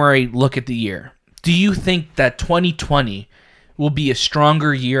January look at the year, do you think that 2020 will be a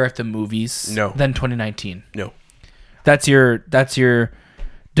stronger year at the movies No. than 2019? No. That's your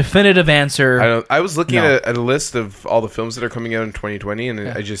definitive answer. I was looking No. at a list of all the films that are coming out in 2020, and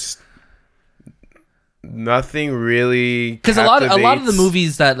I just nothing really, Because a lot of the captivates.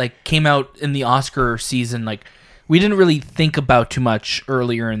 movies that like came out in the Oscar season, like we didn't really think about too much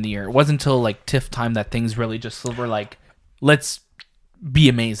earlier in the year. It wasn't until like TIFF time that things really just were like, let's be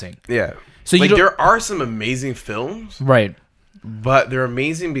amazing. Yeah. So you like don't- there are some amazing films, Right. but they're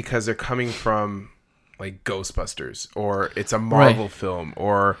amazing because they're coming from like Ghostbusters, or it's a Marvel film,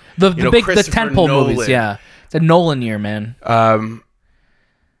 or The you know, big Christopher tentpole movies, Nolan. yeah. It's a Nolan year, man.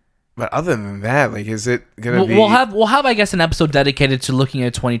 But other than that, like, is it gonna be? We'll have I guess an episode dedicated to looking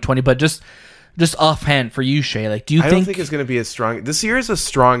at 2020, but just offhand for you, Shay, like do you I don't think think it's gonna be as strong. This year is a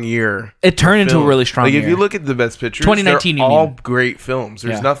strong year. it turned into a film. really strong Like year? if you look at the best pictures, 2019 they're you all mean. great films.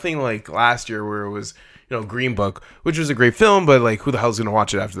 There's Yeah. nothing like last year where it was, you know, Green Book, which was a great film, but like who the hell's gonna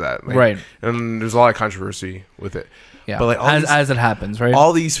watch it after that? Like, Right. And there's a lot of controversy with it. yeah, But like all as it happens, right?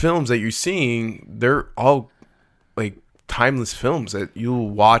 all these films that you're seeing, they're all like timeless films that you'll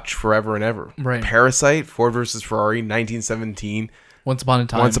watch forever and ever. Right. Parasite, Ford versus Ferrari, 1917, Once Upon a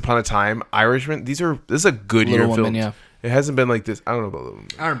Time. Once Upon a Time, Irishman. This is a good Little year of Women, films. yeah. It hasn't been like this. I don't know about Little Women.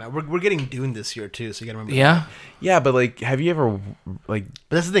 I don't know. We're getting Dune this year too, so you gotta remember. Yeah. Yeah, but like, have you ever like?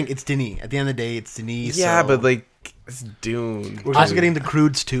 But that's the thing. It's Denis. At the end of the day, it's Denis. Yeah, so but like, it's Dune. we're also getting the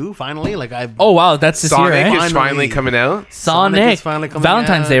Crudes too. Finally, like I. Oh wow, that's this Sonic year, eh? is finally coming out. Sonic. is finally coming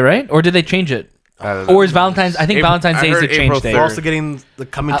Valentine's out. Day, right? Or did they change it? I don't know. Or is Valentine's? I think April- Valentine's I Day is heard the change April day. We're 3rd. also getting the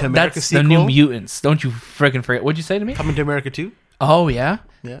Coming to America That's sequel. the New Mutants. Don't you freaking forget? What'd you say to me? Coming to America too. Oh yeah.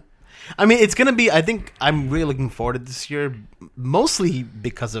 Yeah. I mean, it's gonna be. I think I'm really looking forward to this year, mostly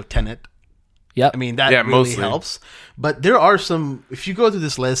because of Tenet. Yep. I mean, that Yeah, really mostly. helps. But there are some. If you go through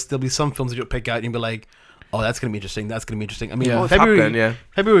this list, there'll be some films that you'll pick out and you'll be like, "Oh, that's gonna be interesting. That's gonna be interesting." I mean, Yeah. February. Top Gun, yeah.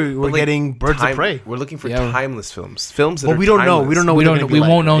 February, we're But, like, getting Birds time- of Prey. We're looking for Yeah. timeless films. Films that But are we don't know. We timeless. don't know. We what don't- they're gonna we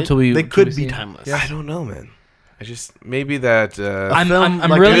be won't know like. until we- They until could we be see it. timeless. I don't know, man. I just maybe that. I'm film like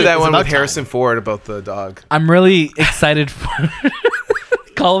really- Maybe that it's one about with time. Harrison Ford about the dog. I'm really excited for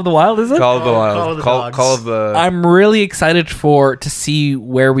Call of the Wild. Is it? Call of the Call of Wild. the Call, Dogs. Call of the. I'm really excited to see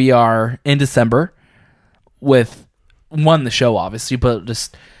where we are in December with the show obviously, but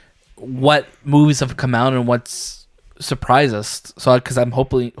just what movies have come out and what's surprised us. So because I'm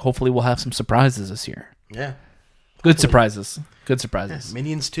hopefully we'll have some surprises this year. Yeah. Good surprises. Good surprises.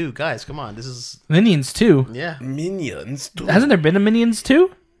 Minions 2, guys. Come on. This is Minions 2. yeah. Minions. Too. Hasn't there been a Minions 2?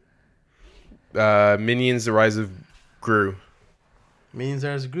 Minions: The Rise of Gru. Minions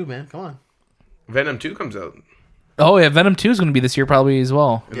are as a group, man. Come on. Venom 2 comes out. Oh yeah, Venom 2 is going to be this year probably as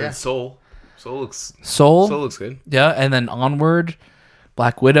well. And Yeah. then Soul. Soul looks Soul. good. Yeah, and then Onward,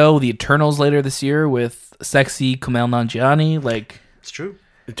 Black Widow, The Eternals later this year with sexy Kumail Nanjiani, like It's true.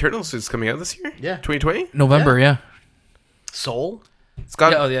 Eternals is coming out this year. Yeah. 2020. November, yeah. Soul. It's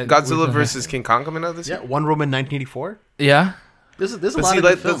Yeah, oh, yeah, Godzilla we're- versus King Kong coming out this Yeah. year. One Roman 1984. Yeah. There's a But lot see, of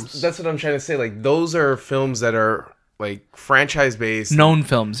like, good films. that's what I'm trying to say. Like those are films that are like franchise based. Known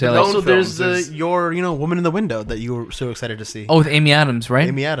films. Yeah. And Like, also, known there's films. the your Woman in the Window that you were so excited to see. oh, with Amy Adams, right?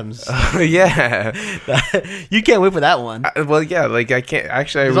 Amy Adams. yeah. You can't wait for that one. Well, yeah. Like I can't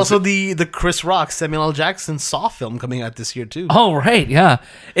actually. There's also the Chris Rock, Samuel L. Jackson Saw film coming out this year too. Oh, right. Yeah.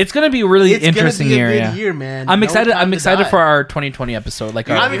 It's going to be a really It's interesting gonna be a year. good Yeah. year, man. I'm No excited. time I'm to excited die. for our 2020 episode. Like,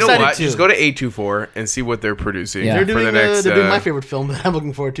 I'm our, you know excited what? too. Just go to A24 and see what they're producing. Yeah. They're for doing, the next. they're doing my favorite film that I'm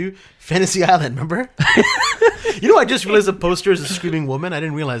looking forward to, Fantasy Island. Remember? I just realized the poster is a screaming woman. I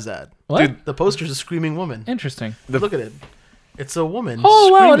didn't realize that. what? Dude, The poster is a screaming woman. Interesting. Look at it. It's a woman. Oh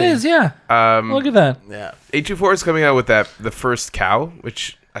wow, it screaming. is. Yeah. Look at that. Yeah. A24 is coming out with the first cow,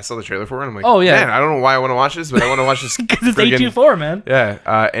 which I saw the trailer for, and I'm like, Oh, yeah. man, I don't know why I want to watch this, but I want to watch this. Because it's friggin- A24, man.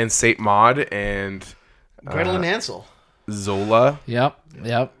 Yeah, and Saint Maud and Gretel and Ansel. Zola. Yep.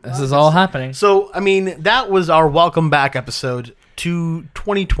 This is all happening. So, I mean, that was our welcome back episode to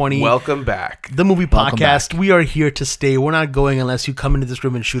 2020. Welcome back. The movie Welcome podcast. We are here to stay. We're not going unless you come into this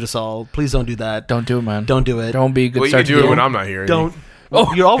room and shoot us all. Please don't do that. Don't do it, man. Don't do it. Don't be a good Well, you start can to do the it when year. I'm not here. Don't.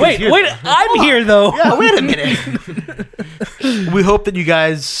 Oh, You're always wait, here. wait! I'm here though. Yeah, wait a minute. We hope that you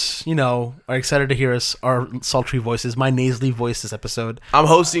guys, are excited to hear us, our sultry voices, my nasally voice this episode. I'm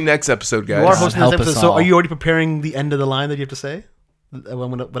hosting next episode, guys. You are hosting help this us episode, so all. are you already preparing the end of the line that you have to say? When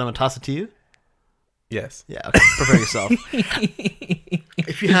I'm going to toss it to you? Yes. Yeah, okay. Prepare yourself.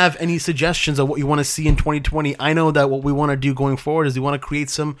 If you have any suggestions of what you want to see in 2020, I know that what we want to do going forward is we want to create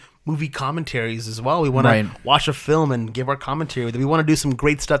some movie commentaries as well. We want Right. to watch a film and give our commentary. We want to do some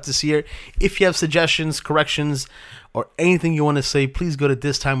great stuff this year. If you have suggestions, corrections, or anything you want to say, please go to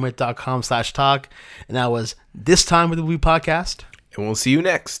thistimewith.com/talk. And that was This Time with the Movie Podcast. And we'll see you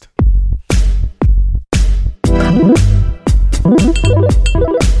next.